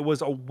how it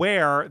was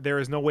aware there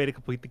is no way to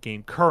complete the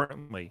game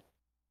currently.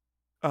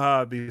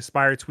 The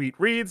Aspyr tweet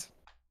reads,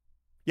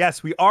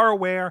 "Yes, we are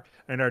aware,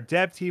 and our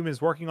dev team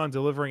is working on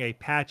delivering a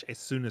patch as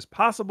soon as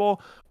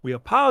possible. We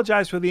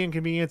apologize for the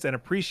inconvenience and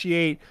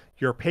appreciate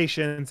your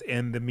patience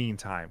in the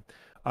meantime.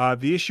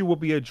 The issue will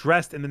be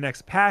addressed in the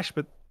next patch,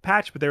 but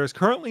there is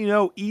currently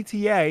no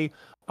ETA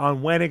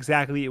on when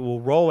exactly it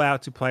will roll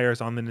out to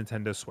players on the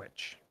Nintendo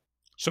Switch."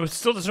 So it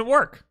still doesn't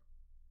work.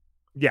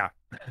 Yeah.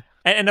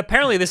 And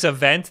apparently this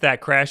event that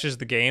crashes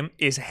the game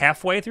is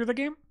halfway through the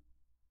game.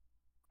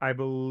 I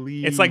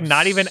believe it's like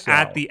not even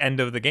at the end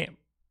of the game.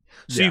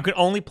 So you can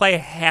only play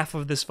half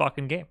of this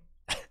fucking game.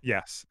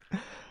 Yes.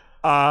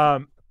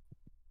 So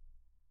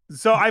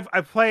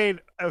I've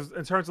played,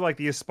 in terms of like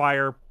the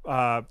Aspyr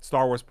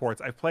Star Wars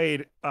ports, I've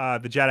played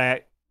the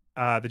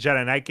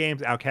Jedi Knight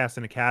games, Outcast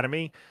and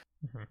Academy.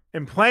 Mm-hmm.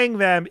 In playing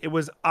them, it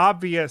was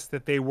obvious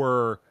that they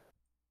were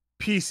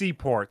PC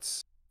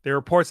ports. They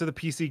were ports of the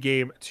PC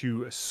game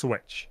to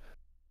Switch.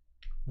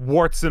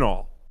 Warts and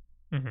all.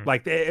 Mm-hmm.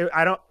 Like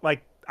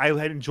I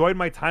had enjoyed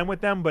my time with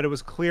them, but it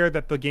was clear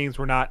that the games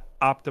were not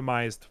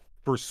optimized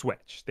for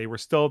Switch. They were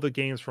still the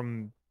games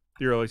from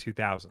the early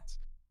 2000s.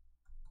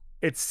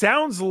 It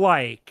sounds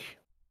like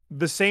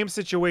the same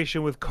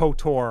situation with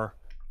KOTOR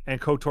and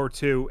KOTOR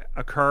 2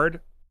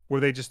 occurred, where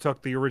they just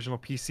took the original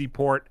PC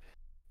port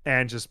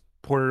and just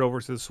ported it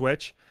over to the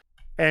Switch.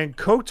 And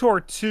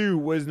KOTOR 2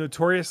 was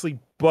notoriously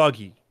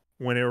buggy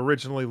when it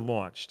originally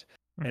launched.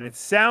 Mm-hmm. And it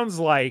sounds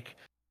like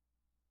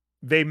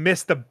they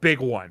missed the big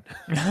one.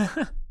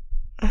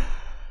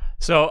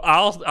 So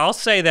I'll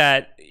say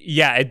that,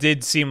 yeah, it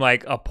did seem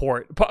like a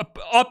port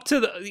up to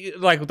the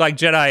like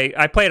Jedi.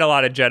 I played a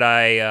lot of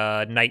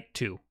Jedi Knight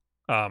 2.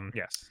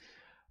 Yes.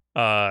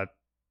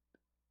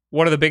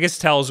 One of the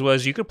biggest tells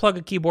was you could plug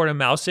a keyboard and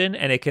mouse in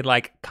and it could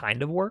like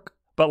kind of work,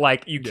 but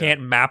like you can't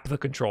map the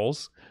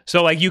controls.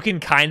 So like you can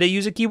kind of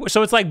use a keyboard.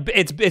 So it's like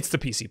it's the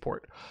PC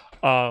port.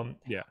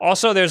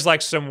 Also, there's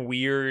like some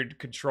weird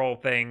control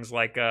things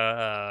like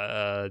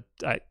the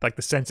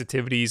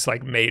sensitivities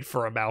like made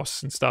for a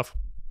mouse and stuff.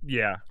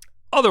 Yeah.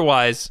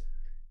 Otherwise,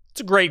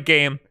 it's a great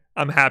game.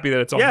 I'm happy that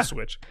it's on the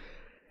Switch.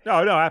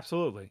 No,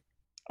 absolutely.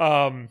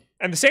 And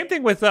the same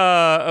thing with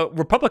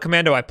Republic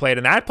Commando I played,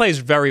 and that plays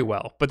very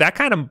well, but that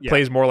kind of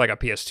plays more like a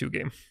PS2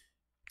 game.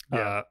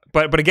 Yeah.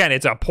 But again,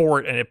 it's a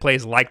port and it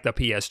plays like the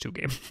PS2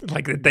 game.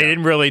 Like they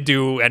didn't really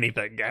do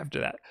anything after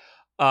that.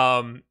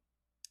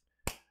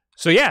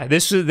 So yeah,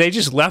 they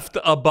just left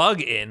a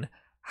bug in.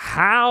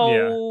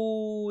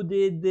 How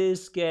did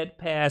this get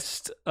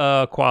past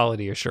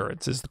quality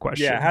assurance is the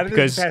question. Yeah, how did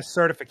this get past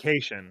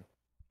certification?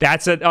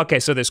 That's it. Okay,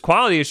 so there's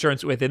quality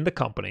assurance within the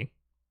company.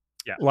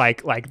 Yeah.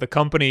 Like the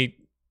company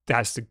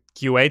has to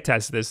QA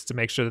test this to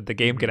make sure that the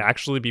game can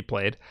actually be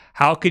played.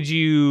 How could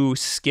you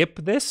skip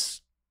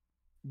this?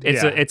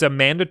 It's a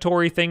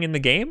mandatory thing in the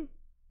game.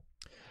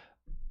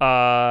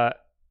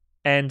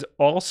 And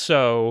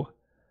also,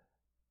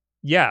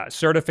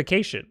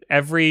 certification.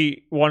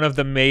 Every one of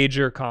the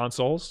major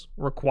consoles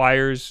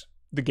requires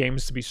the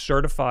games to be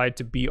certified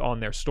to be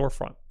on their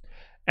storefront.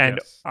 And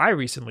I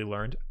recently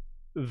learned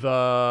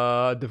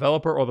the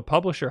developer or the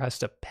publisher has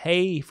to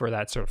pay for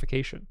that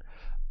certification.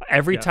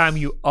 Every time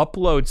you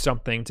upload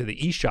something to the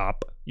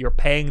eShop, you're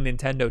paying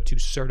Nintendo to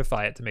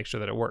certify it to make sure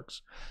that it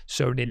works.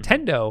 So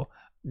Nintendo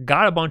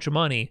got a bunch of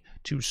money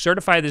to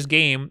certify this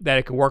game that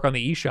it could work on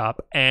the eShop,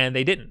 and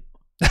they didn't.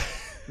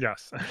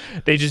 Yes.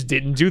 They just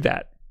didn't do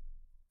that.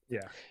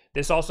 Yeah.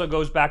 This also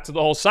goes back to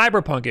the whole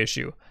Cyberpunk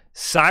issue.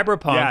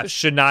 Cyberpunk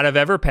should not have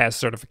ever passed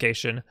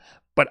certification,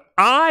 but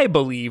I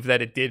believe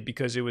that it did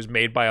because it was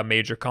made by a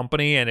major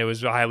company and it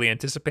was highly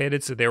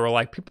anticipated. So they were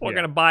like, people are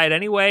going to buy it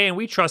anyway, and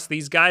we trust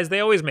these guys.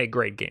 They always make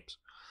great games.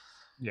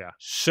 Yeah.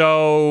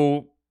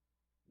 So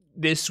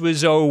this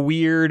was a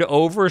weird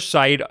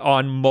oversight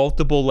on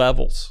multiple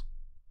levels.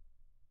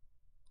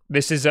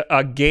 This is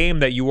a game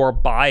that you are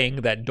buying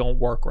that don't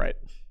work right.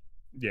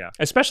 Yeah.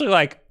 Especially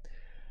like,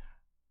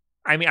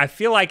 I mean, I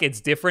feel like it's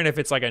different if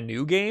it's like a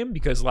new game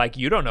because like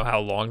you don't know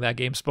how long that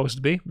game's supposed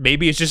to be.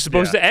 Maybe it's just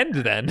supposed to end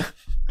then.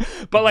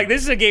 But like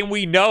this is a game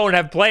we know and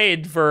have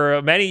played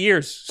for many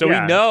years. So we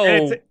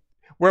know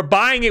we're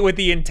buying it with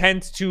the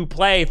intent to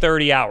play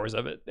 30 hours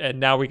of it. And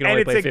now we can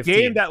only play 15. It's a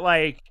game that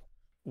like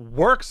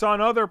works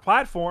on other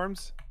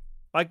platforms.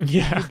 Like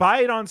you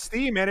buy it on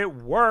Steam and it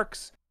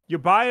works. You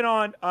buy it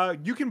on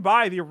you can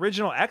buy the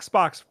original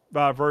Xbox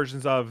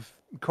versions of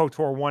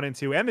KOTOR 1 and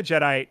 2 and the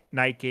Jedi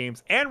Knight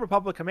games and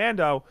Republic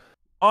Commando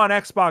on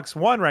Xbox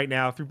One right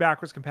now through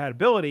backwards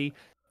compatibility,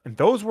 and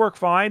those work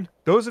fine.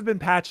 Those have been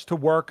patched to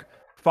work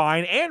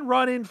fine and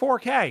run in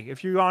 4K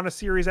if you're on a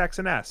Series X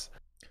and S.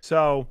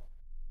 So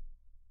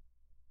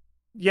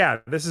yeah,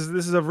 this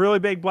is a really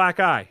big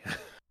black eye.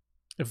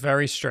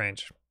 Very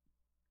strange.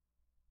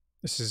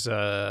 This is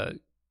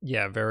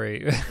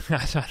very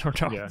I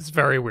don't know. Yeah. It's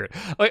very weird.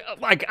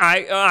 Like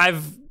I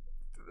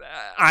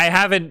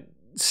haven't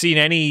seen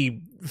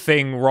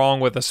anything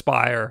wrong with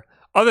Aspyr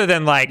other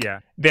than like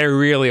they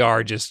really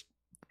are just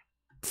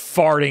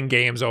farting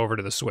games over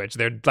to the Switch.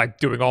 They're like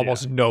doing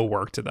almost no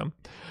work to them.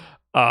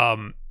 I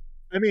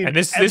mean, and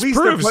this proves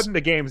they're putting the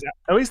games.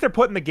 At least they're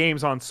putting the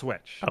games on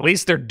Switch. At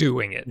least they're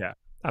doing it. Yeah,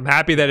 I'm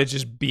happy that it's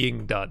just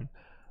being done.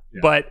 Yeah.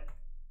 But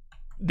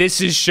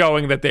this is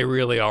showing that they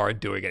really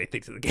aren't doing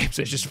anything to the games.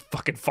 They're just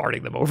fucking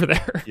farting them over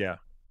there. Yeah.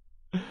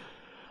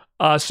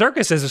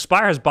 Circus says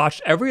Aspyr has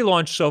botched every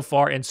launch so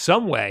far in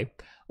some way,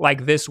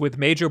 like this with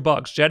major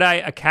bugs.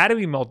 Jedi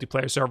Academy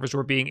multiplayer servers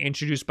were being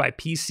intruded by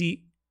PC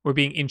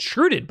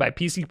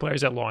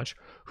players at launch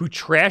who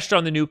trashed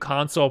on the new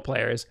console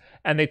players,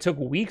 and they took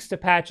weeks to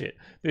patch it.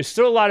 There's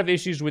still a lot of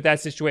issues with that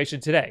situation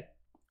today.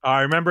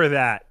 I remember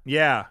that.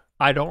 Yeah.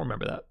 I don't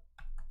remember that.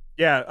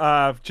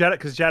 Yeah,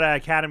 because Jedi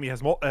Academy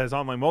has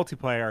online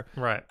multiplayer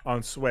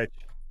on Switch,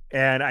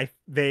 and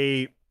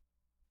they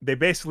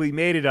basically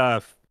made it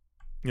a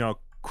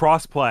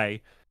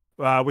crossplay,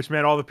 which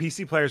meant all the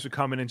PC players would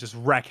come in and just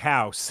wreck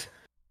house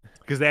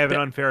because they have an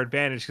unfair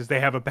advantage because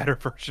they have a better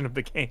version of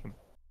the game.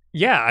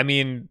 Yeah, I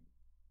mean,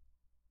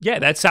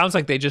 that sounds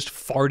like they just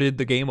farted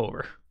the game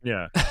over.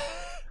 Yeah,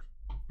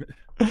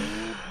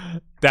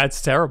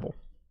 that's terrible.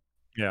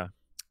 Yeah.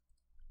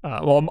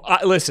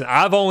 Listen,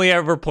 I've only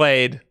ever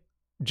played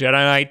Jedi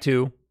Knight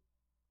 2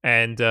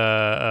 and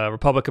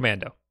Republic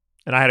Commando,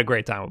 and I had a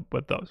great time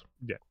with those.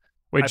 Yeah.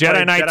 With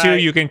Jedi Knight 2,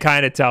 you can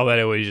kind of tell that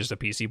it was just a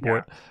PC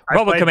port. Yeah.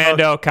 Republic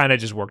Commando kind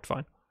of just worked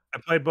fine. I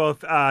played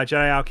both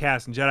Jedi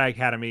Outcast and Jedi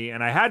Academy,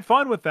 and I had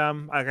fun with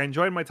them. I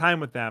enjoyed my time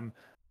with them,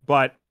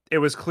 but it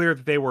was clear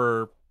that they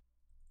were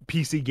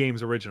PC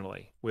games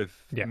originally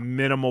with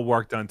minimal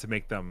work done to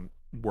make them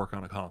work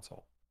on a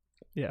console.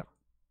 Yeah.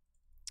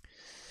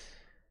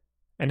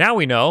 And now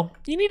we know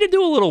you need to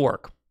do a little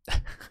work.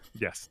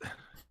 Yes.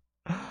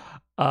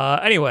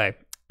 Anyway,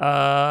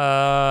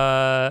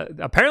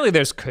 apparently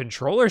there's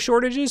controller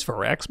shortages for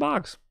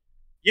Xbox.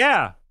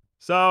 Yeah.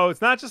 So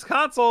it's not just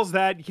consoles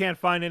that you can't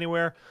find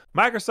anywhere.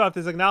 Microsoft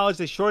has acknowledged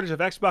a shortage of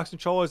Xbox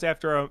controllers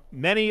after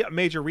many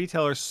major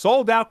retailers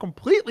sold out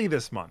completely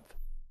this month.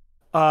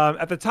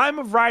 At the time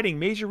of writing,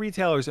 major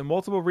retailers in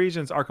multiple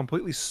regions are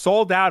completely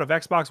sold out of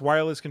Xbox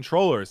wireless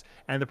controllers,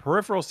 and the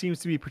peripheral seems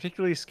to be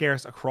particularly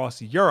scarce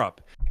across Europe.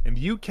 In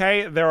the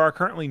UK, there are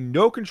currently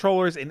no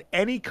controllers in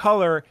any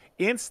color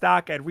in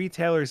stock at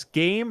retailers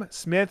Game,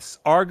 Smiths,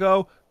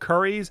 Argo,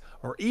 Currys,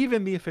 or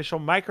even the official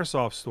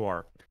Microsoft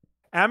store.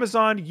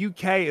 Amazon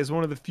UK is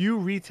one of the few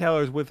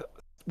retailers with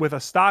a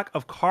stock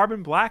of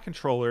carbon black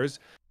controllers,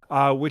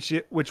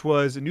 which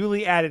was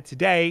newly added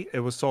today.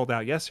 It was sold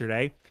out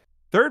yesterday.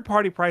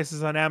 Third-party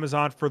prices on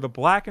Amazon for the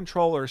black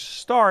controllers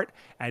start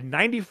at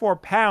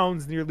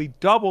 £94, nearly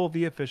double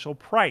the official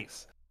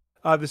price.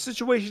 The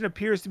situation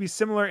appears to be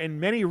similar in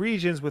many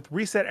regions, with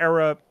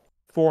Reset-era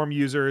forum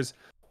users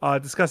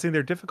discussing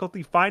their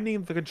difficulty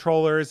finding the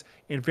controllers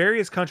in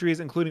various countries,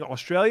 including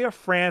Australia,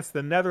 France,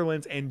 the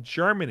Netherlands, and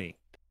Germany.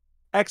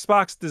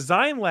 Xbox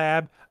Design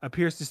Lab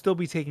appears to still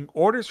be taking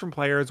orders from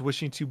players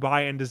wishing to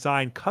buy and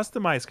design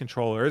customized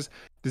controllers.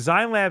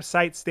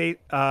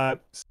 The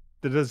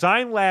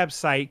Design Lab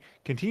site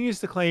continues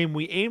to claim,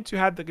 "We aim to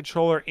have the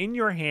controller in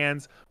your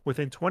hands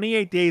within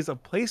 28 days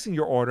of placing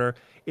your order.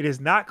 It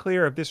is not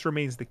clear if this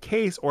remains the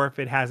case or if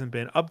it hasn't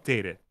been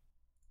updated."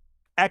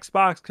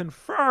 Xbox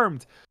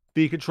confirmed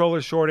the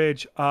controller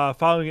shortage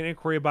following an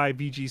inquiry by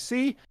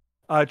VGC,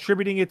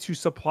 attributing it to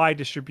supply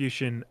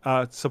disruptions.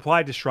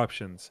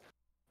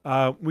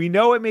 We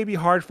know it may be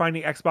hard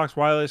finding Xbox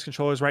wireless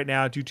controllers right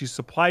now due to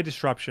supply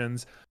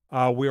disruptions.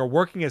 We are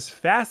working as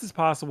fast as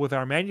possible with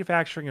our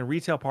manufacturing and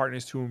retail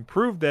partners to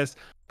improve this.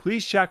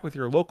 Please check with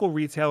your local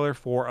retailer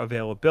for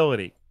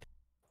availability.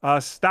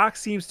 Stock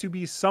seems to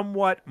be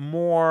somewhat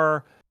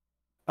more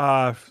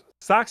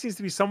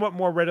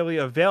readily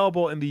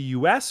available in the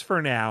US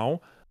for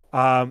now,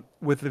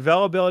 with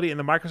availability in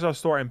the Microsoft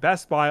Store and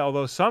Best Buy,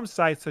 although some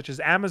sites such as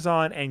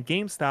Amazon and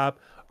GameStop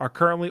are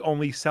currently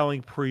only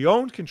selling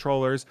pre-owned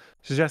controllers,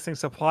 suggesting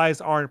supplies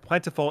aren't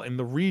plentiful in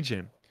the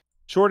region.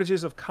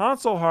 Shortages of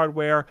console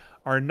hardware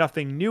are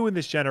nothing new in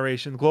this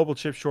generation. Global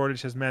chip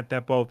shortage has meant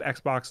that both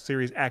Xbox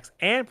Series X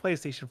and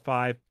PlayStation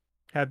 5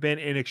 have been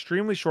in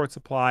extremely short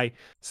supply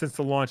since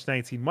the launch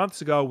 19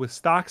 months ago, with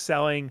stock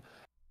selling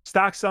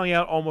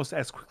out almost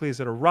as quickly as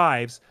it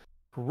arrives.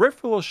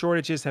 Peripheral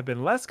shortages have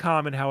been less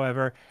common,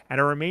 however, and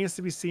it remains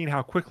to be seen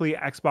how quickly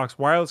Xbox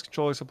wireless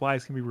controller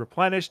supplies can be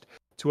replenished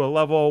to a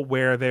level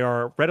where they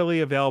are readily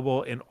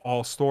available in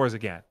all stores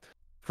again.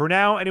 For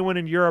now, anyone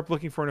in Europe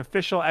looking for an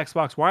official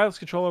Xbox wireless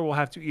controller will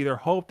have to either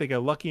hope they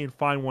get lucky and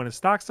find one in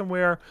stock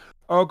somewhere,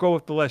 or go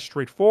with the less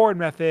straightforward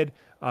method,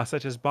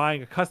 such as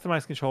buying a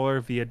customized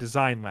controller via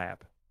Design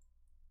Lab.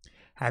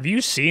 Have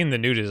you seen the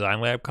new Design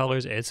Lab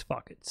colors? It's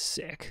fucking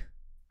sick.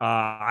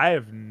 I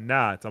have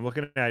not. I'm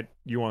looking at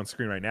you on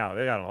screen right now.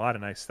 They got a lot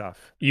of nice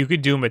stuff. You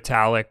could do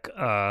metallic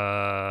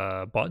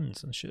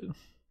buttons and shit,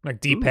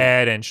 like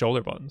D-pad and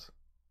shoulder buttons.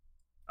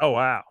 Oh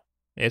wow,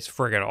 it's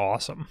friggin'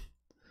 awesome.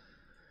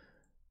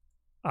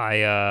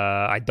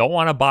 I don't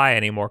want to buy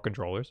any more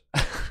controllers.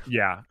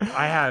 Yeah,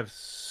 I have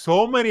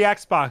so many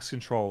Xbox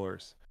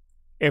controllers.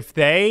 If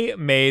they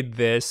made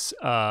this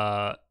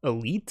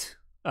Elite,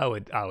 I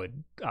would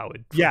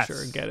for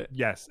sure get it.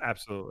 Yes,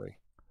 absolutely.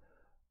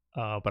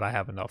 But I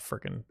have enough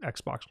freaking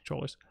Xbox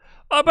controllers.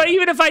 But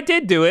even if I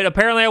did do it,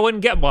 apparently I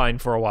wouldn't get mine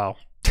for a while.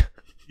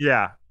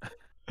 Yeah.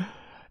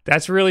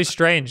 That's really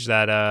strange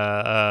that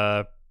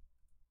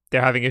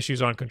they're having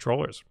issues on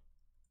controllers.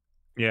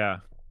 Yeah.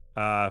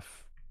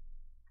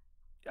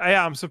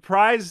 I'm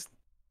surprised.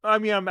 I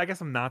mean, I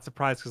guess I'm not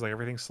surprised because like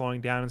everything's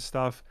slowing down and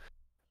stuff.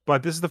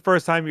 But this is the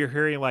first time you're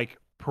hearing like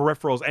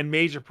peripherals and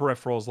major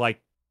peripherals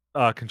like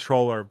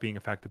controller being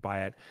affected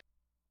by it.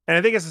 And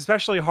I think it's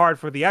especially hard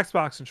for the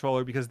Xbox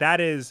controller because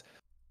that is,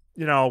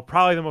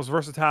 probably the most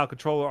versatile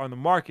controller on the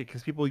market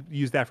because people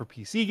use that for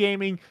PC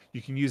gaming.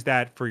 You can use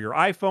that for your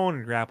iPhone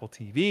and your Apple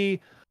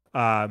TV.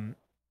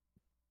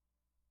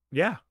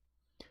 Yeah.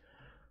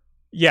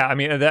 Yeah, I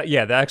mean, the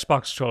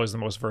Xbox controller is the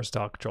most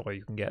versatile controller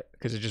you can get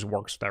because it just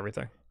works with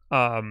everything.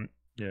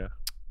 Yeah.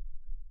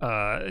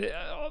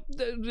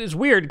 It's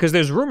weird because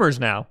there's rumors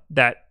now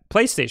that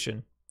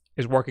PlayStation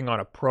is working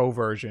on a pro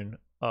version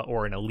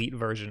or an elite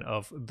version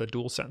of the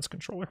DualSense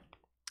controller.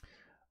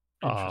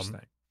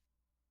 Interesting.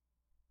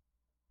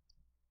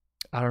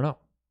 I don't know.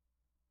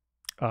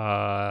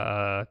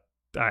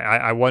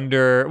 I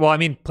wonder. Well, I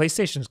mean,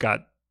 PlayStation's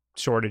got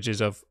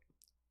shortages of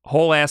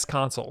whole ass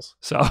consoles,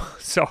 so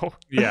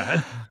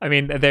yeah. I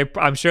mean,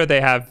 I'm sure they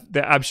have.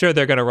 I'm sure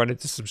they're going to run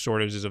into some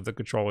shortages of the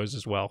controllers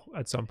as well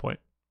at some point.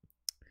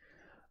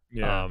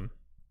 Yeah.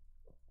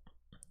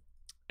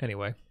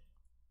 Anyway.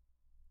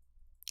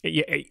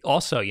 Yeah.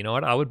 Also, you know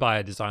what? I would buy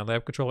a Design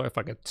Lab controller if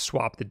I could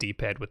swap the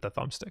D-pad with the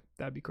thumbstick.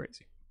 That'd be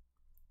crazy.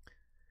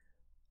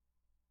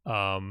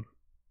 Anyway.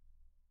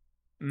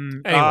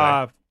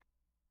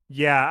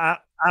 Yeah,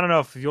 I don't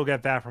know if you'll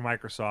get that from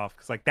Microsoft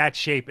because like that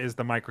shape is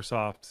the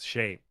Microsoft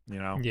shape,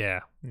 Yeah.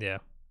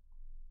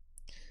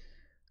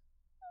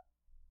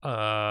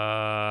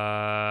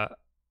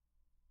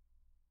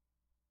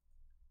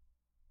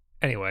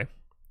 Anyway,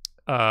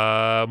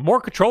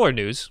 more controller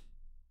news.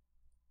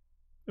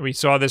 We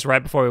saw this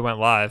right before we went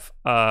live.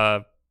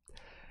 Yeah,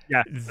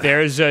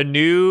 there's a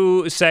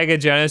new Sega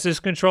Genesis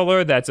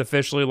controller that's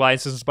officially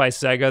licensed by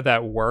Sega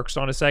that works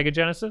on a Sega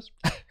Genesis.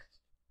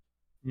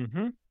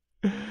 Mm-hmm.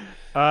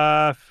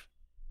 All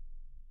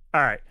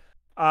right.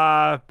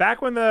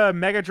 Back when the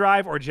Mega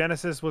Drive or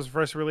Genesis was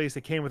first released,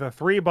 it came with a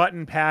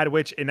 3-button pad,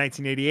 which in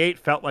 1988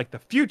 felt like the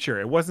future.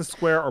 It wasn't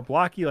square or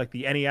blocky like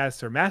the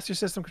NES or Master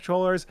System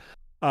controllers,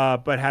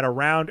 but had a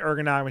round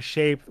ergonomic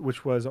shape,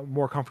 which was a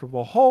more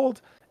comfortable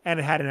hold, and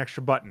it had an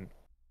extra button.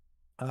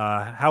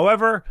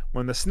 However,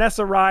 when the SNES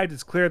arrived,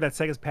 it's clear that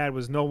Sega's pad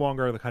was no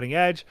longer the cutting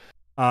edge.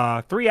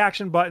 With 3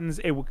 action buttons,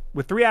 it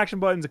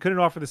couldn't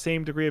offer the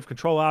same degree of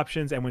control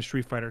options, and when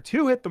Street Fighter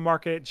II hit the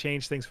market, it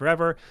changed things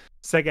forever.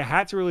 Sega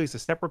had to release a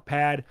separate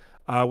pad,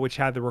 which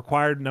had the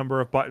required number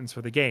of buttons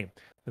for the game.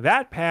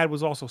 That pad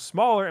was also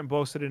smaller and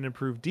boasted an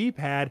improved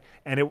D-pad,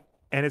 and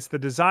it's the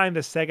design that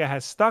Sega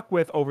has stuck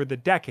with over the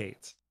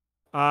decades.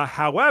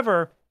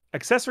 However,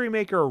 accessory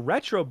maker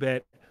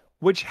Retrobit,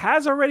 which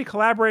has already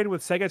collaborated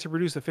with Sega to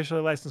produce officially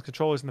licensed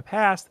controllers in the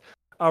past,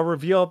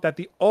 revealed that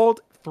the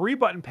old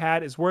 3-button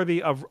pad is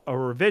worthy of a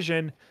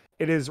revision.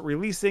 It is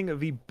releasing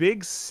the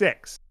Big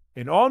 6,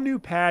 an all-new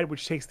pad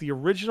which takes the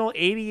original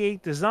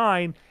 88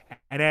 design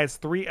and adds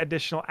 3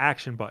 additional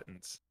action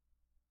buttons.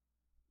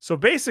 So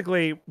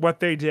basically, what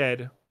they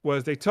did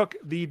was they took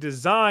the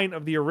design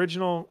of the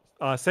original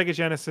Sega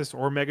Genesis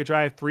or Mega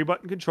Drive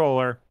 3-button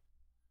controller,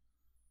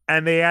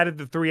 and they added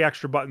the 3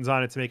 extra buttons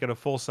on it to make it a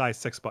full-size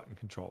 6-button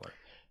controller.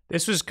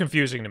 This was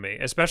confusing to me,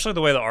 especially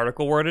the way the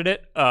article worded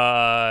it.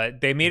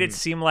 They made it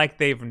seem like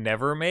they've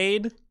never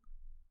made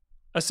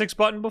a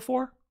 6-button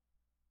before.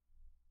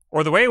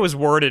 Or the way it was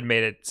worded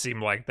made it seem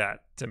like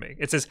that to me.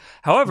 It says,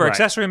 however,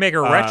 accessory maker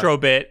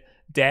Retrobit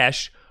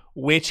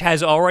which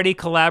has already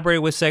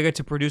collaborated with Sega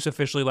to produce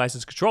officially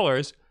licensed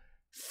controllers,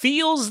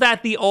 feels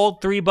that the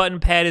old 3-button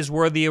pad is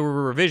worthy of a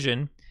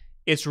revision.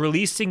 It's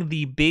releasing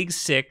the Big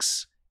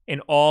 6, an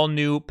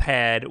all-new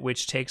pad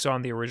which takes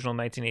on the original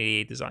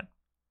 1988 design.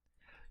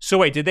 So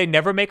wait, did they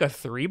never make a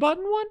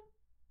 3-button one?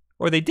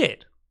 Or they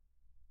did?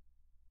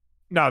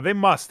 No, they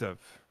must have.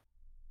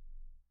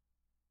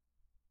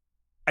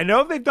 I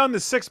know they've done the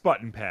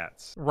 6-button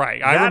pads.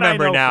 Right. I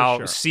remember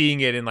now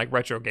seeing it in like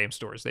retro game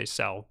stores. They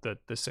sell the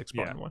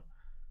 6-button one.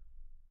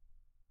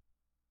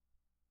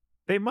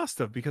 They must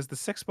have, because the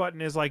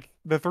 6-button is like,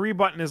 the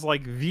 3-button is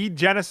like the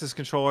Genesis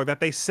controller that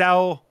they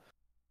sell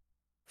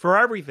for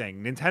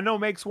everything. Nintendo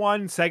makes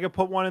one. Sega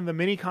put one in the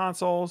mini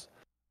consoles.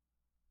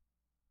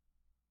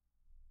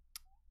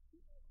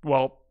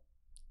 Well,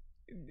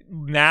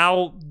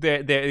 now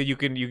you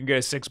can get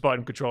a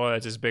 6-button controller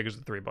that's as big as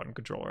the 3-button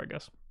controller, I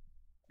guess.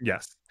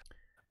 Yes.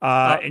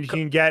 And you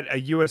can get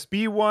a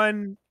USB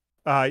one,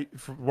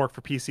 work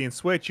for PC and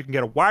Switch. You can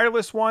get a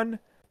wireless one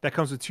that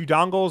comes with 2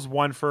 dongles,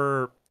 one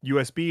for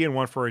USB and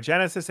one for a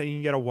Genesis, and you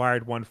can get a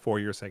wired one for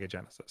your Sega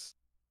Genesis.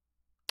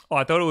 Oh,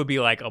 I thought it would be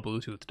like a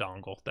Bluetooth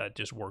dongle that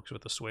just works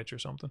with the Switch or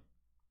something.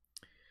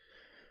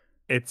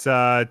 It's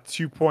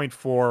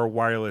 2.4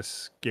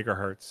 wireless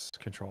gigahertz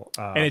control.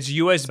 And it's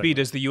USB. Segment.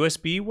 Does the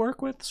USB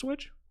work with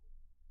Switch?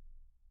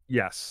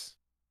 Yes.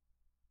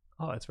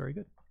 Oh, that's very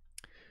good.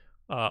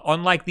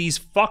 Unlike these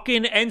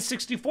fucking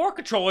N64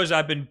 controllers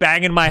I've been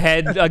banging my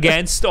head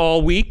against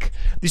all week,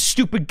 these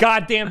stupid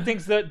goddamn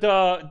things.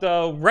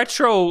 The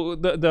Retro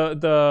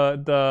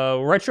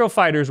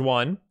Fighters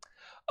one,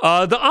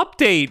 the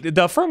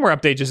firmware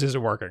update just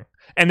isn't working,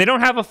 and they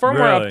don't have a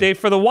firmware update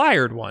for the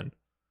wired one.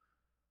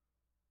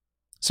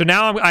 So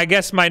now I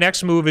guess my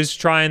next move is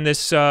trying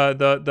this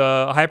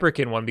the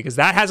Hyperkin one, because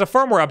that has a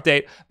firmware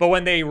update, but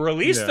when they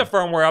release the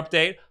firmware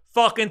update,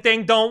 fucking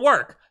thing don't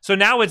work. So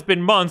now it's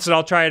been months, and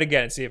I'll try it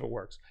again and see if it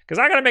works. Because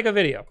I got to make a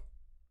video.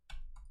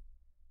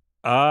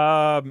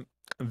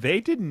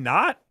 They did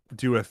not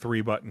do a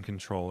 3-button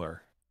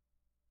controller.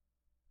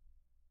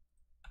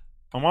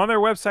 I'm on their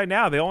website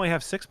now. They only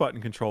have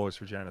 6-button controllers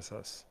for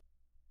Genesis.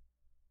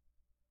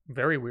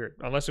 Very weird.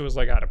 Unless it was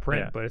like out of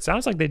print. But it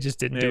sounds like they just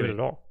didn't do it at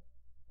all.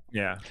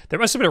 Yeah. There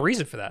must have been a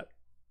reason for that.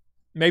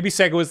 Maybe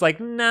Sega was like,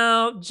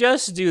 no,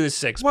 just do the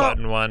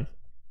 6-button one.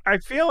 I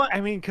feel,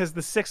 because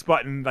the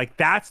 6-button, like,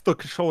 that's the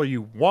controller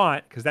you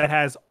want, because that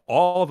has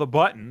all the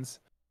buttons,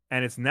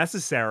 and it's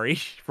necessary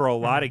for a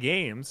lot of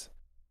games.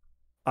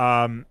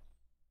 Yeah.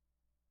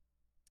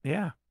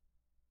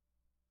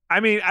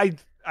 I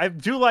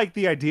do like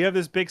the idea of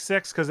this Big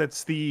 6, because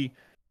it's the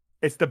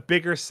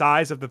bigger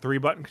size of the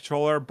 3-button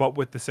controller, but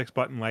with the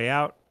 6-button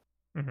layout.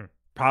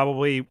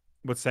 Probably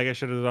what Sega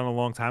should have done a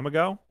long time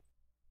ago.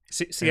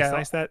 It's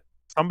nice that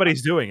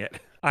somebody's doing it.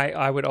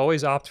 I would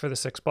always opt for the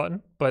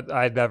 6-button, but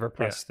I'd never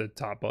press the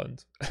top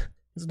buttons.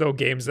 There's no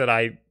games that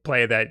I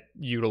play that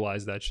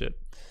utilize that shit.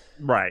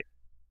 Right.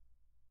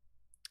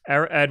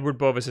 Edward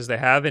Bova says they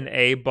have an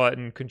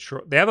A-button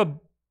control. They have a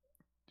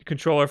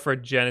controller for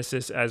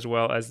Genesis as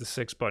well as the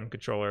 6-button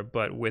controller,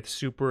 but with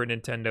Super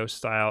Nintendo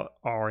style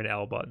R and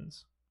L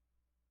buttons.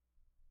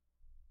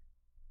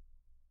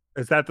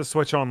 Is that the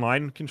Switch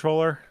Online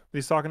controller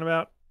he's talking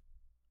about?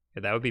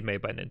 Yeah, that would be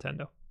made by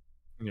Nintendo.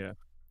 Yeah.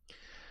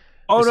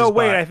 Oh, no,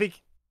 wait, I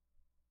think...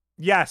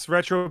 Yes,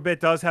 Retrobit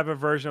does have a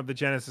version of the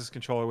Genesis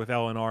controller with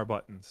L and R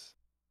buttons.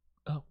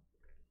 Oh.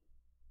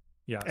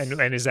 Yes.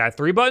 And is that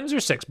 3 buttons or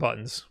 6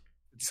 buttons?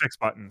 6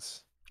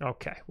 buttons.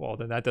 Okay, well,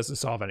 then that doesn't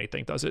solve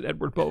anything, does it,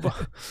 Edward Bova?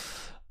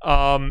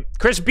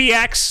 Chris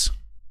BX,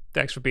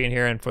 thanks for being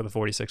here and for the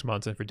 46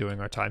 months and for doing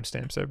our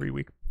timestamps every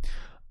week.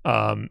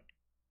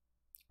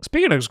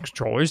 Speaking of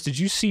controllers, did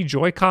you see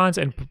Joy-Cons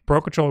and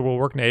Pro Controller will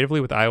work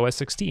natively with iOS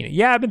 16?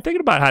 Yeah, I've been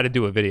thinking about how to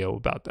do a video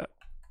about that.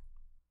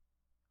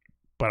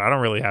 But I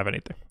don't really have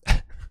anything.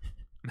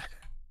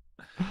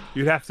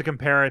 You'd have to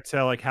compare it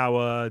to like how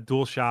a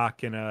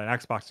DualShock and an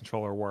Xbox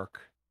controller work.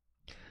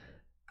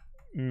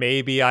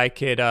 Maybe I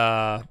could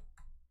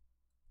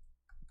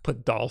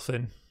put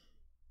Dolphin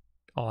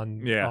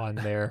on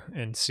there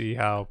and see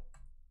how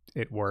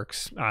it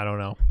works. I don't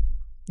know.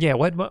 Yeah,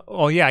 what?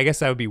 Oh, yeah, I guess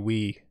that would be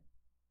Wii.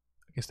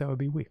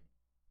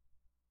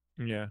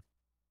 Yeah.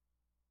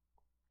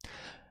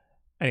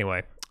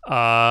 Anyway,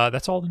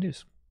 that's all the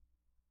news.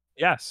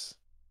 Yes.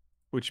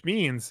 Which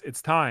means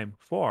it's time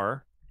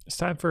for this.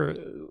 Tweet of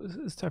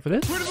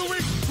the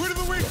week.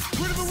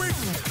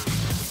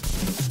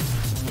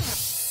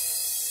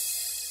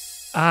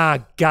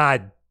 Ah,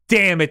 god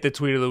damn it! The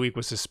tweet of the week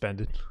was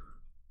suspended.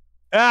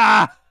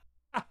 Ah,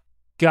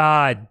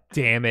 god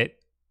damn it!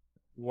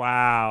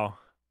 Wow.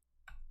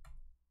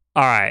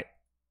 All right,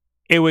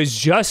 it was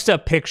just a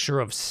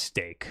picture of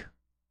steak.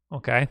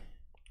 Okay,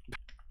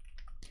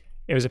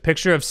 it was a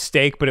picture of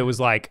steak, but it was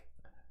like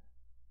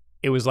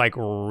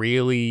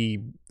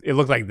really. It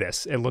looked like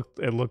this. It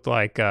looked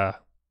like this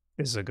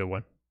is a good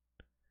one.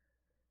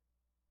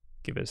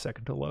 Give it a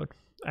second to load.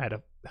 All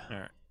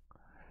right.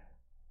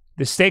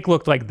 The steak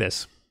looked like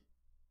this.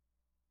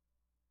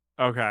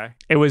 Okay.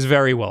 It was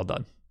very well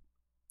done.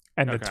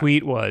 And the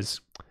tweet was,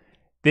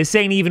 "This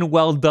ain't even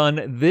well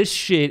done. This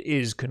shit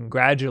is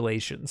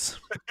congratulations."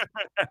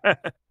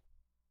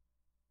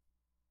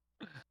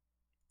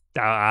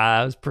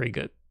 That was pretty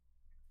good.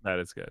 That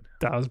is good.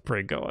 That was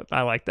pretty good.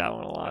 I like that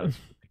one a lot.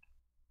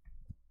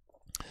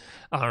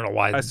 I don't know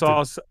why. I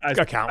saw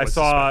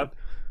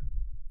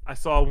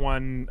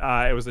one.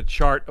 It was a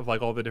chart of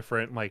like all the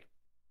different like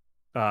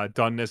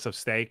doneness of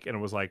steak, and it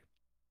was like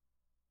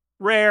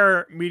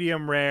rare,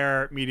 medium,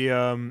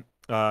 medium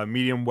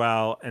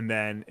well, and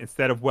then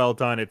instead of well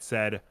done, it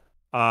said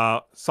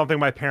something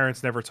my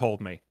parents never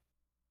told me.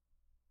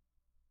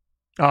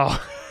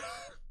 Oh,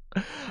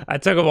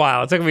 that took a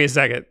while. It took me a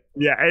second.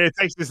 Yeah, it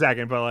takes a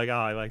second, but like, oh,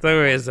 I like. It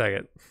took me a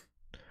second.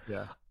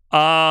 Yeah.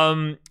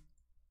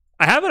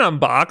 I have an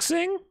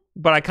unboxing,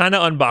 but I kind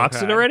of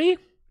unboxed it already.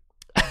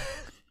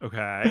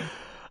 Okay.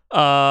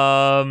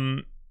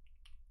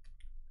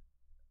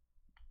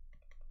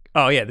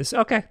 Oh yeah, this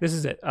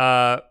is it.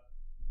 All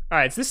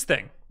right, it's this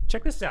thing.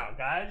 Check this out,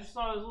 guys. I just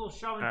saw this little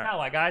show and tell.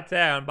 I got to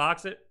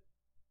unbox it.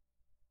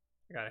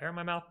 I got a hair in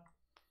my mouth.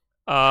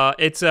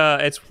 It's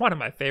one of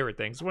my favorite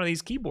things. It's one of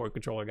these keyboard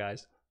controller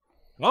guys.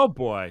 Oh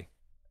boy.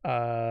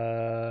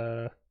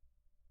 Where's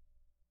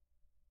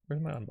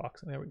my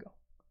unboxing? There we go.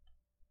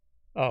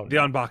 Oh, the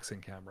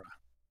unboxing camera.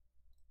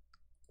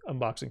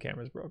 Unboxing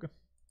camera is broken.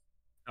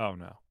 Oh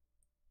no.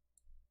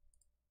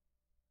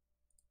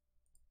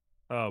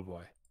 Oh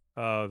boy.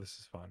 Oh, this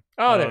is fun.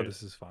 Oh,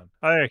 this is fun.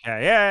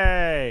 Okay,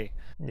 yay!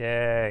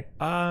 Yay.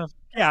 Yeah,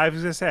 I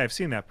was gonna say I've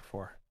seen that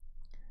before.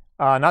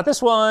 Not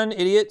this one,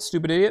 idiot,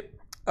 stupid idiot.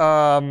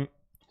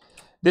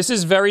 This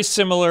is very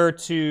similar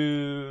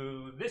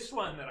to this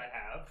one that I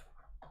have,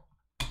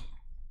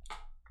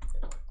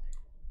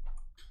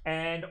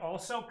 and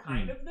also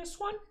kind of this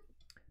one.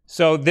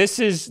 So this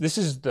is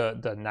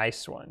the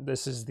nice one.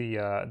 This is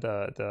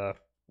the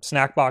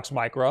Snackbox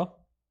Micro.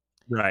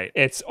 Right.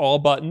 It's all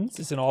buttons.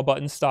 It's an all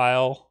button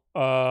style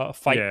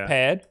fight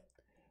pad.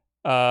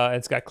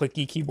 It's got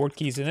clicky keyboard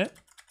keys in it.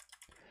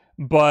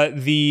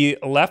 But the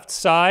left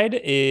side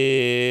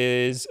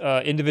is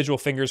individual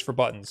fingers for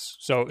buttons.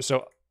 So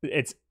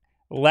it's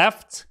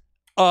left,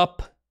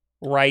 up,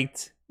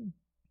 right.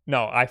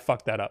 No, I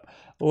fucked that up.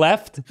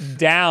 Left,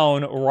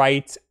 down,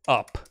 right,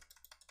 up.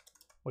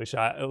 Which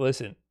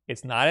listen,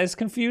 it's not as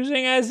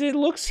confusing as it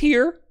looks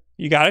here.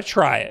 You got to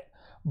try it.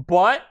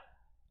 But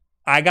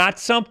I got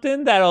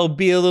something that'll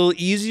be a little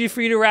easier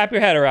for you to wrap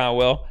your head around,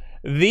 Will.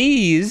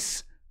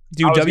 These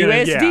do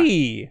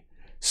WASD.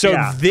 So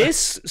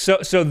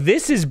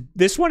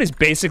this one is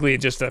basically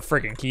just a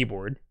freaking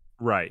keyboard.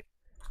 Right.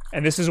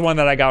 And this is one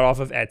that I got off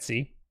of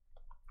Etsy.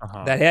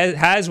 That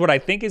has what I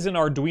think is an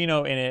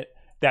Arduino in it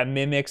that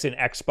mimics an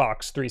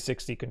Xbox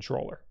 360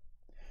 controller.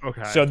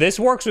 Okay. So this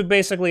works with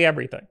basically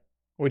everything,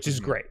 which is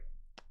great.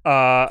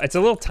 It's a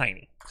little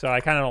tiny, so I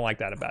kind of don't like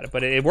that about it.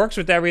 But it works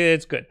with everything.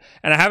 It's good.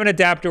 And I have an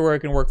adapter where it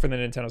can work for the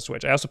Nintendo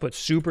Switch. I also put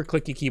super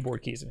clicky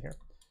keyboard keys in here.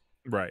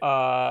 Right.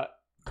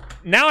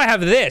 Now I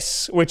have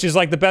this, which is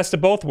like the best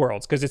of both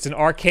worlds because it's an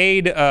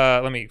arcade.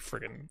 Let me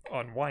friggin'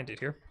 unwind it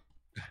here.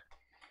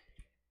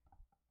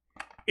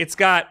 It's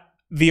got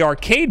the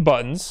arcade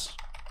buttons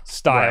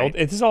styled.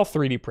 Right. It is all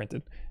 3D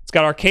printed. It's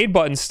got arcade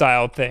button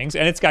styled things,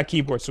 and it's got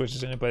keyboard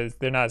switches in it, but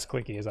they're not as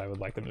clicky as I would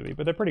like them to be,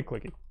 but they're pretty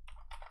clicky.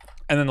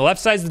 And then the left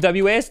side is the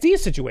WASD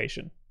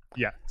situation.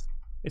 Yeah.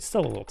 It's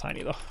still a little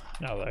tiny, though,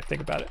 now that I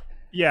think about it.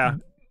 Yeah.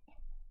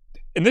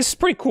 And this is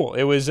pretty cool.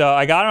 It was,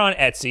 I got it on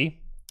Etsy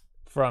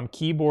from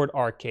Keyboard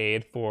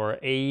Arcade for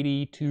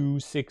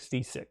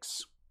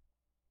 $82.66.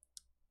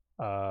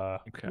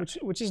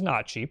 Which is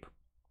not cheap.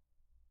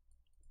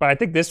 But I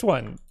think this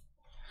one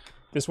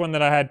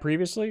that I had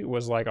previously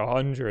was like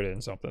 100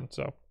 and something.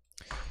 So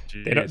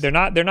they're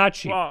not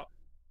cheap. Well,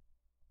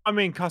 I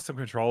mean, custom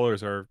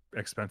controllers are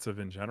expensive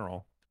in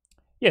general.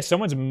 Yeah,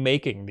 someone's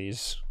making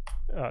these.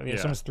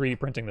 Someone's 3D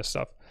printing this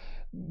stuff.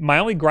 My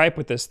only gripe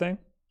with this thing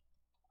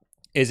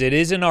is it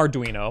is an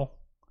Arduino,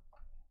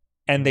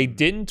 and they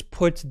didn't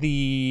put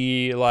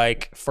the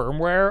like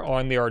firmware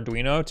on the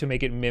Arduino to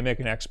make it mimic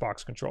an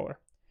Xbox controller.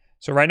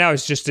 So right now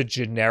it's just a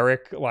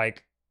generic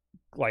like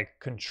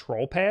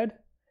control pad,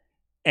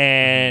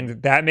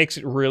 and that makes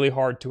it really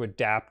hard to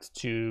adapt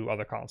to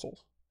other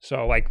consoles.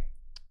 So like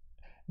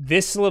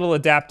this little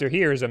adapter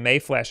here is a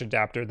Mayflash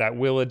adapter that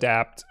will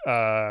adapt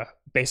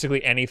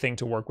basically anything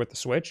to work with the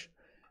Switch,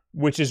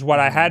 which is what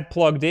I had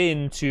plugged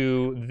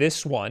into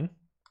this one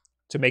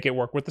to make it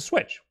work with the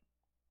Switch.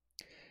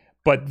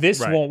 But this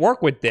won't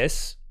work with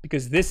this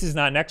because this is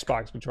not an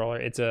Xbox controller.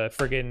 It's a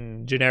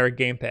friggin' generic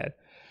gamepad.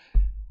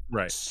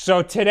 Right.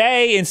 So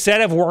today,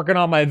 instead of working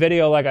on my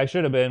video like I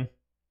should have been,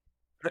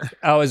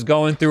 I was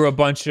going through a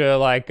bunch of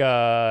like,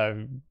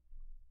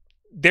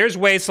 there's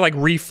ways to like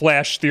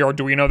reflash the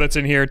Arduino that's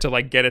in here to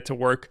like get it to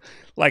work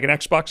like an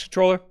Xbox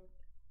controller.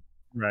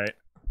 Right.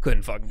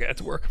 Couldn't fucking get it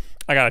to work.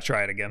 I gotta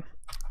try it again.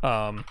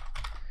 But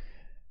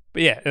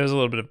yeah, it was a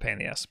little bit of a pain in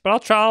the ass.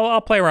 But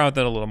I'll play around with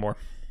it a little more.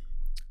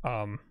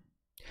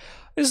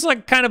 This is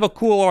like kind of a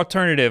cool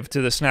alternative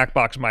to the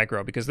Snackbox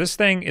Micro because this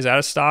thing is out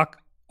of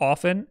stock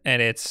often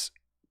and it's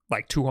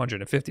like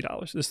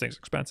 $250. This thing's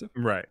expensive.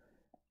 Right.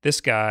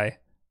 This guy,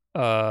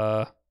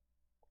 a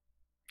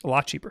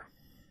lot cheaper.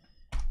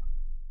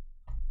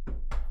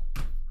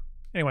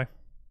 Anyway,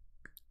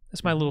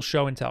 That's my little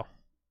show and tell.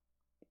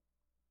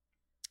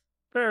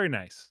 Very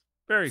nice.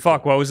 Very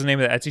Fuck, cool. what was the name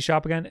of the Etsy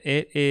shop again?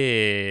 It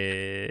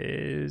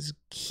is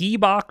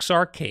Keybox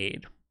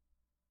Arcade.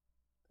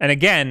 And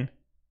again,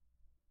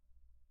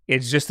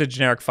 it's just a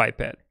generic fight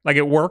pit. Like,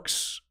 it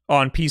works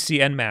on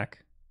PC and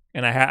Mac.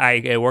 And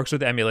it works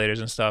with emulators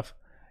and stuff.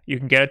 You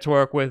can get it to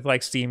work with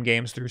like Steam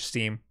games through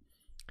Steam.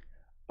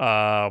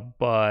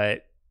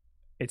 But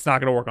it's not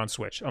going to work on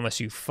Switch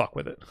unless you fuck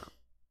with it.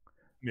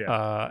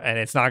 Yeah. And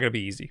it's not going to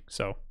be easy.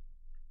 So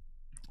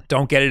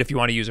don't get it if you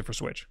want to use it for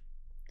Switch.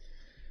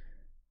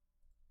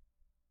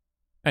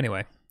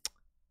 Anyway,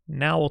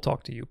 now we'll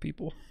talk to you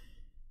people.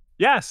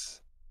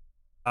 Yes.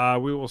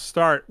 We will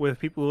start with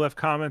people who left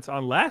comments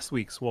on last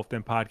week's WULFF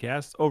Den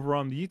Podcast over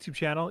on the YouTube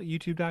channel,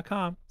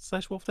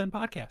 youtube.com/WULFF Den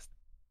Podcast.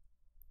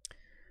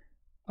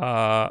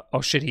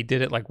 Oh shit, he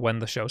did it like when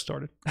the show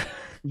started.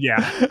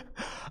 Yeah.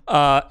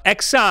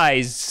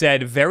 Excise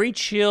said, very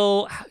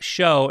chill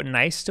show,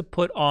 nice to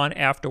put on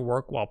after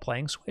work while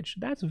playing Switch.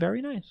 That's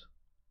very nice.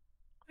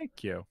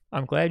 Thank you.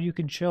 I'm glad you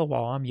can chill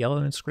while I'm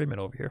yelling and screaming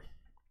over here.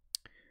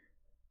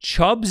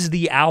 Chubbs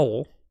the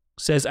Owl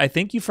says, I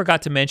think you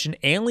forgot to mention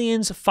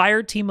Aliens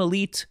Fireteam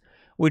Elite,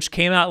 which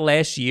came out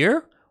last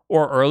year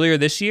or earlier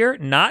this year.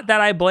 Not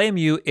that I blame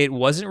you. It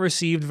wasn't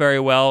received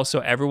very well, so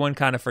everyone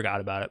kind of forgot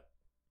about it.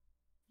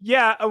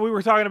 Yeah, we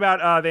were talking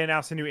about they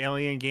announced a new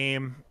Alien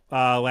game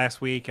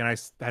last week, and I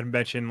had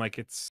mentioned like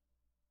it's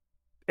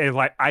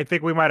like I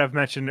think we might have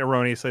mentioned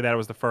erroneously that it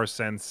was the first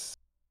since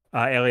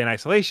Alien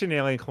Isolation,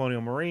 Alien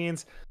Colonial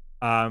Marines.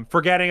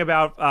 Forgetting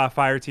about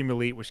Fireteam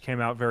Elite, which came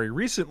out very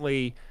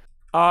recently.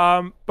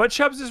 But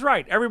Chubbs is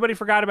right. Everybody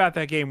forgot about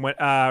that game when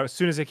as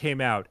soon as it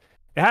came out.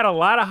 It had a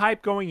lot of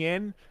hype going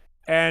in,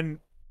 and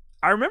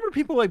I remember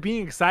people like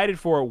being excited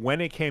for it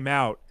when it came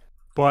out,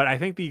 but I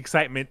think the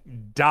excitement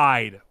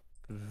died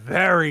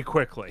very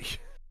quickly.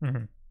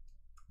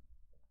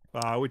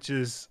 Which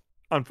is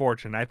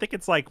unfortunate. I think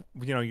it's like,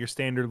 you know, your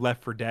standard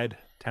Left 4 Dead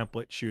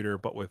template shooter,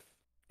 but with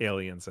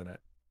aliens in it.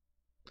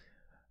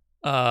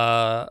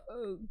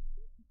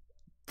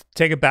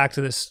 Take it back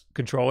to this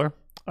controller.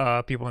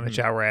 People in the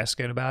chat were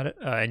asking about it,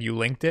 and you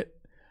linked it.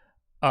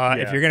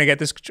 If you're gonna get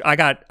this, I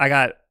got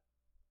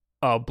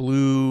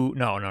blue.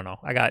 No.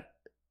 I got.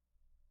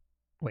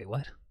 Wait,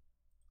 what?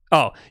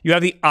 Oh, you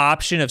have the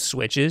option of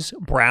switches: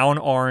 brown,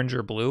 orange,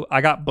 or blue.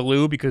 I got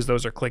blue because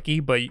those are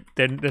clicky, but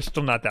they're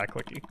still not that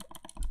clicky.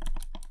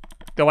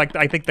 They're like,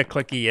 I think, the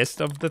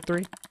clickiest of the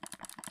three.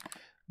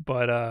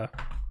 But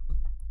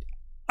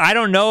I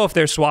don't know if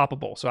they're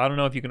swappable, so I don't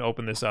know if you can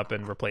open this up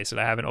and replace it.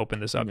 I haven't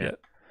opened this up yet.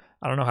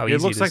 I don't know how easy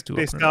it is to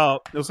open it.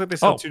 It looks like they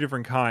sell two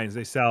different kinds.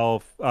 They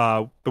sell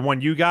the one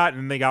you got,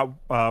 and they got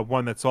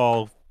one that's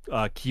all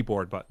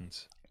keyboard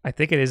buttons. I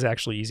think it is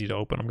actually easy to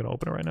open. I'm going to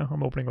open it right now.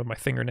 I'm opening with my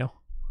fingernail.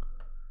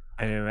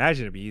 I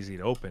imagine it'd be easy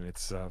to open.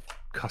 It's a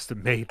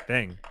custom-made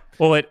thing.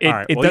 Well, it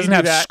doesn't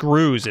have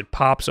screws. It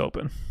pops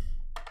open.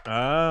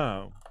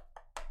 Oh.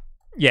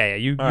 Yeah.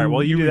 All right,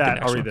 well, you do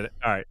that. I'll read it.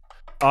 All right.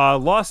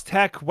 Lost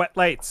Tech Wet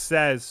Light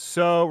says,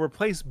 so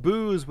replace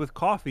booze with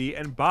coffee,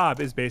 and Bob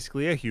is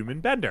basically a human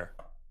bender.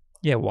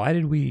 Yeah, why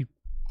are we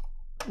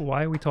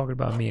talking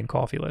about me and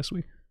coffee last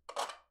week?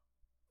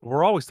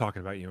 We're always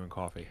talking about you and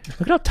coffee.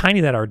 Look at how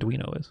tiny that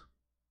Arduino is.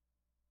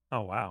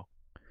 Oh, wow.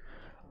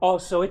 Oh,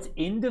 so it's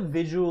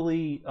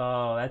individually...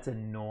 Oh, that's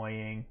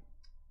annoying.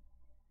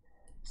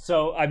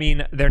 So, I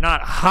mean, they're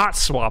not hot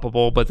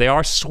swappable, but they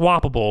are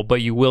swappable,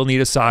 but you will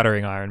need a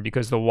soldering iron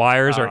because the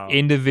wires are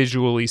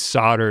individually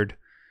soldered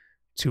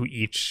to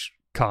each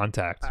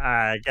contact.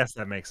 I guess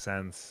that makes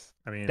sense.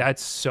 I mean,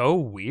 that's so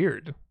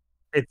weird.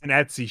 It's an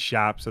Etsy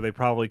shop, so they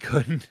probably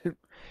couldn't.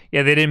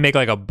 Yeah, they didn't make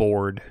like a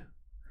board.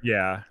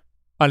 Yeah.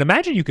 I'd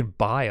imagine you can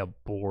buy a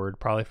board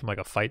probably from like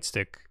a fight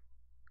stick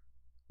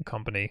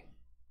company.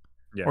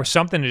 Yeah. Or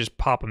something to just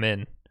pop them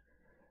in.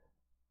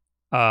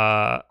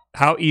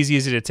 How easy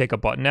is it to take a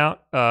button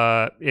out?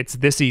 It's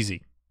this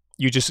easy.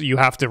 You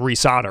have to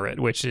resolder it,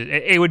 which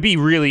it would be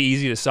really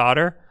easy to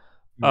solder.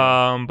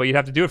 Yeah. But you'd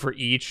have to do it for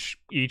each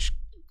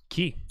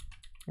key,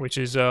 which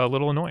is a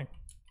little annoying.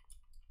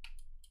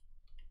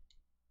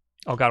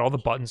 Oh god, all the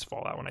buttons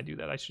fall out when I do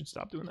that. I should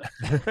stop doing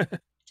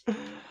that. All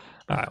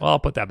right, well, I'll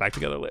put that back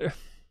together later.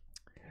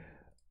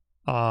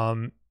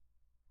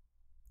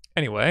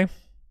 Anyway.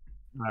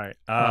 All right.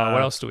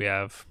 What else do we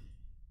have?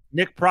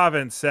 Nick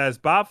Province says,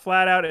 Bob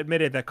flat out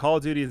admitted that Call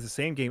of Duty is the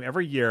same game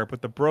every year,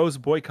 but the bros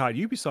boycott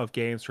Ubisoft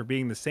games for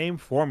being the same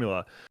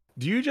formula.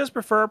 Do you just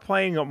prefer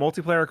playing a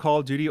multiplayer Call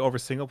of Duty over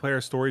single-player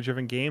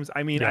story-driven games?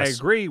 I mean, yes. I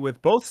agree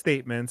with both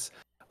statements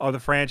of the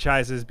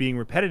franchises being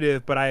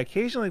repetitive, but I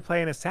occasionally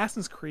play an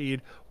Assassin's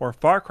Creed or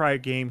Far Cry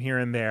game here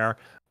and there,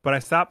 but I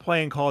stopped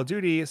playing Call of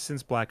Duty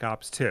since Black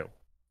Ops 2.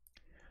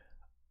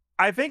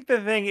 I think the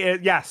thing is,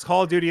 yes,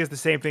 Call of Duty is the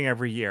same thing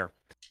every year.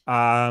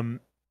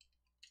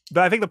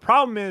 But I think the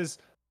problem is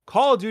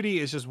Call of Duty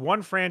is just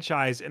one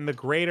franchise in the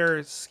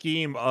greater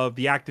scheme of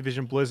the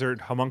Activision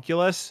Blizzard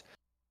homunculus.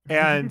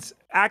 And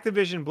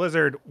Activision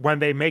Blizzard, when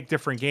they make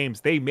different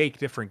games, they make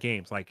different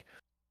games. Like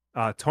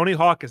Tony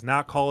Hawk is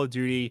not Call of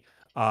Duty.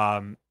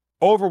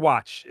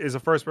 Overwatch is a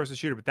first-person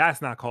shooter, but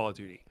that's not Call of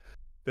Duty.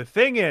 The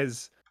thing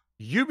is,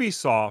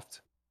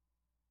 Ubisoft,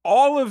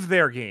 all of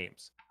their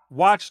games,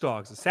 Watch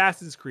Dogs,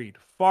 Assassin's Creed,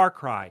 Far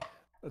Cry,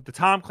 the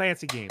Tom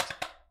Clancy games,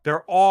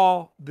 they're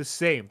all the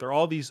same. They're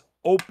all these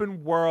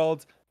open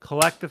world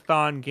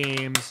collectathon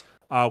games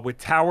with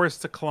towers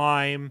to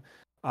climb,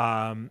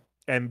 and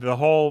the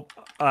whole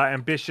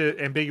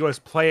ambiguous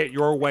play it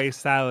your way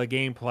style of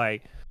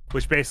gameplay,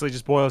 which basically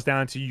just boils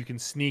down to you can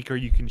sneak or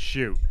you can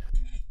shoot.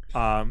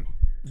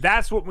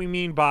 That's what we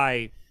mean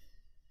by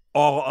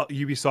all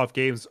Ubisoft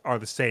games are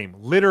the same.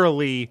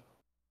 Literally,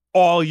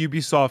 all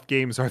Ubisoft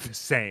games are the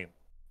same.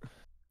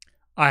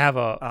 I have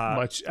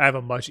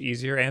a much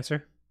easier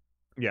answer.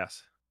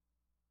 Yes.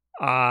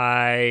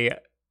 I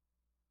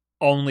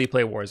only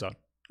play Warzone.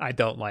 I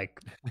don't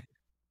like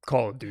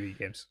Call of Duty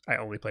games. I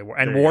only play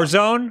Warzone. And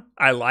Warzone,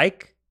 I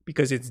like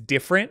because it's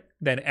different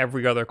than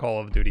every other Call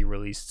of Duty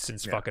released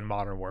since fucking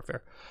Modern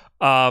Warfare.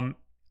 I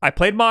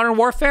played Modern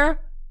Warfare,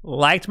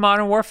 liked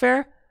Modern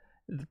Warfare,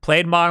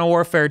 played Modern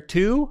Warfare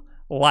 2,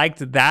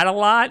 liked that a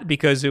lot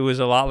because it was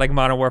a lot like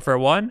Modern Warfare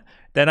 1.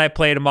 Then I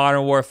played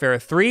Modern Warfare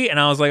 3, and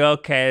I was like,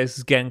 okay, this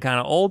is getting kind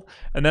of old.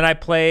 And then I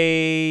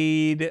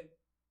played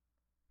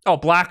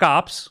Black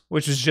Ops,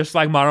 which is just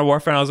like Modern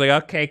Warfare. And I was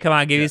like, okay, come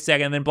on, give me a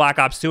second. And then Black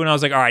Ops 2, and I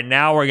was like, all right,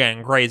 now we're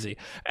getting crazy.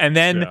 And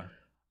then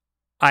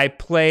I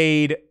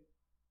played,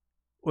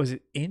 was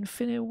it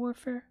Infinite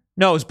Warfare?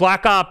 No, it was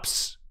Black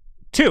Ops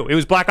 2. It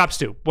was Black Ops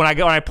 2. When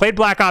I played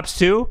Black Ops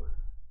 2,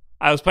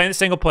 I was playing the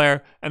single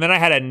player, and then I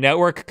had a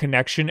network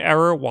connection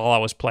error while I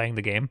was playing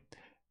the game.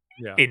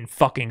 In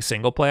fucking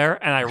single player,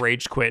 and I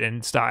rage quit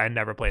and stopped and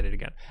never played it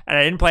again. And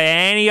I didn't play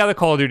any other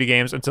Call of Duty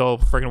games until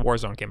friggin'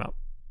 Warzone came out.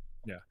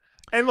 Yeah.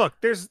 And look,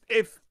 there's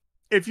if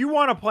you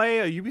want to play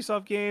a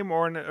Ubisoft game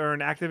or an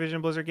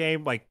Activision Blizzard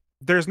game, like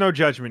there's no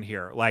judgment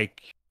here.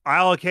 Like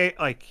I'll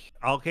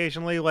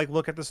occasionally like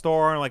look at the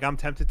store and like I'm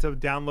tempted to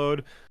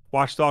download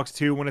Watch Dogs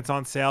 2 when it's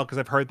on sale because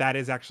I've heard that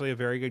is actually a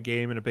very good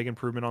game and a big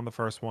improvement on the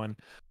first one.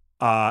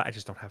 I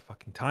just don't have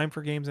fucking time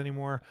for games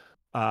anymore.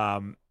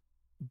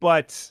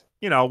 But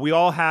you know, we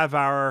all have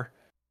our,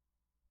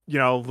 you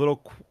know,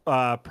 little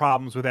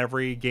problems with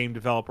every game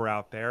developer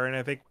out there. And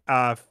I think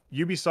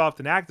Ubisoft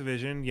and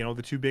Activision, you know,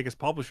 the two biggest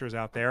publishers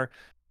out there,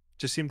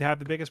 just seem to have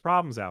the biggest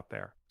problems out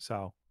there.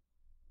 So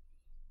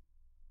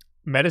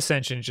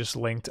MetaSension just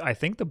linked, I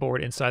think the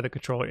board inside the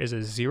controller is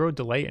a zero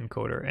delay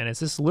encoder. And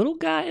it's this little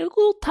guy, a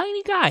little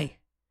tiny guy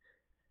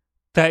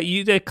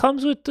that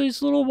comes with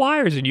these little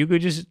wires, and you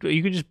could just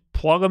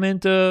plug them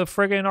into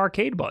friggin'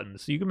 arcade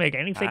buttons. You can make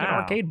anything an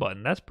arcade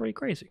button. That's pretty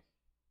crazy.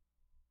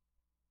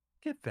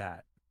 Get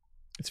that.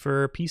 It's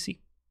for PC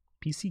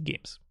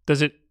games.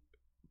 Does it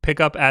pick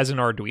up as an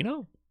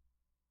Arduino?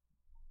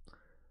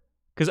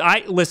 Because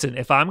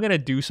if I'm going to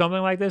do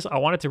something like this, I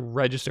want it to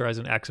register as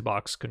an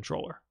Xbox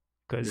controller.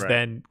 Because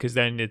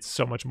then it's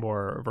so much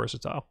more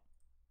versatile.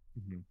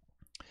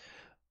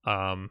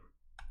 Mm-hmm.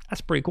 That's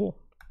pretty cool.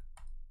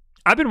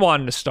 I've been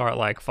wanting to start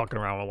like fucking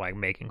around with like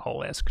making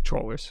whole ass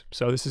controllers.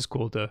 So this is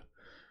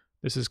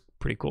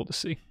pretty cool to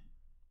see.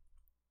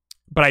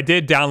 But I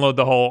did download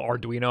the whole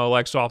Arduino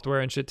like software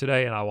and shit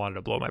today, and I wanted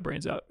to blow my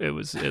brains out. It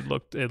was a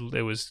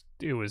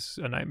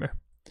nightmare.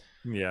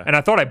 Yeah. And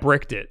I thought I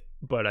bricked it,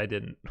 but I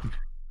didn't.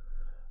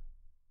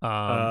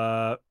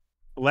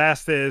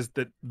 Last is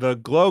the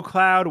glow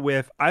cloud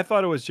with, I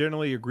thought it was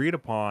generally agreed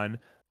upon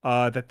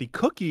that the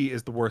cookie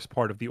is the worst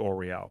part of the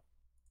Oreo.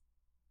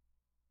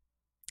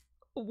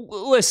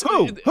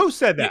 Listen, who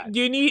said that?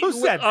 Who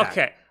said that?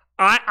 Okay.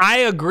 I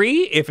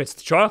agree if it's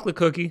the chocolate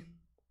cookie.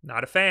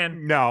 Not a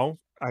fan. No.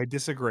 I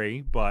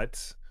disagree,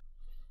 but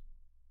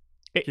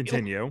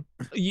continue.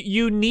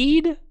 You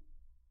need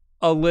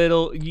a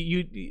little.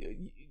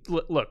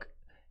 Look.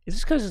 Is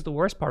this because it's the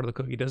worst part of the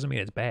cookie? Doesn't mean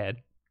it's bad.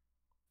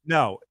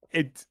 No,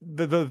 it's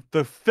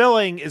the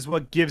filling is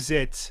what gives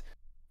it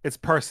its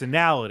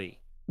personality.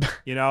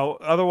 You know,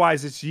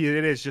 otherwise it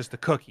is just a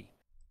cookie.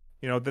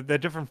 You know, the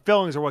different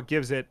fillings are what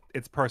gives it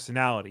its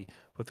personality.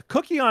 But the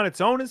cookie on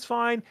its own is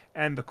fine,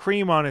 and the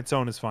cream on its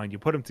own is fine. You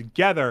put them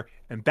together,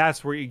 and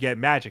that's where you get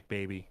magic,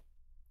 baby.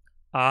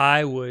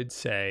 I would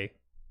say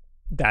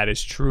that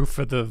is true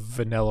for the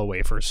vanilla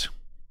wafers.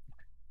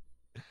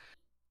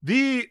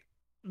 The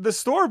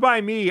store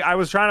by me, I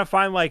was trying to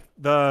find like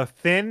the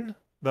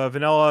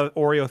vanilla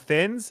Oreo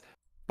thins,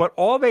 but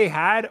all they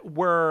had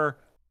were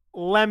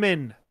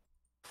lemon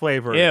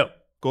flavored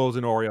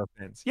golden Oreo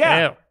thins.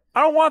 Yeah, ew. I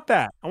don't want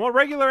that. I want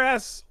regular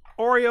ass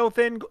Oreo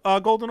thin,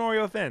 golden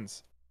Oreo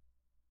thins.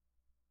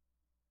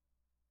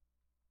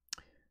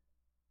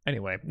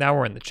 Anyway, now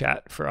we're in the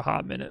chat for a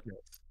hot minute.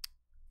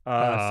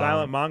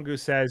 Silent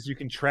Mongoose says you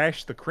can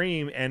trash the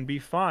cream and be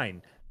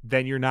fine.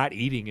 Then you're not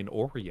eating an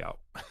Oreo.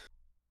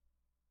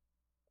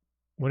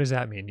 What does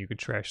that mean? You could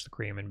trash the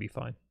cream and be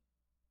fine.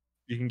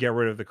 You can get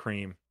rid of the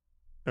cream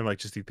and like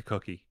just eat the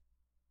cookie.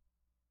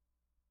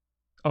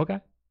 Okay.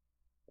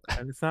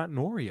 And it's not an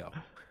Oreo.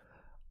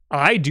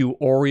 I do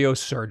Oreo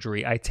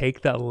surgery. I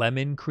take the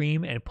lemon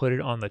cream and put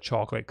it on the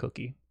chocolate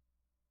cookie.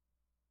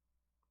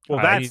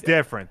 Well, that's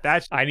different.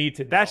 I need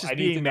to know. That's just I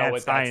need being to know mad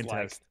what scientist.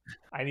 that's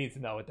like. I need to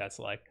know what that's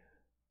like.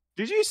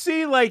 Did you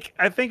see, like,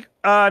 I think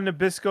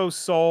Nabisco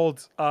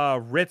sold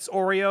Ritz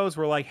Oreos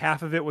where like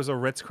half of it was a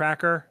Ritz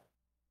cracker?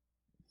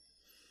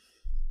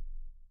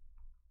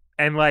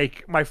 And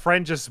like my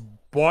friend just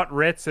bought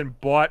Ritz and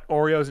bought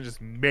Oreos and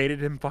just made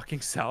it him fucking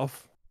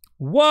self.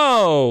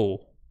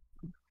 Whoa.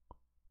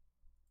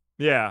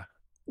 Yeah.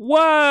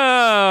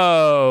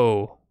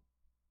 Whoa.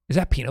 Is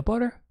that peanut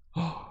butter?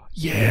 Oh,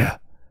 yeah.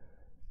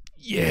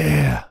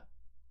 Yeah.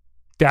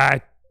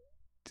 That.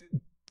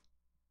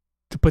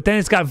 But then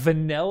it's got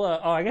vanilla.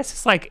 Oh, I guess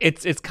it's like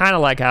it's kind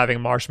of like having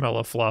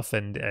marshmallow fluff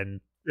and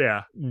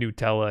yeah,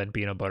 Nutella and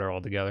peanut butter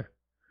all together.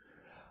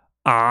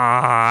 Can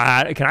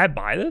I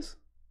buy this?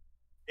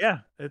 Yeah,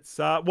 it's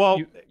well,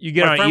 you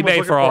get it on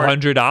eBay for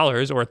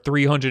 $100 or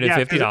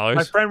 $350. Yeah,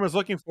 my friend was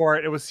looking for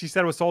it. He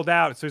said it was sold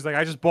out. So he's like,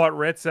 I just bought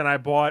Ritz and I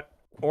bought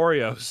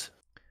Oreos.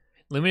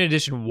 Limited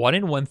edition 1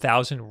 in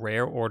 1,000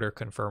 rare order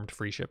confirmed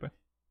free shipping.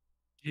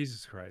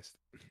 Jesus Christ.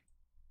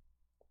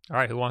 All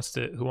right, who wants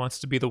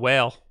to be the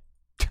whale?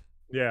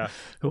 Yeah.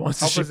 Who wants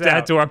to ship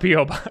that to our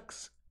P.O.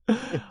 box?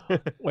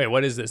 Wait,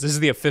 what is this? This is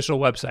the official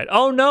website.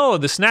 Oh no,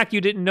 the snack you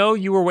didn't know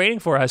you were waiting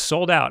for has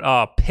sold out.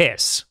 Oh,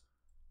 piss.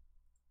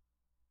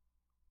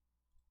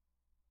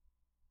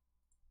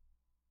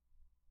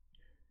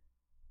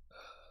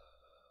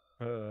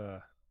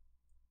 Man,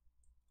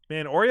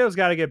 Oreo's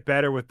got to get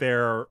better with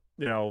their,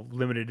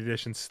 limited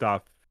edition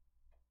stuff,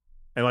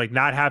 and like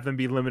not have them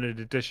be limited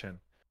edition.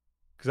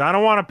 Because I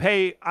don't want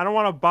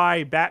to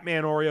buy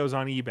Batman Oreos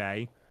on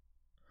eBay,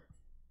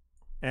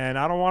 and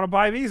I don't want to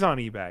buy these on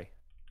eBay.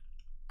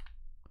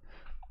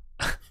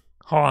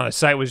 Hold on, the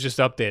site was just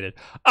updated.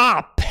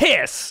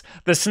 Piss!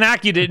 The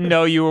snack you didn't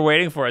know you were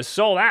waiting for is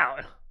sold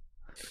out.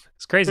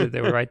 It's crazy that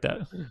they would write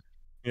that.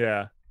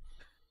 Yeah.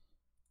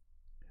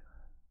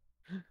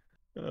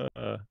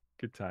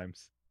 Good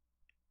times.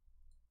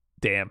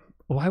 Damn.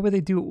 Why would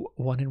they do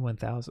 1 in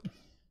 1,000?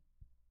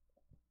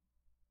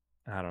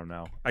 I don't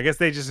know. I guess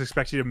they just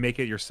expect you to make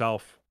it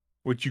yourself,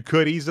 which you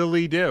could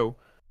easily do.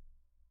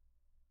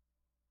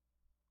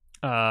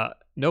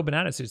 No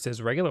Banana Suit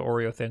says regular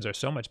Oreo thins are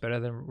so much better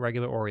than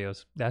regular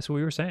Oreos. That's what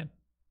we were saying.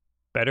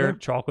 Better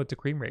chocolate to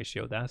cream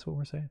ratio. That's what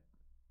we're saying.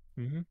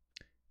 Mm-hmm.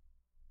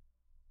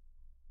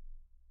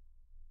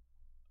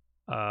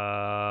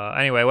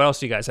 Anyway, what else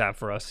do you guys have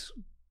for us?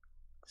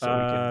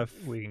 So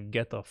we can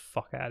get the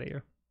fuck out of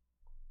here.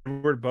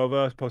 Edward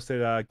Bova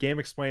posted Game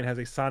Explain has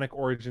a Sonic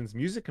Origins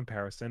music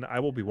comparison. I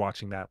will be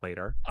watching that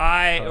later.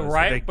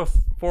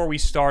 Before we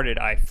started,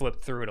 I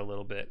flipped through it a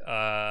little bit.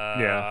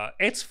 Yeah,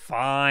 it's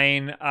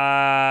fine.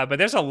 But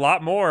there's a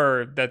lot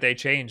more that they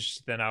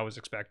changed than I was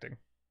expecting.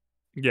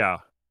 Yeah.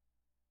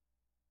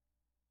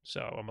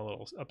 So I'm a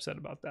little upset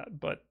about that,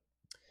 but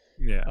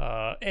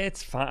yeah,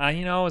 it's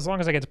fine. As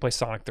long as I get to play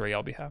Sonic 3,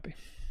 I'll be happy.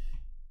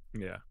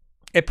 Yeah.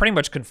 It pretty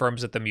much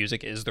confirms that the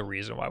music is the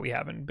reason why we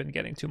haven't been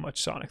getting too much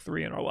Sonic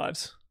 3 in our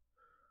lives.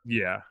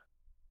 Yeah.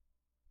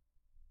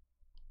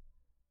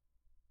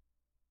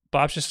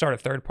 Bob should start a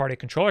third-party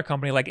controller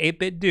company like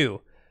 8-Bit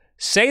do.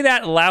 Say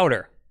that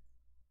louder.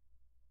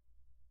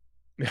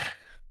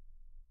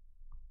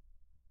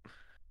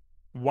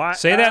 Why?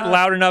 Say that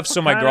loud enough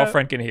so my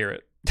girlfriend can hear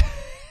it.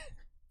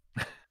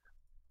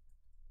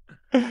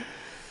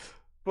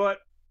 But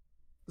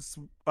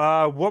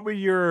what would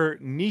your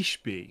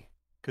niche be?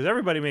 Because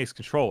everybody makes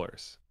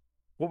controllers.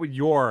 What would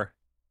your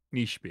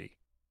niche be?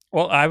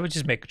 Well, I would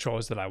just make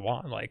controllers that I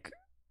want. Like,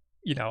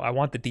 I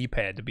want the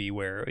D-pad to be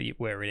where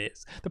it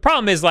is. The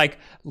problem is, like,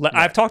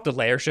 I've talked to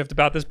Layer Shift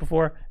about this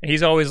before, and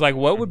he's always like,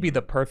 what would be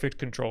the perfect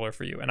controller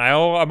for you? And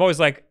I'm always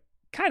like,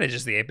 kind of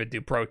just the 8-Bit do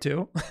Pro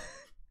 2.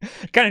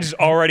 Kind of just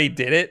already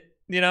did it,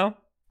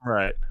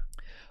 Right.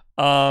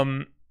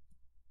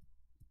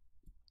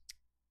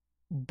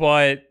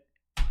 But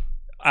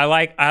I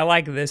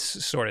like this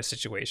sort of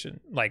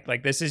situation.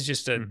 Like this is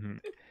just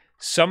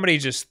somebody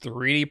just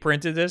 3D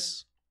printed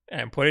this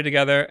and put it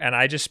together, and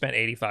I just spent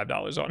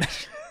 $85 on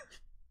it.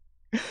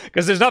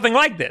 Because there's nothing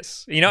like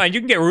this, and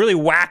you can get really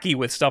wacky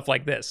with stuff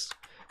like this,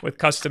 with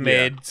custom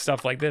made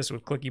stuff like this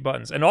with clicky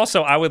buttons. And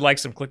also, I would like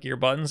some clickier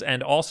buttons,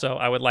 and also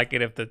I would like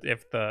it if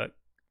the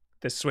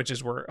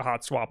switches were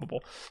hot swappable.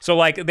 So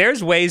like,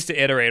 there's ways to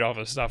iterate off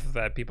of stuff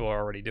that people are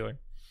already doing.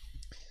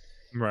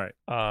 Right.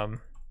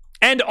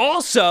 And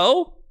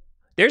also,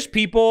 there's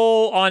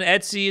people on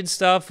Etsy and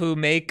stuff who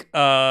make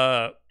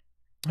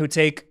who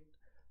take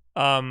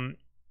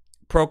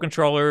pro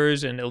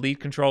controllers and elite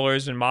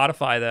controllers and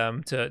modify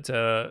them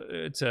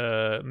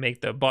to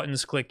make the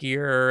buttons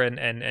clickier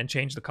and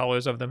change the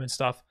colors of them and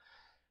stuff.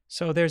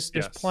 So there's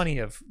plenty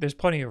of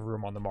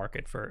room on the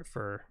market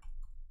for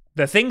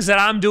the things that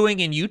I'm doing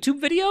in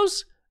YouTube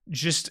videos.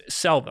 Just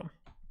sell them.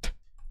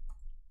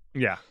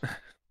 Yeah.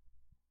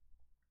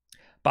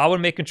 Bob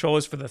would make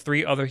controllers for the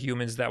 3 other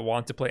humans that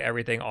want to play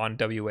everything on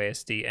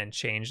WASD and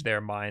change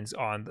their minds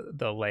on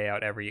the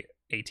layout every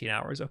 18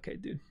 hours. Okay,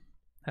 dude.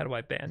 How do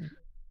I ban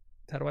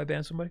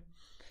somebody?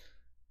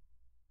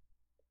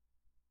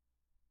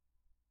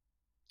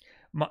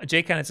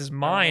 Jay Kennett says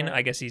mine.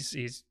 I guess he's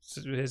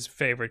his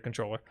favorite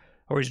controller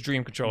or his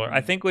dream controller. I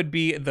think would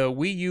be the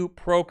Wii U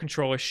Pro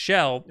controller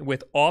shell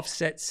with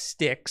offset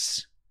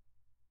sticks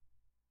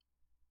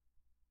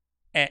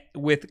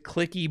with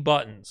clicky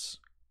buttons.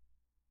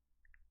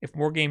 If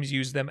more games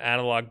use them,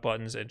 analog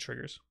buttons and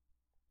triggers.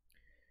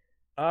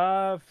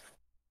 I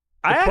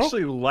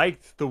actually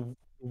liked the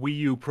Wii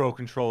U Pro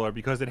controller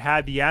because it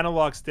had the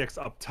analog sticks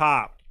up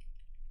top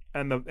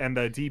and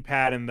the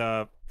D-pad and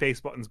the face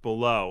buttons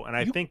below, and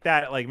I think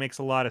that like makes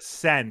a lot of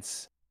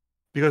sense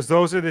because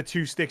those are the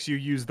two sticks you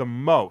use the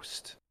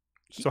most.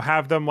 So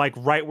have them like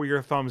right where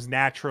your thumbs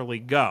naturally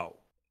go.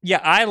 Yeah,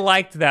 I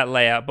liked that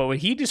layout, but what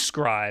he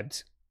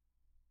described,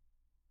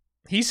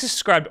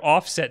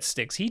 offset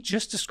sticks. He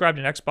just described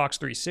an Xbox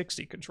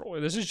 360 controller.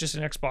 This is just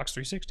an Xbox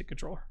 360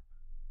 controller.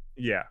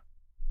 Yeah.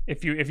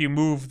 If you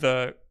move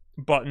the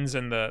buttons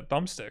and the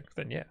thumbstick,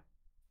 then yeah.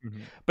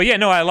 But yeah,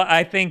 no,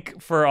 I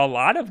think for a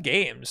lot of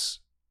games,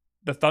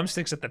 the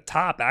thumbsticks at the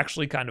top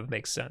actually kind of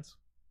makes sense.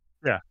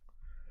 Yeah.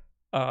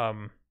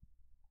 And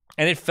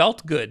it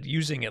felt good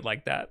using it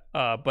like that.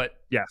 But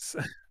yes.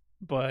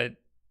 But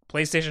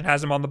PlayStation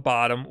has them on the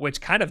bottom,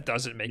 which kind of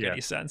doesn't make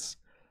any sense.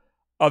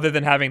 Other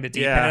than having the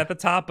D-pad at the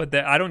top, but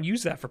I don't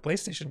use that for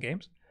PlayStation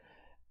games.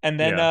 And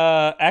then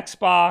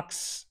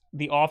Xbox,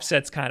 the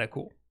offset's kind of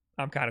cool.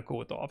 I'm kind of cool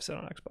with the offset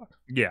on Xbox.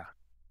 Yeah.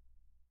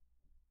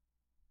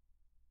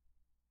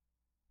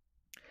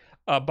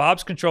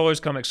 Bob's controllers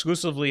come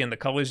exclusively in the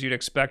colors you'd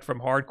expect from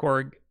a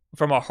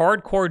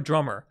hardcore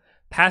drummer: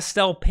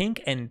 pastel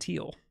pink and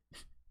teal.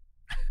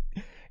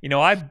 You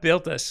know, I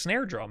built a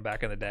snare drum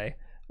back in the day,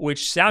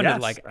 which sounded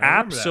like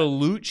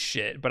absolute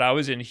shit, but I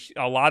was in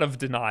a lot of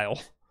denial.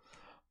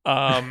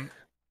 And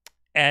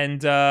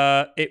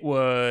it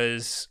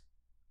was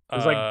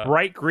like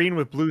bright green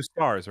with blue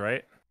stars,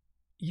 right?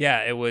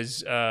 Yeah, it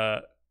was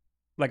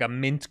like a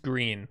mint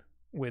green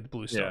with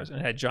blue stars, and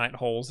it had giant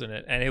holes in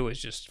it, and it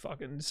was just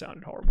fucking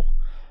sounded horrible.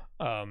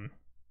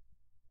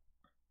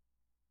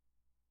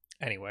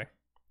 Anyway.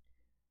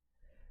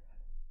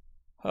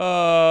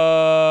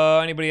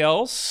 Anybody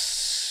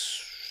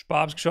else?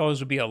 Bob's controllers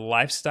would be a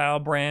lifestyle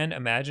brand.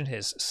 Imagine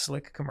his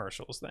slick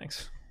commercials.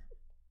 Thanks.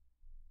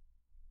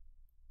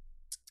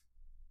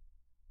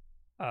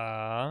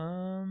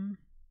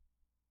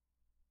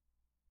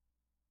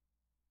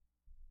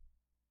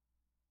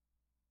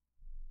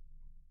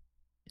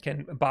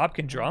 Bob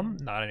can drum?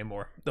 Not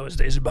anymore. Those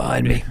days are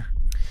behind me.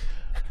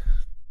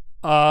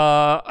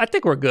 I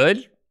think we're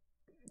good.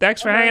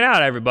 Thanks for hanging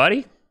out,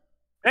 everybody.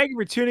 Thank you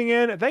for tuning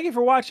in. Thank you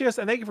for watching us,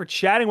 and thank you for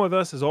chatting with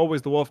us. As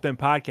always, the WULFF DEN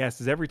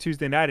Podcast is every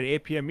Tuesday night at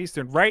 8 p.m.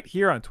 Eastern, right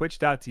here on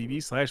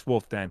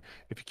twitch.tv/WULFFDEN.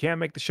 If you can't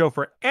make the show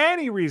for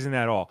any reason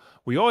at all,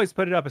 we always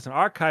put it up as an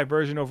archive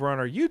version over on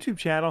our YouTube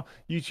channel,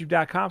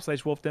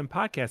 youtube.com/WULFFDEN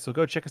Podcast. So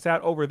go check us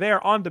out over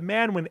there on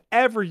demand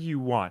whenever you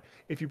want.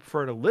 If you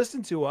prefer to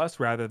listen to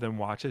us rather than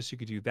watch us, you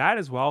could do that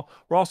as well.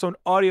 We're also an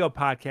audio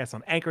podcast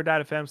on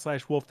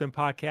anchor.fm/WULFFDEN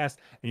Podcast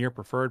and your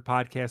preferred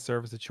podcast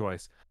service of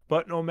choice.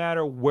 But no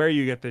matter where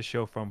you get this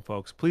show from,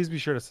 folks, please be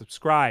sure to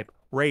subscribe,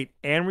 rate,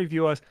 and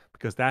review us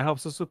because that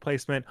helps us with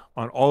placement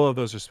on all of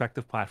those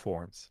respective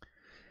platforms.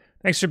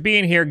 Thanks for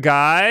being here,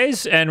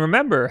 guys. And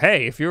remember,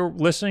 hey, if you're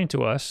listening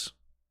to us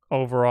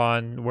over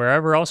on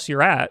wherever else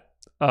you're at,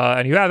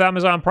 and you have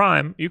Amazon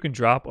Prime, you can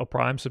drop a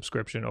Prime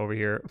subscription over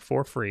here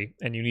for free.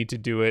 And you need to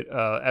do it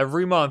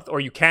every month, or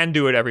you can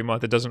do it every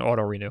month. It doesn't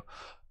auto-renew.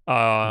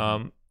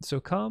 So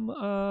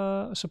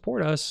come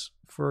support us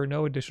for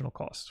no additional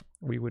cost.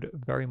 We would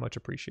very much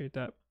appreciate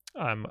that.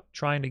 I'm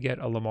trying to get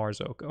a Lamar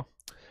Zoko.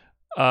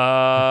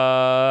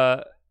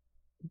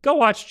 Go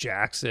watch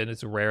Jackson.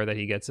 It's rare that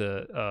he gets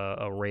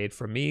a raid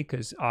from me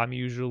because I'm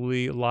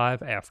usually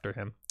live after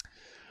him.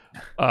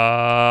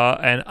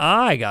 And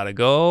I gotta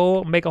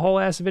go make a whole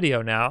ass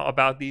video now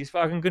about these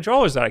fucking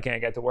controllers that I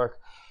can't get to work.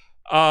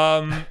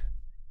 Thanks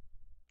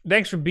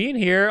for being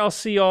here. I'll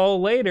see y'all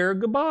later.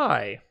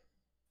 Goodbye.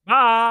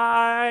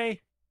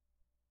 Bye.